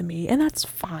something with me, and that's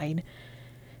fine.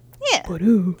 Yeah. But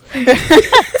ooh.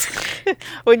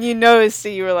 When you notice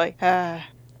it, you were like,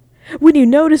 When you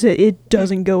notice it, it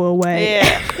doesn't go away.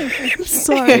 Yeah. I'm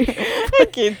sorry. I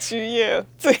get you, yeah.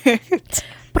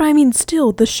 But I mean,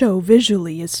 still, the show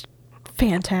visually is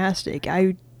fantastic.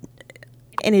 And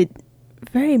it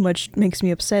very much makes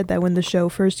me upset that when the show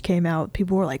first came out,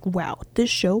 people were like, wow, this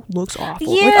show looks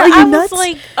awful. Yeah, like, are you nuts? was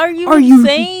like, are you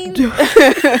insane?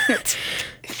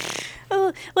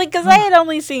 like, because I had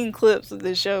only seen clips of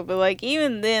the show, but like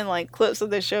even then, like clips of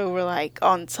the show were like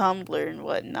on Tumblr and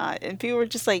whatnot, and people were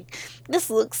just like, "This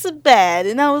looks so bad,"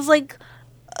 and I was like,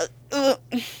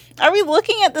 "Are we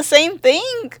looking at the same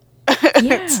thing?"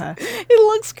 Yeah. It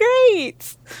looks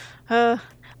great.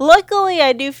 Luckily,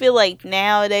 I do feel like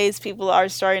nowadays people are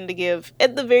starting to give,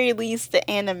 at the very least, the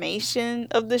animation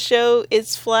of the show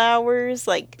its flowers.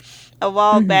 Like, a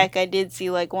while back, I did see,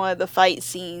 like, one of the fight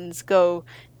scenes go,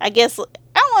 I guess, I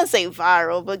don't want to say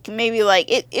viral, but maybe, like,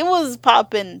 it was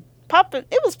popping,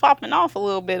 it was popping off a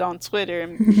little bit on Twitter.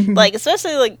 And, like,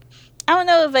 especially, like, I don't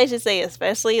know if I should say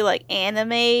especially, like,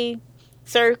 anime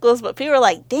circles, but people are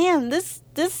like, damn, this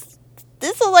looks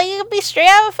like it could be straight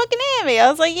out of fucking anime. I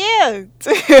was like, yeah.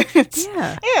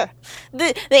 Yeah.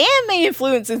 The anime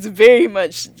influence is very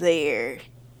much there.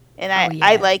 And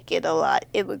I like it a lot.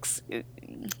 It looks...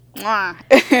 And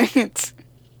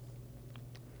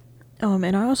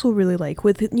I also really like,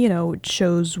 with,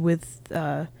 shows with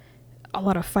a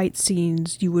lot of fight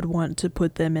scenes, you would want to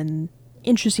put them in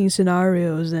interesting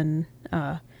scenarios and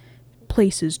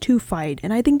places to fight,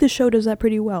 and I think this show does that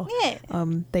pretty well. Yeah.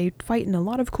 They fight in a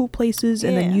lot of cool places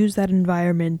and then use that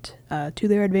environment to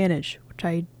their advantage,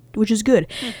 which is good.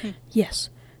 Yes.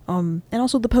 And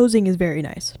also the posing is very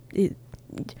nice.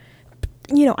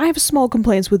 I have small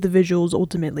complaints with the visuals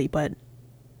ultimately, but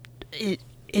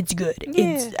it's good.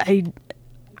 Yeah.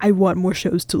 I want more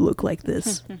shows to look like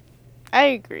this. I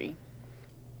agree.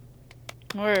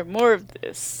 More of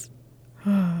this.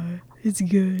 It's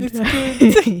good.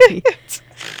 It's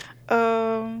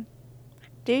good.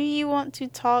 Do you want to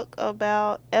talk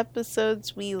about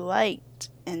episodes we liked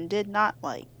and did not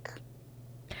like?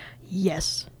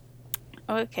 Yes.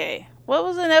 Okay. What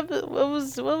was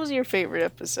what was your favorite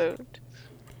episode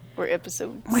or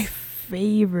episodes? My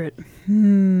favorite.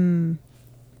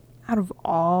 Out of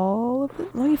all of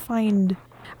it, let me find.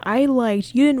 I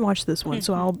liked. You didn't watch this one,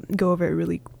 so I'll go over it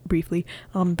really briefly.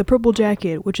 The Purple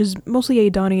Jacket, which is mostly a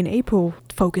Donnie and April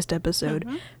focused episode.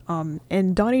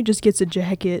 And Donnie just gets a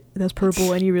jacket that's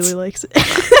purple, and he really likes it.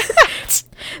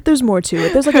 There's more to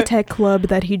it. There's like a tech club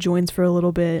that he joins for a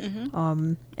little bit.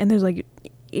 And there's like,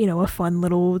 a fun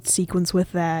little sequence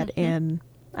with that. And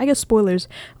I guess spoilers.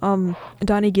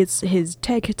 Donnie gets his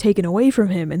tech taken away from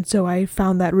him, and so I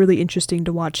found that really interesting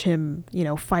to watch him,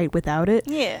 fight without it.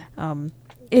 Yeah.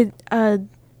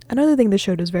 Another thing the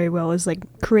show does very well is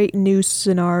like create new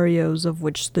scenarios of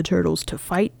which the turtles to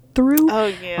fight through. Oh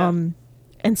yeah.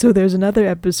 And so there's another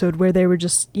episode where they were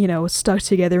just, stuck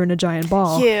together in a giant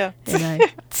ball. Yeah.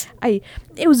 And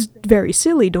it was very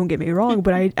silly, don't get me wrong,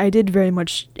 but I did very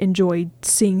much enjoy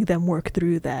seeing them work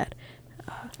through that.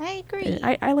 I agree.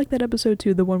 I like that episode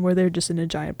too, the one where they're just in a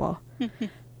giant ball.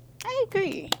 I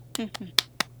agree.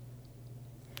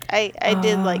 I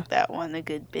did like that one a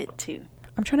good bit too.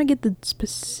 I'm trying to get the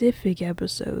specific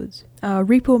episodes.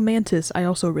 Repo Mantis I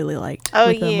also really liked. Oh,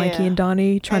 with Mikey and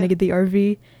Donnie trying to get the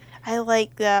RV. I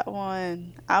like that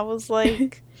one. I was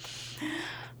like,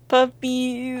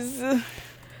 puppies.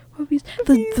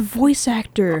 The voice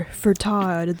actor for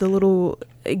Todd, the little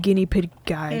guinea pig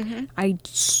guy, I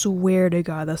swear to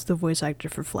God that's the voice actor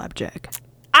for Flapjack.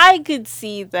 I could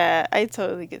see that. I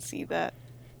totally could see that.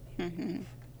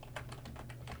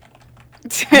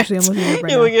 Actually, I'm looking at it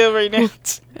right now. You're looking at it right now.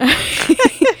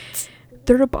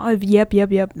 Third up,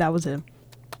 yep, that was him.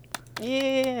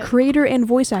 Yeah. Creator and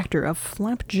voice actor of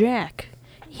Flapjack.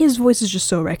 His voice is just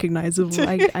so recognizable.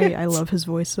 I love his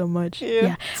voice so much.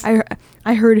 Yeah.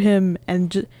 I heard him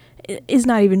and it's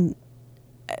not even...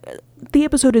 the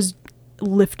episode is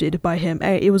lifted by him.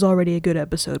 It was already a good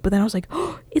episode, but then I was like,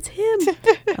 oh, it's him!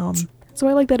 So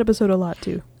I like that episode a lot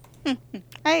too.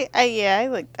 I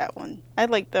like that one. I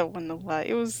like that one a lot.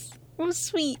 It was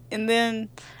sweet, and then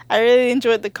I really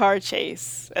enjoyed the car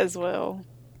chase as well.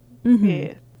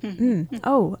 Yeah.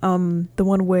 Oh, the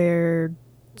one where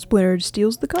Splinter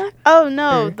steals the car? Oh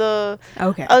no,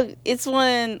 okay. it's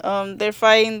when they're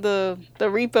fighting the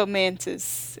Repo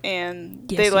Mantis, and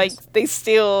they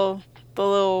steal the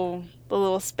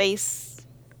little space.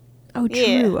 Oh, true.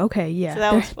 Yeah. Okay,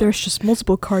 yeah. So there's just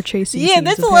multiple car chasing Yeah, scenes,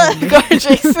 there's a lot of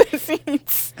apparently. car chase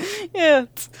scenes. Yeah.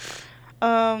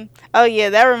 Oh yeah,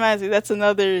 that reminds me. That's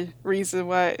another reason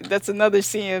why. That's another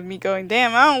scene of me going,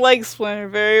 "Damn, I don't like Splinter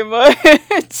very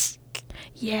much."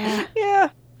 Yeah. Yeah.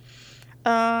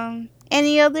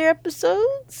 Any other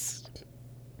episodes?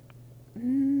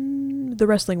 The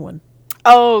wrestling one.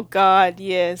 Oh God,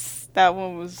 yes, that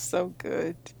one was so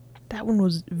good. That one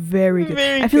was very good.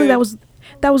 Very I feel good. like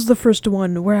that was the first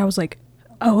one where I was like,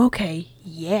 oh, okay,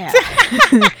 yeah.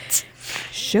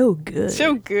 So good.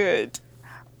 So good.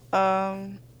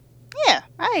 Yeah,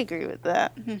 I agree with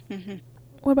that.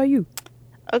 What about you?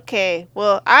 Okay,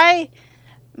 well,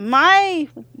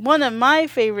 one of my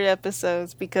favorite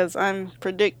episodes, because I'm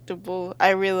predictable, I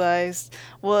realized,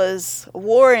 was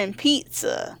War and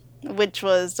Pizza, which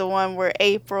was the one where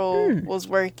April was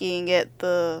working at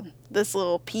this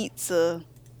little pizzeria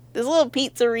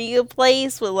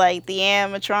place with like the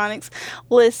animatronics.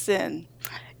 Listen,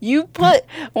 you put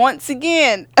once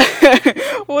again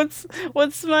what's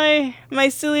my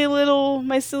silly little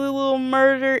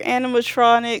murder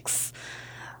animatronics,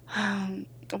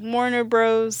 Warner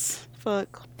Bros.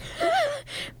 Fuck.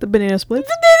 The banana splits?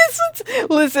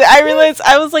 Listen, I realized,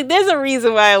 I was like, there's a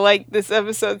reason why I like this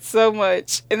episode so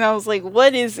much. And I was like,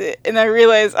 what is it? And I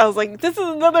realized, I was like, this is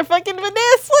another fucking banana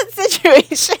split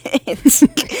situation. I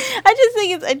just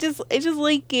think I just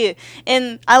like it.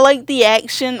 And I like the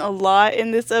action a lot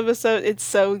in this episode. It's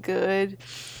so good.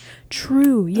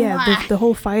 True, yeah. The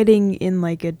whole fighting in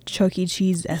like a Chuck E.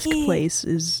 Cheese-esque place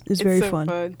is very so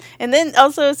fun. And then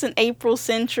also it's an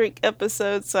April-centric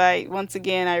episode, so I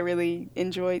really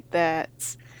enjoyed that.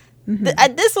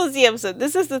 This was the episode.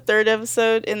 This is the third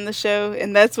episode in the show,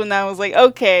 and that's when I was like,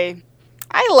 okay,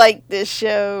 I like this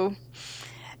show.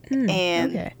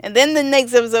 And then the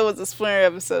next episode was a Splinter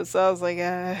episode, so I was like,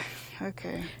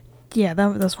 okay. Yeah,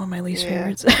 that's one of my least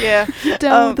favorites. Yeah.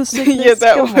 Down with the sickness. Yeah,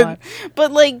 that Come one. on.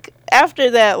 But like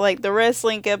after that, like the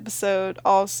wrestling episode,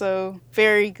 also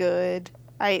very good.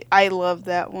 I love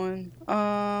that one.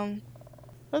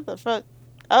 What the fuck?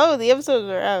 Oh, the episodes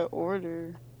are out of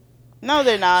order. No,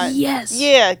 they're not. Yes.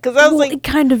 Yeah, because I was like, it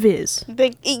kind of is.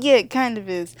 It kind of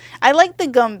is. I like the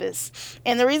Gumbus,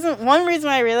 and one reason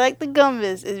why I really like the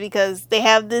Gumbus is because they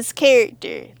have this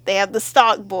character. They have the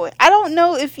Stock Boy. I don't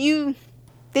know if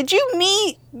did you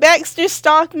meet Baxter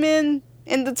Stockman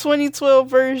in the 2012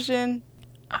 version?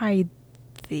 I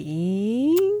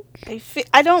think.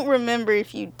 I don't remember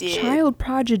if you did. Child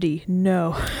Prodigy,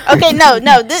 no. Okay, no.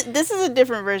 This is a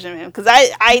different version of him, because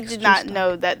I did not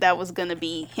know that was gonna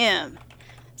be him.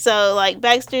 So like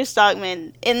Baxter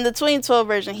Stockman in the 2012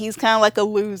 version, he's kind of like a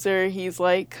loser. He's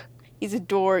a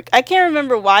dork. I can't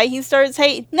remember why he starts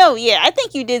hating. No, yeah, I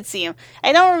think you did see him.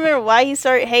 I don't remember why he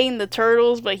started hating the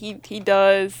turtles, but he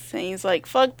does. And he's like,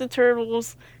 fuck the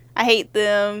turtles. I hate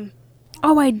them.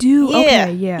 Oh, I do? Yeah.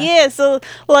 Okay, yeah. Yeah, so,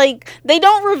 like, they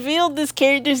don't reveal this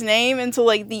character's name until,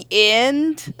 like, the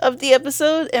end of the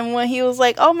episode. And when he was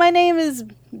like, oh, my name is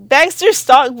Baxter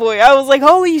Stockboy, I was like,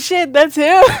 holy shit, that's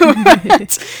him.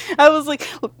 I was like,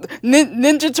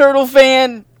 Ninja Turtle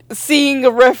fan seeing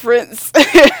a reference.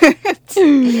 I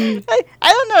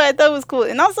don't know, I thought it was cool.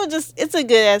 And also just, it's a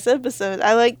good ass episode.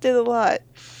 I liked it a lot.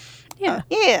 Yeah.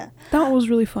 Yeah. That one was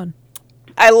really fun.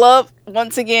 I love,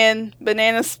 once again,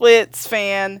 Banana Splits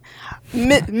fan,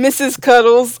 Mrs.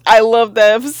 Cuddles. I love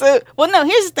that episode. Well, no,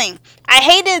 here's the thing. I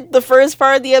hated the first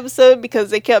part of the episode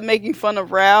because they kept making fun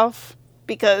of Ralph,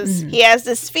 because he has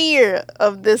this fear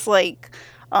of this, like,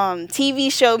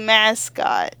 TV show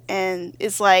mascot, and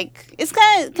it's kind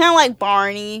of like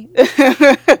Barney.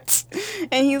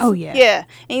 And he's and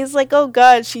he's like, oh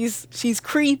god, she's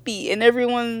creepy, and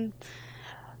everyone.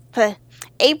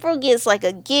 April gets like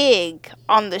a gig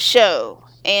on the show,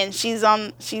 and she's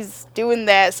doing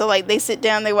that, so like they sit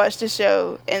down, they watch the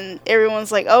show, and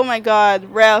everyone's like, oh my god,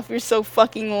 Ralph, you're so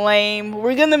fucking lame,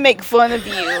 we're gonna make fun of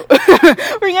you.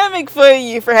 We're gonna make fun of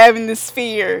you for having this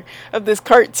fear of this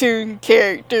cartoon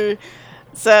character.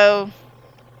 So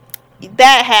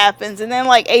that happens, and then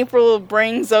like April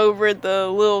brings over the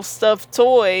little stuffed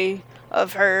toy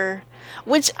of her,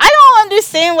 which I don't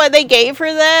understand why they gave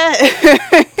her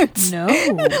that. No.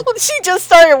 She just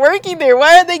started working there.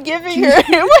 Why are they giving her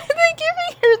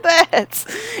that?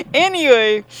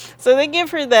 Anyway, so they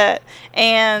give her that,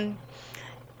 and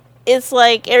it's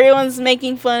like everyone's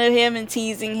making fun of him and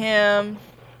teasing him.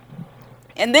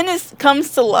 And then it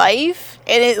comes to life,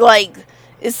 and it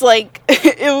was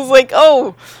like,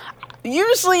 oh,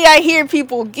 usually I hear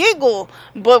people giggle,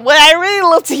 but what I really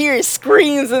love to hear is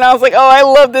screams, and I was like, oh, I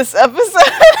love this episode.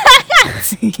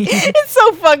 It's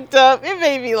so fucked up. It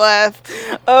made me laugh.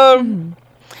 And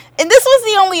this was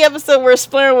the only episode where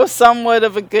Splinter was somewhat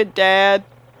of a good dad.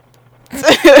 I'm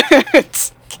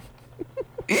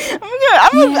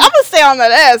gonna stay on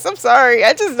that ass. I'm sorry.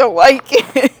 I just don't like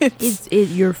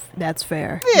it. That's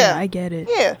fair. Yeah. I get it.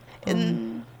 Yeah.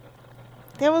 And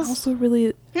there was also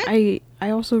really I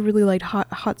also really liked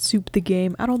Hot Soup the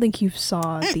Game. I don't think you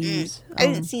saw these. I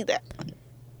didn't see that.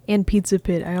 And Pizza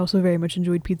Pit. I also very much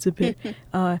enjoyed Pizza Pit.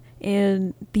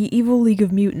 And The Evil League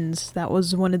of Mutants. That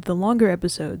was one of the longer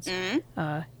episodes.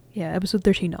 Episode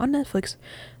 13 on Netflix.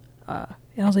 And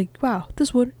I was like, wow,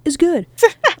 this one is good.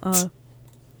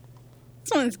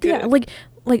 one's good. Yeah,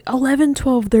 like 11,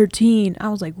 12, 13. I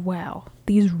was like, wow,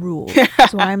 these rule.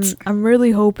 So I'm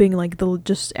really hoping like they'll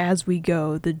just as we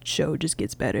go, the show just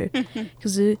gets better.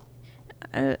 Because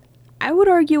I would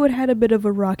argue it had a bit of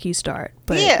a rocky start,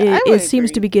 but Yeah, I would it seems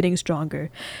agree. to be getting stronger.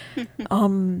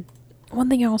 One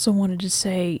thing I also wanted to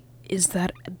say is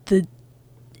that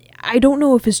I don't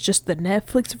know if it's just the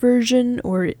Netflix version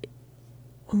or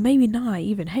maybe not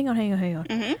even. Hang on.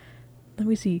 Mhm. Let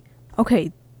me see.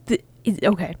 Okay.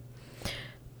 Okay.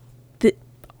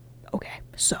 Okay.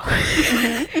 So.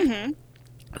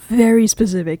 Very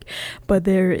specific. But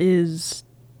there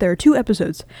are 2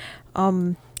 episodes.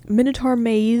 Minotaur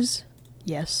Maze,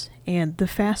 yes. And The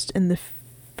Fast and the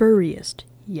Furious,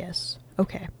 yes.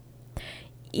 Okay.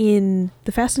 In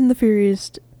The Fast and the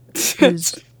Furious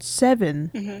is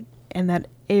 7, and that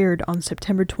aired on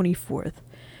September 24th.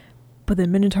 But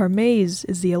then Minotaur Maze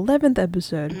is the 11th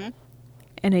episode,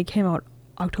 and it came out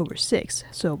October 6th.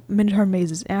 So Minotaur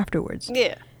Maze is afterwards.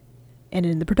 Yeah. And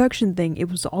in the production thing, it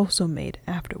was also made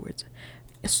afterwards.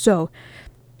 So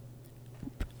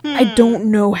I don't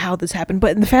know how this happened,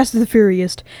 but in The Fast and the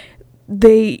Furious,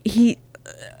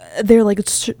 they're like,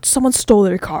 someone stole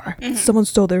their car. Someone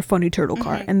stole their funny turtle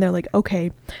car, and they're like,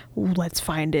 okay, let's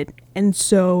find it. And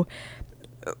so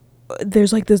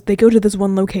there's like this, they go to this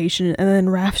one location, and then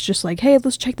Raph's just like, hey,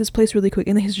 let's check this place really quick,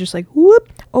 and then he's just like, whoop,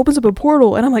 opens up a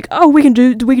portal, and I'm like, oh, we can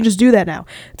just do that now.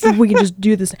 We can just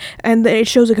do this, and then it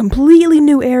shows a completely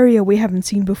new area we haven't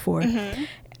seen before.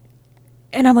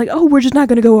 And I'm like, oh, we're just not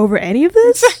going to go over any of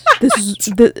this? This is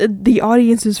the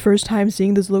audience's first time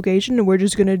seeing this location, and we're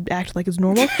just going to act like it's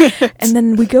normal? And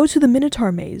then we go to the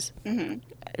Minotaur Maze,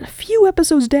 a few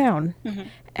episodes down,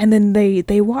 and then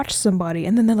they watch somebody,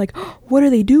 and then they're like, oh, what are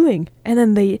they doing? And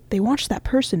then they watch that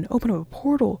person open up a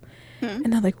portal,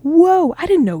 and they're like, whoa, I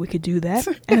didn't know we could do that.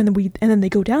 And then they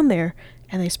go down there,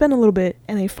 and they spend a little bit,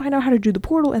 and they find out how to do the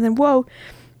portal, and then, whoa,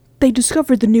 they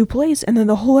discovered the new place, and then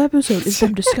the whole episode is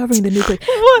them discovering the new place.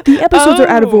 The episodes are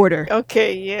out of order.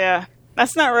 Okay, yeah.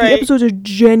 That's not The right. episodes are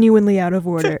genuinely out of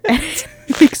order, and it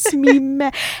makes me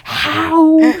mad.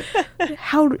 How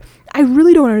I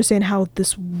really don't understand how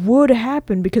this would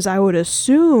happen, because I would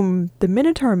assume the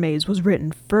Minotaur Maze was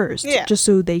written first, Yeah. just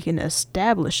so they can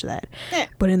establish that. Yeah.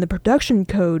 But in the production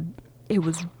code, it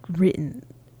was written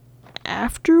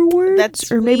afterwards,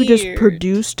 That's or maybe just weird.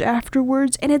 produced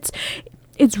afterwards, and it's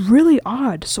really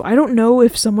odd. So I don't know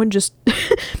if someone just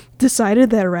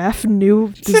decided that Raph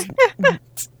knew this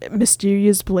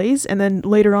mysterious place, and then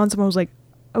later on someone was like,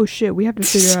 oh shit, we have to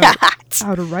figure out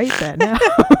how to write that now.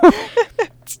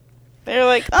 They're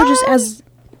like, But just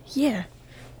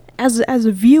as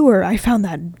a viewer, I found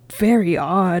that very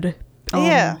odd.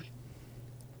 yeah.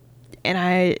 And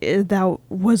that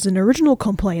was an original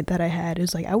complaint that I had,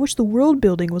 is like, I wish the world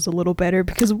building was a little better,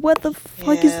 because what the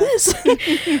fuck is Yeah.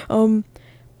 this?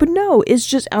 But no, it's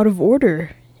just out of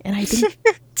order, and I think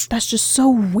that's just so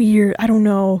weird. I don't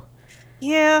know.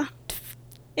 Yeah.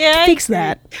 Yeah. I Fix agree.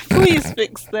 that. Please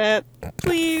fix that.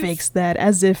 Please Fix that,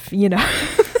 as if,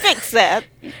 fix that.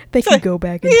 they can go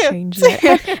back and Yeah. change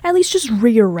that. At least just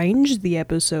rearrange the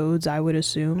episodes, I would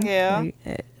assume. Yeah. Like,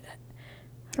 I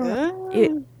don't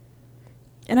know.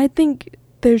 And I think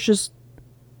there's just,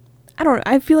 I don't know,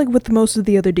 I feel like with most of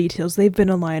the other details, they've been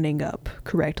aligning up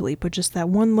correctly, but just that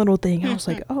one little thing, I was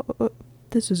like, oh,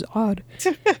 this is odd.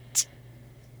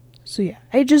 So yeah,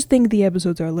 I just think the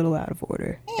episodes are a little out of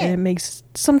order, and it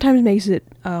sometimes makes it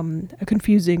a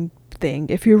confusing thing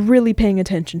if you're really paying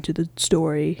attention to the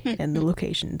story and the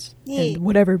locations and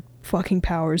whatever fucking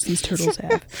powers these turtles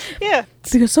have. Yeah.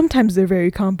 Because sometimes they're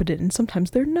very competent and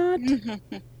sometimes they're not.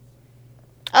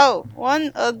 Oh,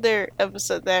 one other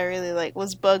episode that I really like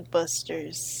was Bug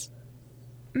Busters.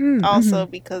 Also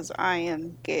because I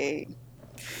am gay.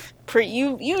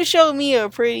 You showed me a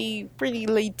pretty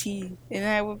lady, and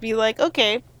I would be like,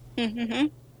 okay,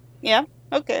 yeah,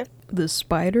 okay. The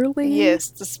spider lady? Yes,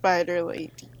 the spider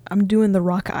lady. I'm doing the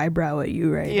rock eyebrow at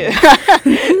you right now.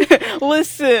 Yeah.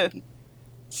 Listen,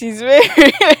 she's very.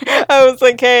 I was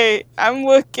like, hey, I'm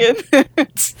looking.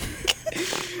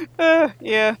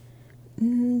 Yeah.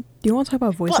 Do you want to talk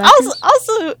about voice Well, actors?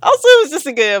 also, it was just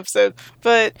a good episode,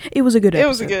 but It was a good episode. it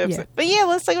was a good episode. But yeah,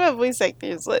 let's talk about voice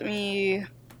actors.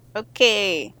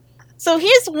 Okay. So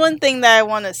here's one thing that I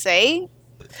want to say.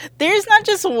 There's not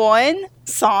just one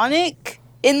Sonic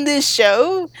in this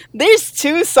show. There's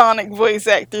 2 Sonic voice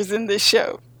actors in this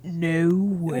show. No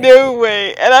way. No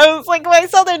way. And I was like, when I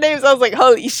saw their names, I was like,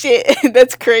 holy shit,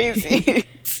 that's crazy.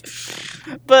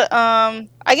 But I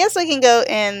guess we can go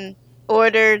in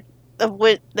order of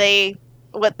what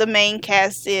the main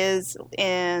cast is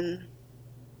in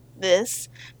this.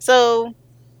 So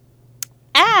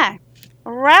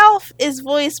Ralph is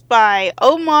voiced by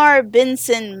Omar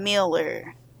Benson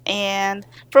Miller. And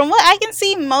from what I can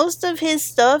see, most of his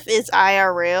stuff is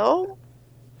IRL.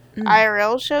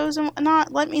 IRL shows and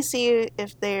whatnot. Let me see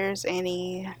if there's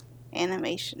any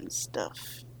animation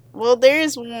stuff. Well, there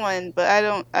is one, but I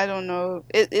don't know.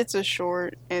 It's a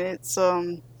short, and it's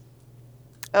a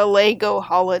Lego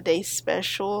holiday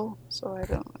special. So I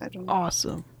don't know.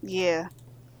 Awesome. Yeah.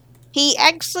 He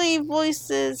actually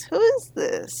voices. Who is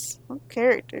this? What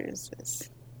character is this?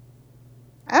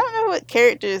 I don't know what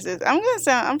character is this. I'm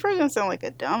probably gonna sound like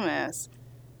a dumbass.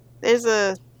 There's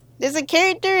a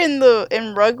character in the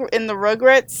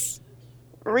Rugrats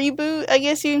reboot, I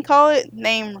guess you can call it,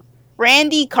 named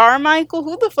Randy Carmichael.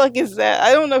 Who the fuck is that?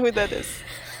 I don't know who that is.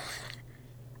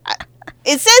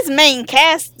 It says main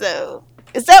cast though.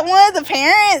 Is that one of the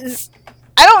parents?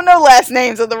 I don't know last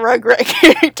names of the Rugrat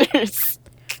characters.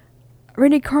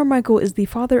 Randy Carmichael is the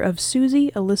father of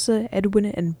Susie, Alyssa, Edwin,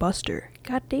 and Buster.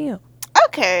 God damn.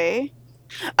 Okay.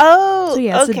 Oh, So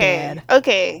yeah, it's a okay.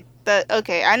 dad.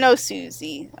 Okay, I know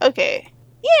Susie. Okay.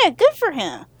 Yeah, good for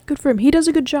him. Good for him. He does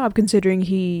a good job considering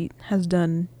he has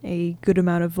done a good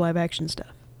amount of live action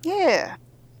stuff. Yeah.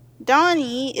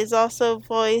 Donnie is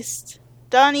voiced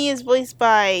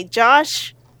by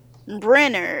Josh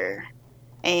Brenner.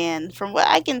 And from what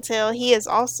I can tell, he has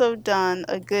also done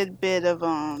a good bit of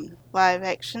live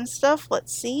action stuff.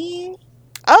 Let's see.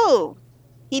 Oh,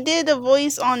 he did a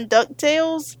voice on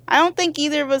DuckTales. I don't think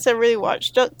either of us have really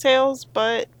watched DuckTales,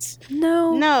 but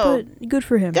No. But good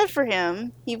for him. good for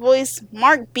him. He voiced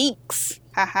Mark Beaks.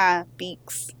 Haha,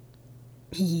 Beaks.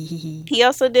 He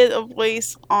also did a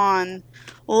voice on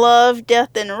Love,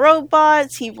 Death, and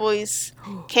Robots. He voiced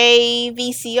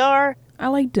KVCR. I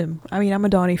liked him. I mean, I'm a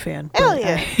Donnie fan. Hell but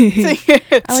yeah.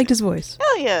 I liked his voice.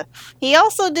 Hell yeah. He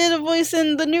also did a voice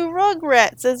in the new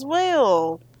Rugrats as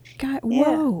well. God, Yeah.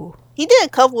 whoa. He did a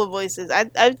couple of voices.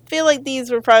 I feel like these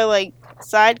were probably like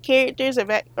side characters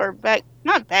or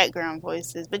not background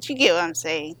voices, but you get what I'm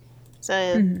saying.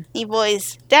 So he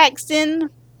voiced Daxton,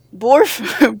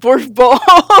 Borfball,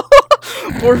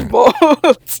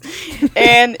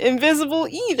 and Invisible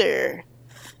Eater.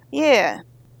 Yeah.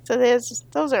 So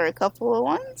those are a couple of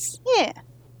ones. Yeah.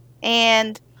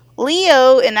 And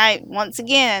Leo and once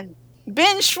again,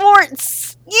 Ben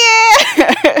Schwartz.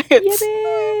 Yeah.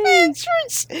 Ben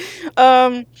Schwartz.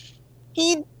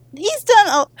 He's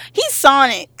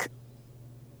Sonic.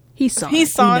 He's Sonic.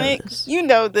 He's Sonic. You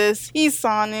know this. He's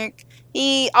Sonic.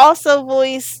 He also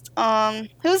voiced who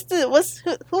was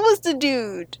the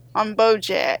dude on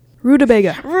BoJack?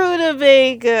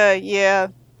 Rutabaga, yeah.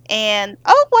 And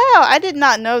oh wow, I did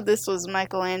not know this was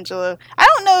Michelangelo. I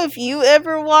don't know if you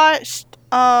ever watched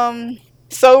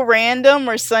So Random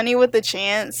or Sunny with a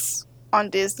Chance on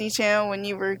Disney Channel when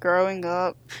you were growing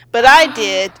up, but I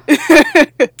did.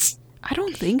 I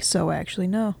don't think so, actually.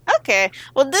 No. Okay,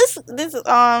 well this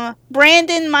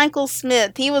Brandon Michael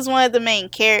Smith, he was one of the main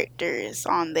characters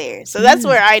on there, so that's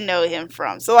where I know him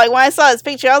from. So like when I saw his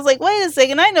picture, I was like, wait a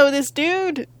second, I know this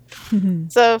dude.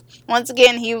 So once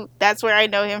again, that's where I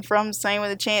know him from. Same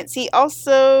with a Chance. He's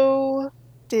also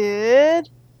just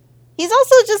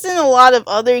in a lot of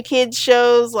other kids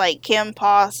shows like Kim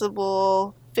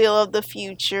Possible, Feel of the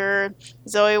Future,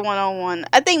 Zoe 101.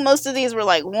 I think most of these were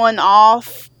like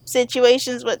one-off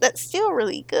situations, but that's still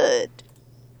really good.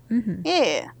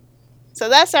 Yeah. So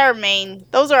those are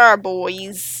our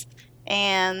boys.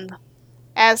 And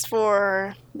as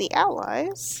for the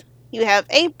allies, you have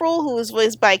April, who is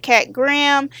voiced by Kat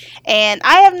Graham, and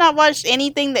I have not watched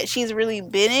anything that she's really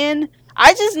been in.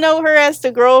 I just know her as the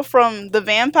girl from The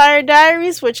Vampire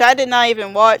Diaries, which I did not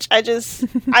even watch. I just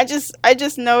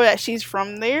know that she's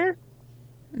from there.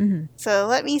 So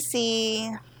let me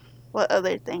see what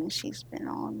other things she's been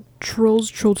on. Trolls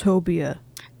Trolltopia.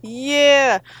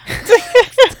 Yeah.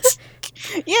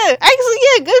 Yeah, actually,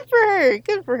 yeah, good for her.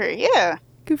 Good for her, yeah.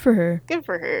 Good for her. Good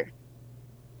for her.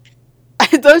 I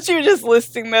thought you were just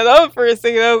listing that up for a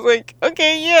second. I was like,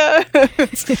 okay, yeah.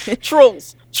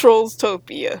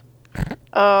 Trollstopia.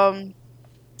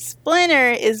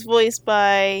 Splinter is voiced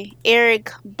by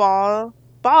Eric Baza.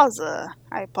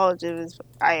 I apologize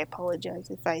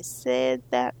if I said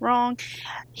that wrong.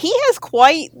 He has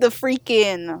quite the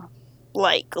freaking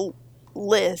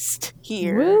list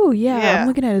here. Woo, yeah. I'm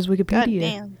looking at his Wikipedia.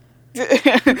 God damn.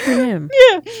 Good for him.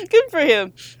 Yeah, good for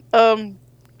him.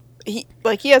 He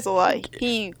has a lot.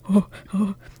 He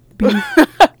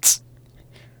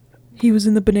was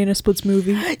in the Banana Splits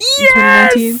movie in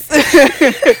Yes!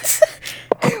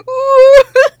 2019.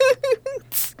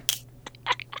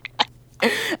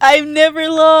 I've never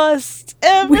lost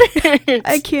ever.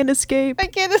 I can't escape. I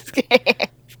can't escape.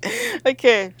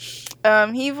 Okay.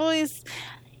 He voiced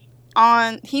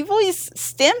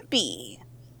Stimpy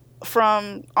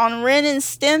on Ren and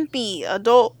Stimpy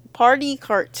adult party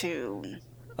cartoon.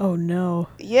 Oh no.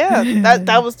 Yeah,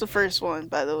 that was the first one,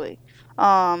 by the way.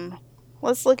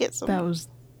 Let's look at some. That was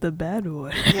the bad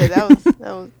one. Yeah, that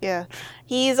was yeah.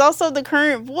 He's also the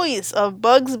current voice of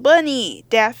Bugs Bunny,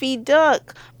 Daffy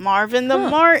Duck, Marvin the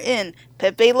Martin,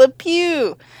 Pepe Le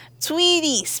Pew,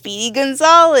 Tweety, Speedy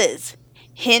Gonzales,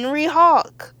 Henry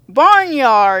Hawk,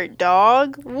 Barnyard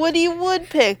Dog, Woody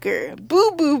Woodpecker,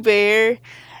 Boo Boo Bear,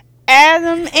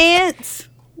 Adam Ant,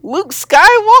 Luke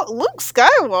Skywalker,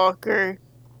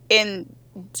 and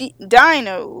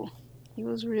Dino.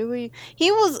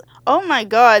 Oh my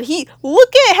god,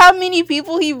 look at how many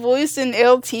people he voiced in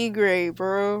LT Gray,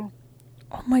 bro.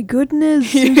 Oh my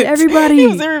goodness, he was everybody. He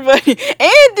was everybody.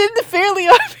 And did the Fairly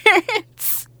Odd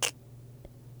Parents.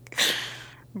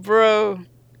 Bro,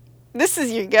 this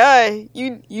is your guy.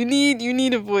 You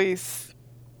need a voice.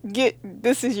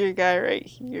 This is your guy right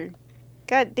here.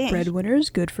 God damn.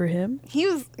 Breadwinner's good for him. He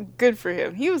was good for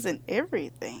him. He was in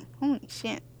everything. Holy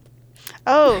shit.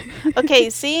 Oh, okay.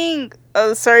 Seeing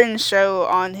a certain show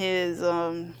on his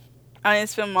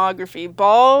filmography,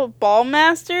 Ball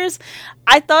Masters.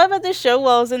 I thought about this show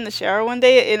while I was in the shower one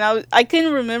day, and I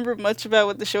couldn't remember much about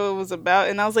what the show was about,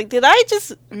 and I was like, did I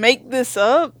just make this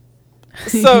up?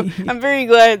 So I'm very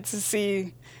glad to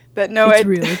see that. No,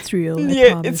 it's real.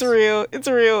 Yeah, it's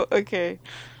real. Okay.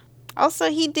 Also,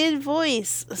 he did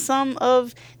voice some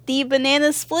of the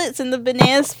Banana Splits in the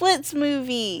Banana Splits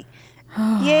movie.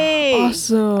 Yay!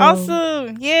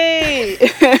 Awesome! Yay!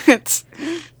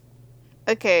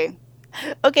 Okay,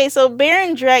 so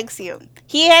Baron Draxium.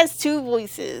 He has two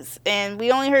voices, and we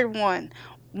only heard one.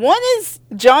 One is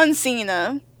John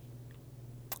Cena.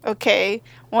 Okay,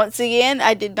 once again,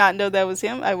 I did not know that was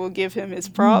him. I will give him his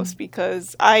props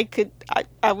because I'm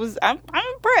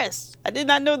impressed. I did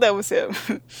not know that was him.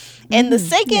 And the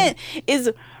second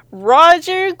is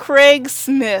Roger Craig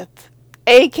Smith,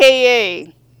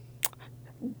 aka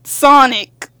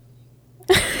Sonic.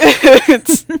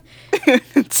 It's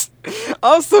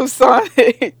also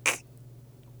Sonic.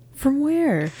 From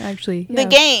where, actually? The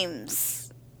games.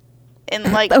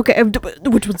 And like okay,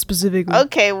 which one specifically?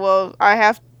 Okay, well,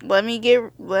 let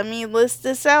me list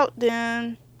this out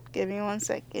then. Give me 1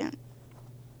 second.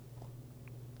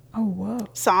 Oh, whoa.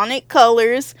 Sonic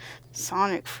Colors,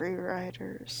 Sonic Free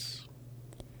Riders.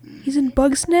 He's in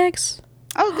Bugsnax?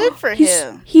 Oh, good for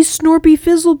him. He's Snorpy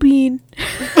Fizzlebean.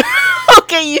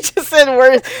 Okay, you just said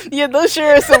words. Yeah, those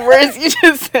sure are some words you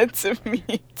just said to me.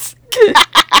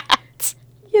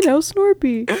 You know,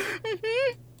 Snorpy.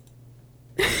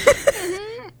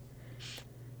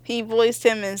 He voiced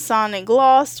him in Sonic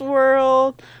Lost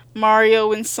World,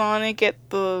 Mario and Sonic at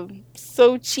the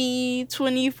Sochi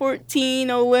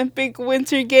 2014 Olympic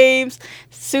Winter Games,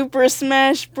 Super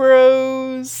Smash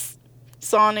Bros.,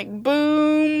 Sonic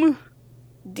Boom,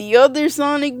 the other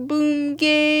Sonic Boom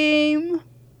game,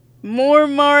 more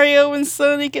Mario and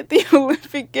Sonic at the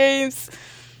Olympic Games,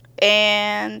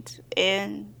 and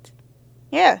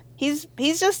yeah, he's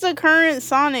just a current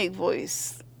Sonic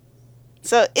voice.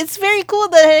 So it's very cool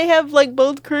that they have like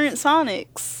both current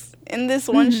Sonics in this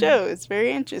one show. It's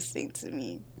very interesting to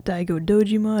me. Daigo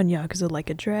Dojima, Yakuza Like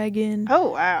a Dragon.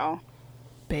 Oh wow.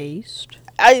 Based.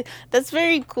 That's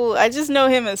very cool. I just know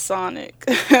him as Sonic.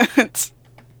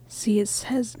 See, it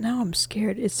says, now I'm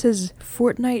scared. It says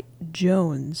Fortnite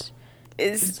Jones.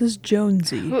 It says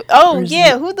Jonesy. Who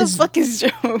the fuck is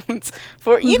Jones?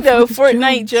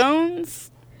 Fortnite Jones?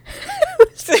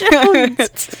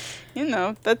 Jones? You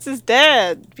know, that's his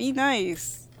dad. Be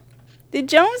nice. Did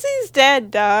Jonesy's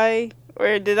dad die?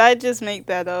 Or did I just make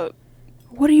that up?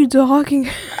 What are you talking?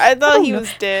 I thought he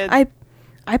was dead.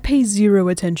 I pay zero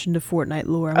attention to Fortnite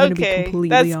lore. I'm gonna be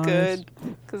completely honest. That's good.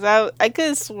 Because I could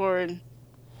have sworn.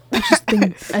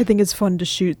 I think it's fun to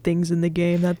shoot things in the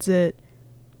game. That's it.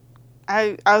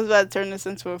 I was about to turn this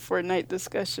into a Fortnite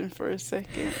discussion for a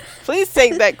second. Please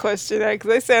take that question out,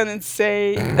 because I sound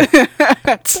insane.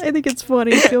 I think it's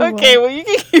funny. Okay, well, you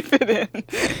can keep it in.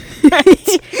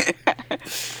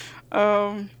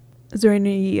 Is there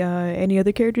any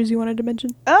other characters you wanted to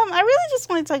mention? I really just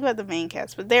want to talk about the main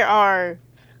cast, but there are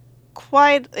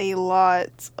quite a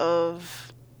lot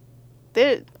of...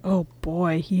 Oh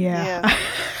boy, yeah.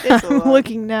 There's a lot. I'm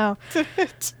looking now.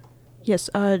 Yes,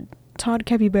 Todd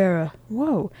Capybara.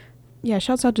 Whoa. Yeah,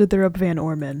 shouts out to Thurop Van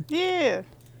Orman. Yeah.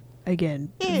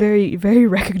 Again, very, very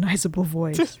recognizable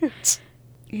voice.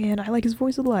 And I like his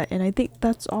voice a lot, and I think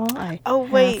that's all I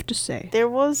have to say. There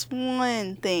was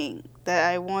one thing that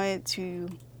I wanted to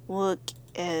look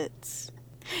at.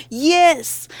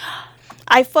 Yes!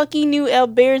 I fucking knew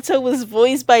Alberto was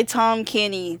voiced by Tom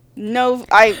Kenny. No,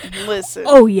 listen.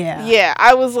 Oh yeah. Yeah,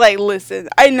 I was like, listen,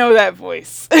 I know that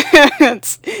voice.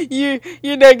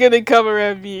 You're not gonna come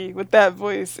around me with that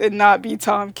voice and not be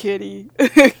Tom Kenny.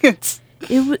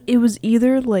 It was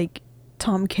either like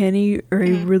Tom Kenny or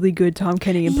a really good Tom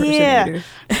Kenny impersonator.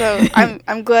 Yeah. So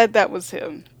I'm glad that was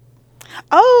him.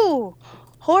 Oh,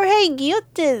 Jorge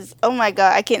Guiltes. Oh my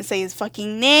god, I can't say his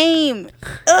fucking name.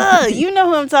 Ugh, you know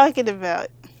who I'm talking about.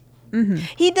 Mm-hmm.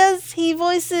 He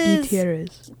voices...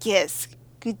 Gutierrez. Yes,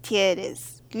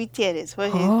 Gutierrez.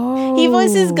 What Oh. He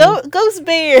voices Ghost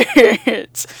Bear.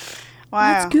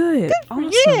 Wow. That's good.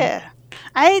 Awesome. Yeah.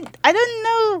 I don't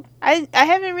know. I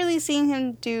haven't really seen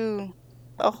him do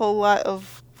a whole lot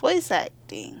of voice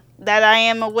acting that I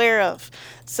am aware of.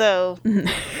 So,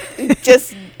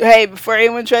 just, hey, before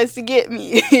anyone tries to get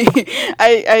me,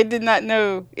 I did not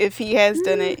know if he has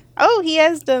done it. Oh, he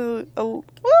has done well,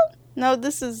 no,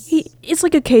 this is... It's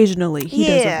like occasionally he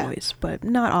does Yeah. a voice, but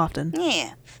not often.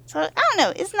 Yeah. So, I don't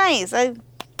know. It's nice. I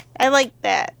like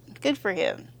that. Good for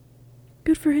him.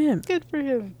 Good for him. Good for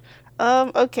him.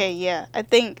 Okay, yeah. I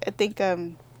think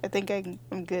I'm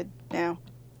good now.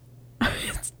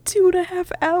 It's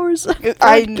 2.5 hours of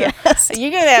I know. podcast. You're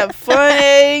gonna have fun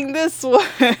editing this one.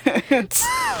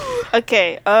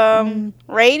 Okay,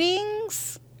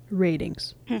 ratings?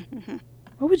 Ratings.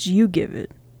 What would you give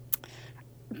it?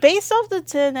 Based off the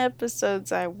 10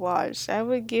 episodes I watched, I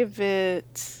would give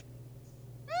it...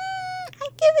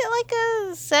 I'd give it like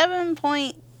a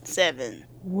 7.7.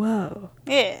 Whoa.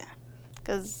 Yeah.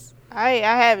 Because I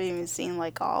haven't even seen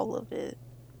like all of it.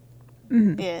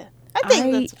 Mhm. Yeah. I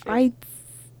think that's fair.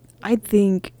 I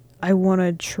think I want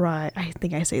to try. I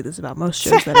think I say this about most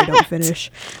shows that I don't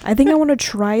finish. I think I want to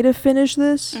try to finish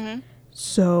this. Mhm.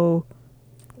 So,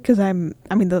 because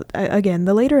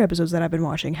the later episodes that I've been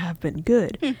watching have been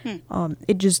good.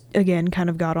 It just, again, kind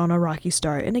of got on a rocky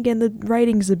start. And again, the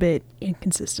writing's a bit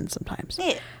inconsistent sometimes.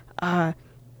 Yeah.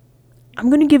 I'm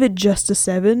going to give it just a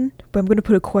 7, but I'm going to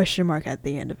put a question mark at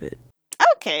the end of it.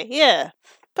 Okay, yeah.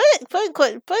 Put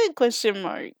a question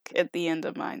mark at the end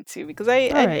of mine too, because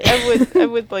Alright. I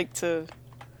would like to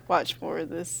watch more of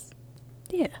this.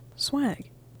 Yeah, swag.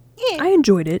 Yeah. I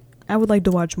enjoyed it. I would like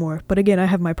to watch more, but again, I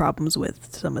have my problems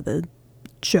with some of the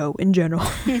show in general.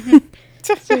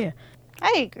 So yeah.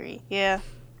 I agree. Yeah.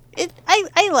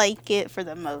 I like it for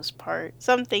the most part.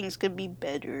 Some things could be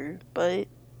better, but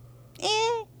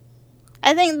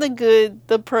I think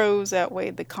the pros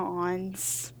outweigh the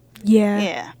cons. Yeah.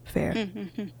 Yeah. Fair.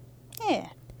 Yeah.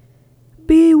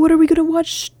 B, what are we gonna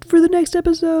watch for the next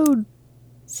episode?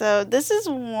 So this is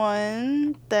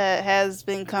one that has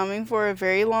been coming for a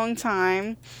very long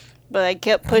time, but I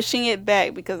kept pushing it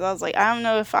back because I was like, I don't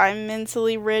know if I'm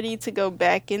mentally ready to go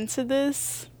back into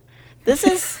this. This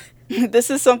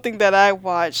is something that I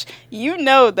watched. You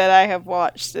know that I have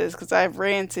watched this because I've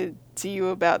ranted to you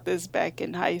about this back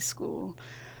in high school.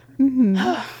 Mm-hmm.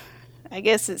 I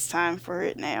guess it's time for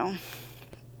it now.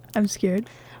 I'm scared.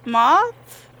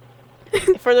 Moth,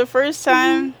 for the first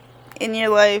time in your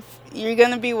life, you're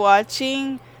gonna be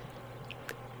watching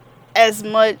as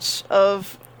much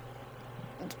of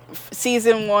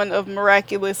season 1 of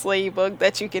Miraculous Ladybug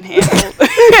that you can handle.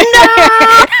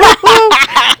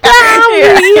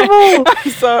 Evil.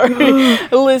 I'm sorry.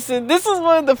 Listen, this is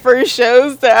one of the first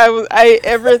shows that I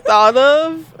ever thought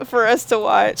of for us to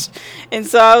watch, and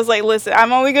so I was like, listen,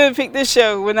 I'm only gonna pick this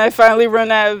show when I finally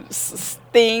run out of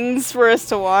things for us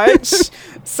to watch.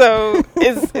 So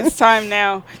it's time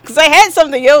now, because I had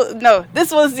something else. No,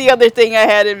 this was the other thing I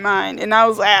had in mind, and I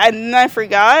was like, I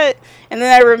forgot, and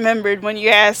then I remembered when you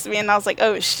asked me, and I was like,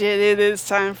 oh shit, it is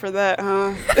time for that,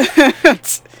 huh?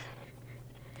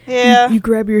 Yeah. You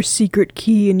grab your secret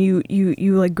key and you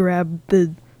like grab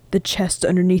the chest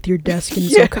underneath your desk and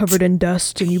it's all covered in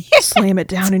dust and you slam it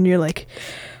down and you're like,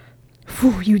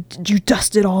 whew, you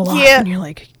dust it all off and you're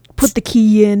like, put the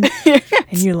key in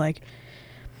and you're like,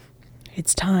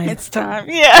 it's time. It's time.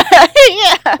 Yeah.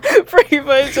 Yeah. Pretty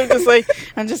much.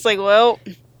 I'm just like, well,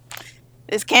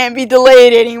 this can't be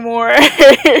delayed anymore.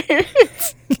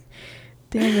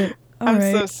 Damn it. I'm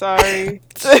Alright. so sorry.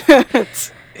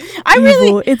 It's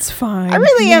fine. I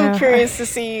really am curious to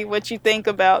see what you think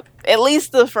about at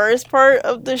least the first part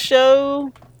of the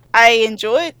show. I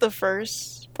enjoyed the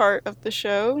first part of the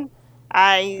show.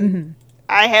 I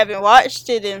haven't watched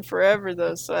it in forever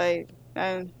though, so I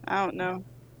don't know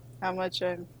how much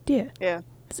I. Yeah.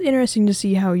 It's interesting to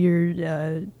see how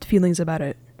your feelings about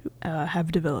it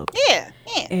have developed. Yeah.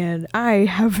 And I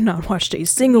have not watched a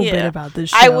single bit about this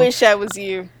show. I wish I was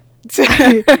you.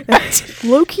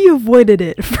 Low-key avoided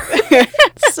it.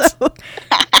 So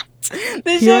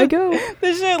This Here I show, go.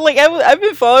 this show, like I've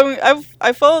been following.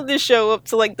 I followed this show up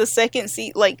to like the second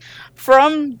season, like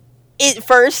from it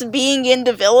first being in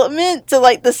development to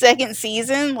like the second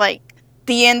season, like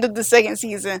the end of the second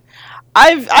season.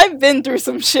 I've been through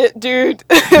some shit, dude.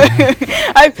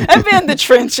 I've been in the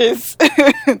trenches.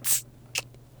 It's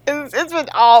been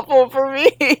awful for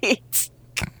me.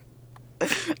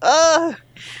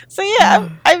 So yeah,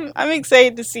 I'm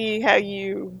excited to see how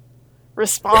you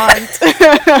respond.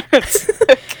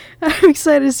 I'm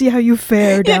excited to see how you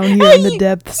fare down here how in the you-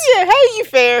 depths. Yeah, how you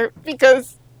fare?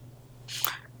 Because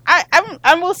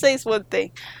I will say one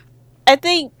thing. I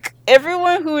think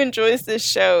everyone who enjoys this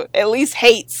show at least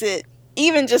hates it,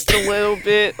 even just a little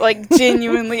bit, like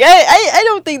genuinely. I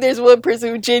don't think there's one person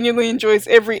who genuinely enjoys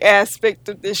every aspect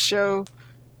of this show.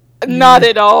 Not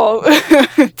at all.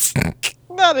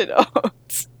 Not at all.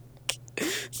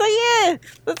 So yeah,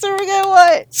 that's what we're gonna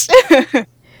watch.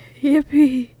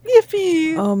 Yippee.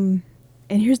 Yippee!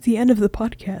 And here's the end of the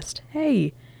podcast.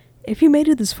 Hey, if you made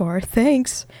it this far,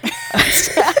 thanks.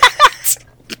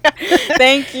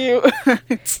 Thank you.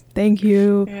 Thank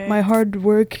you. Yeah. My hard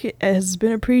work has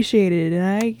been appreciated, and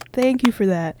I thank you for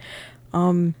that.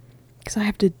 Because I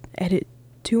have to edit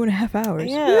 2.5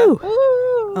 hours. Yeah. Woo!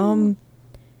 Woo.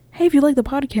 Hey, if you like the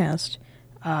podcast,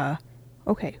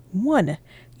 okay, 1,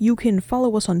 you can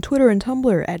follow us on Twitter and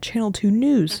Tumblr at Channel 2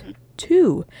 News.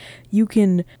 2, you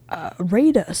can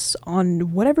rate us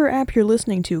on whatever app you're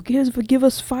listening to. Give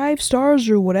us 5 stars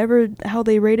or whatever, how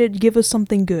they rate it. Give us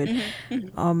something good.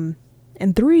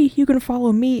 And 3, you can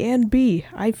follow me and B.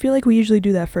 I feel like we usually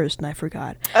do that first, and I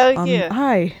forgot. Yeah.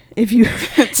 Hi, if you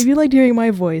if you liked hearing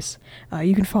my voice,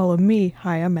 you can follow me.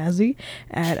 Hi, I'm Mazzy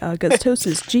at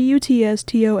Gutstosis,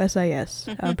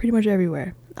 Gutstosis. Pretty much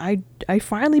everywhere. I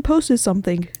finally posted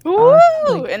something. Woo!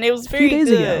 Like And it was a few very days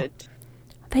good. ago.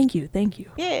 Thank you.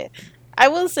 Yeah. I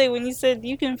will say, when you said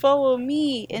you can follow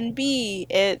me and B,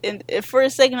 and for a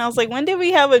second I was like, when did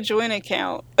we have a joint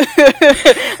account?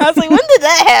 I was like, when did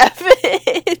that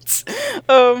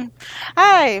happen?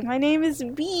 Hi, my name is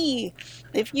B.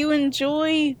 If you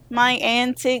enjoy my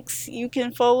antics, you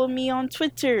can follow me on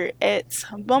Twitter at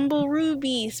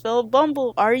BumbleRuby, spelled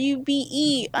Bumble,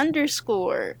 RUBE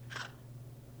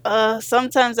 _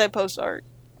 sometimes I post art.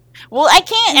 Well, I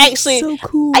can't actually. So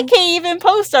cool. I can't even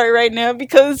post art right now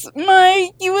because my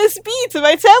USB to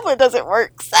my tablet doesn't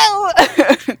work. So,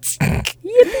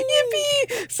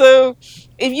 yippee! So,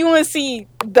 if you want to see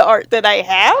the art that I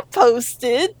have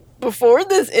posted before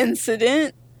this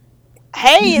incident,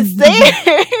 hey, it's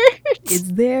there. It's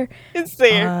there. It's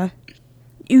there.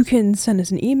 You can send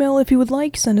us an email if you would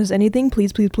like. Send us anything,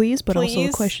 please. But also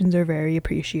Please. questions are very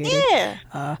appreciated.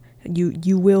 Yeah.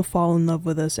 You will fall in love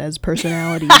with us as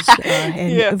personalities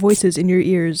and Yeah. voices in your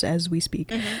ears as we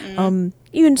speak. You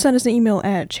can send us an email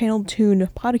at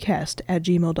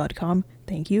channeltunepodcast@gmail.com.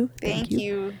 Thank you. Thank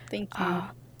you.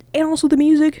 And also the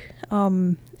music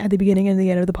at the beginning and the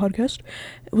end of the podcast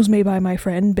was made by my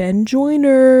friend Ben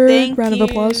Joyner. Thank Round you. of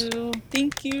applause.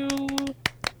 Thank you.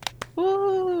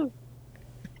 Woo.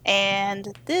 And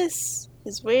this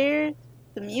is where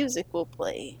the music will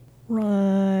play.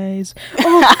 Rise.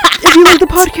 Oh, if you like the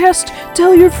podcast,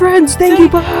 tell your friends. Thank you.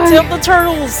 Bye. Tell the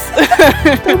turtles.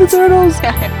 Tell the turtles.